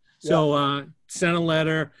this. So sent a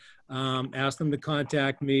letter, asked them to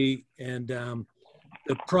contact me, and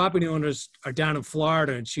the property owners are down in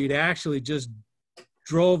Florida, and she'd actually just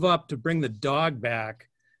drove up to bring the dog back,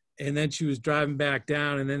 and then she was driving back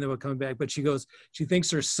down, and then they were coming back. But she goes, she thinks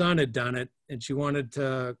her son had done it, and she wanted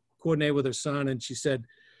to coordinate with her son, and she said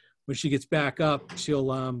when she gets back up, she'll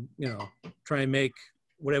you know, try and make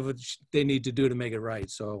whatever they need to do to make it right.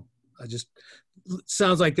 So I just,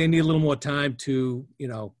 sounds like they need a little more time to, you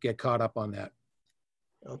know, get caught up on that.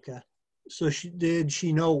 Okay. So did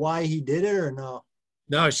she know why he did it or no?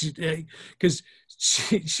 No, because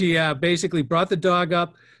she basically brought the dog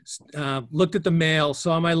up, looked at the mail,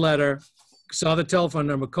 saw my letter, saw the telephone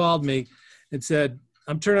number, called me and said,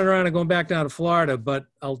 I'm turning around and going back down to Florida, but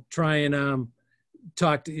I'll try and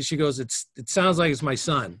talk to, she goes, it sounds like it's my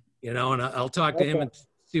son, you know, and I'll talk to him and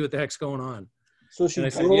see what the heck's going on. So she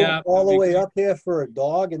And I drove said, all the way up here for a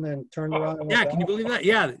dog and then turned around and went Yeah, can you back? believe that?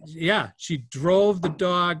 Yeah. She drove the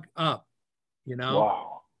dog up, you know? Wow.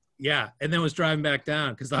 Yeah, and then was driving back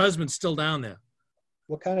down because the husband's still down there.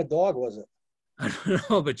 What kind of dog was it? I don't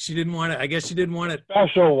know, but she didn't want it. I guess she didn't want it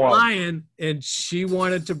Special one. flying, and she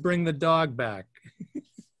wanted to bring the dog back.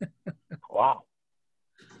 Wow.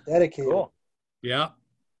 Dedicated. Cool. Yeah.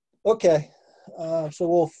 Okay,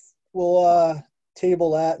 so we'll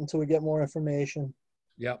table that until we get more information.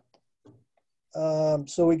 Yep.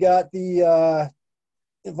 So we got the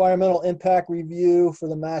environmental impact review for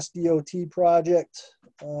the Mass DOT project.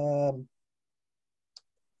 And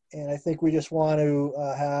I think we just want to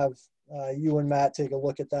have you and Matt take a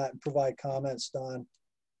look at that and provide comments, Don.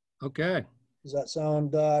 Okay. Does that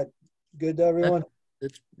sound good to everyone?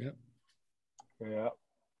 Yeah. Yeah.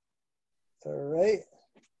 All right.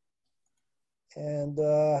 And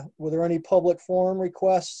were there any public forum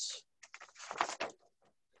requests?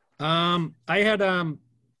 I had I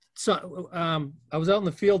was out in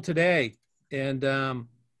the field today, and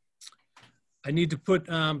I need to put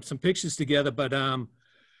some pictures together, but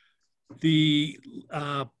the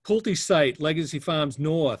Pulte site, Legacy Farms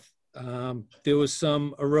North, there was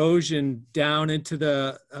some erosion down into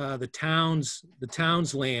the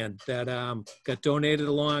town's land that got donated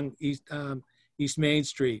along East Main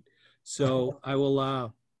Street. So I will, I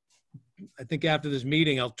think after this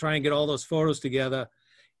meeting, I'll try and get all those photos together,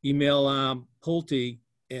 email Pulte,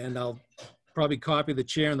 and I'll probably copy the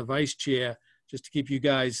chair and the vice chair just to keep you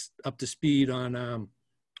guys up to speed on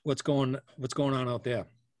what's going on out there.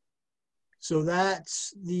 So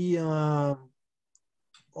that's the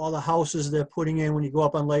all the houses they're putting in when you go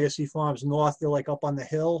up on Legacy Farms North. They're like up on the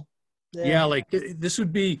hill there? Yeah, like this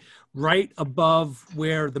would be right above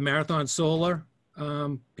where the Marathon Solar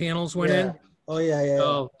panels went in. Oh yeah, yeah.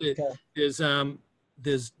 So Okay.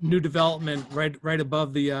 there's new development right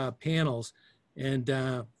above the panels, and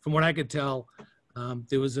from what I could tell,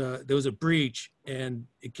 there was a breach, and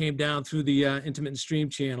it came down through the intermittent stream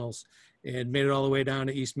channels and made it all the way down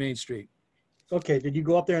to East Main Street. Okay, did you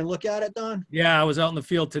go up there and look at it, Don? Yeah, I was out in the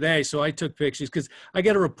field today, so I took pictures because I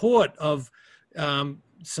got a report of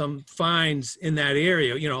some finds in that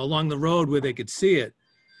area, you know, along the road where they could see it,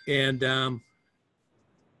 and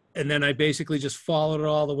then I basically just followed it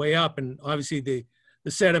all the way up, and obviously the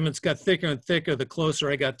sediments got thicker and thicker the closer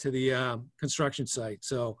I got to the construction site.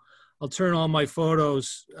 So I'll turn all my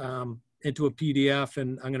photos into a PDF,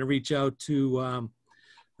 and I'm going to reach out to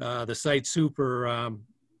the site super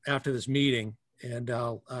after this meeting, and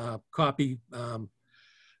I'll copy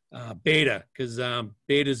Beta, because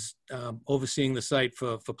Beta's overseeing the site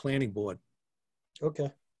for planning board.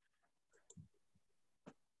 Okay.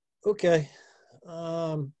 Okay.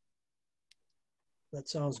 That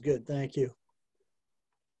sounds good. Thank you.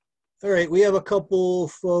 All right, we have a couple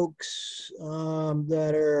folks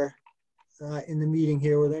that are in the meeting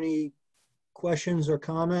here. Were there any questions or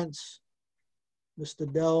comments?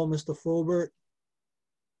 Mr. Dell, Mr. Fulbert?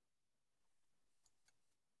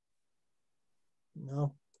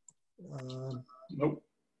 No? Nope.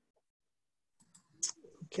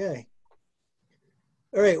 Okay.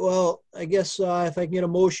 All right, well, I guess if I can get a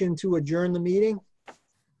motion to adjourn the meeting?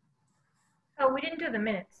 Oh, we didn't do the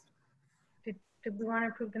minutes. Did we want to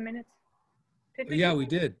approve the minutes? Did we? Yeah, we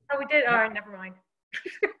did. Oh, we did? All right, never mind.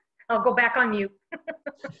 I'll go back on mute.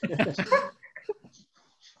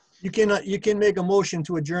 You can make a motion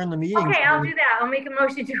to adjourn the meeting. Okay, I'll do that. I'll make a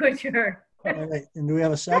motion to adjourn. All right, and do we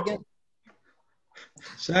have a second?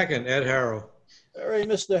 Second, Ed Harrow. All right,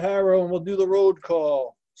 Mr. Harrow, and we'll do the road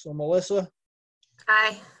call. So Melissa?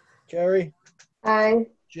 Aye. Carrie? Aye.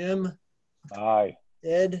 Jim? Aye.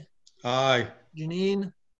 Ed? Aye.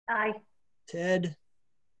 Janine? Aye. Ted?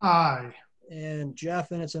 Aye. And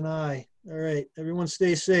Jeff, and it's an aye. All right, everyone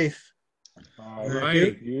stay safe. All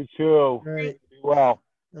right. You too. All right, Be well.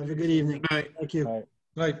 have a good evening. Good night. Thank you. All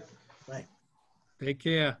right. Night. Bye. Take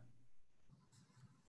care.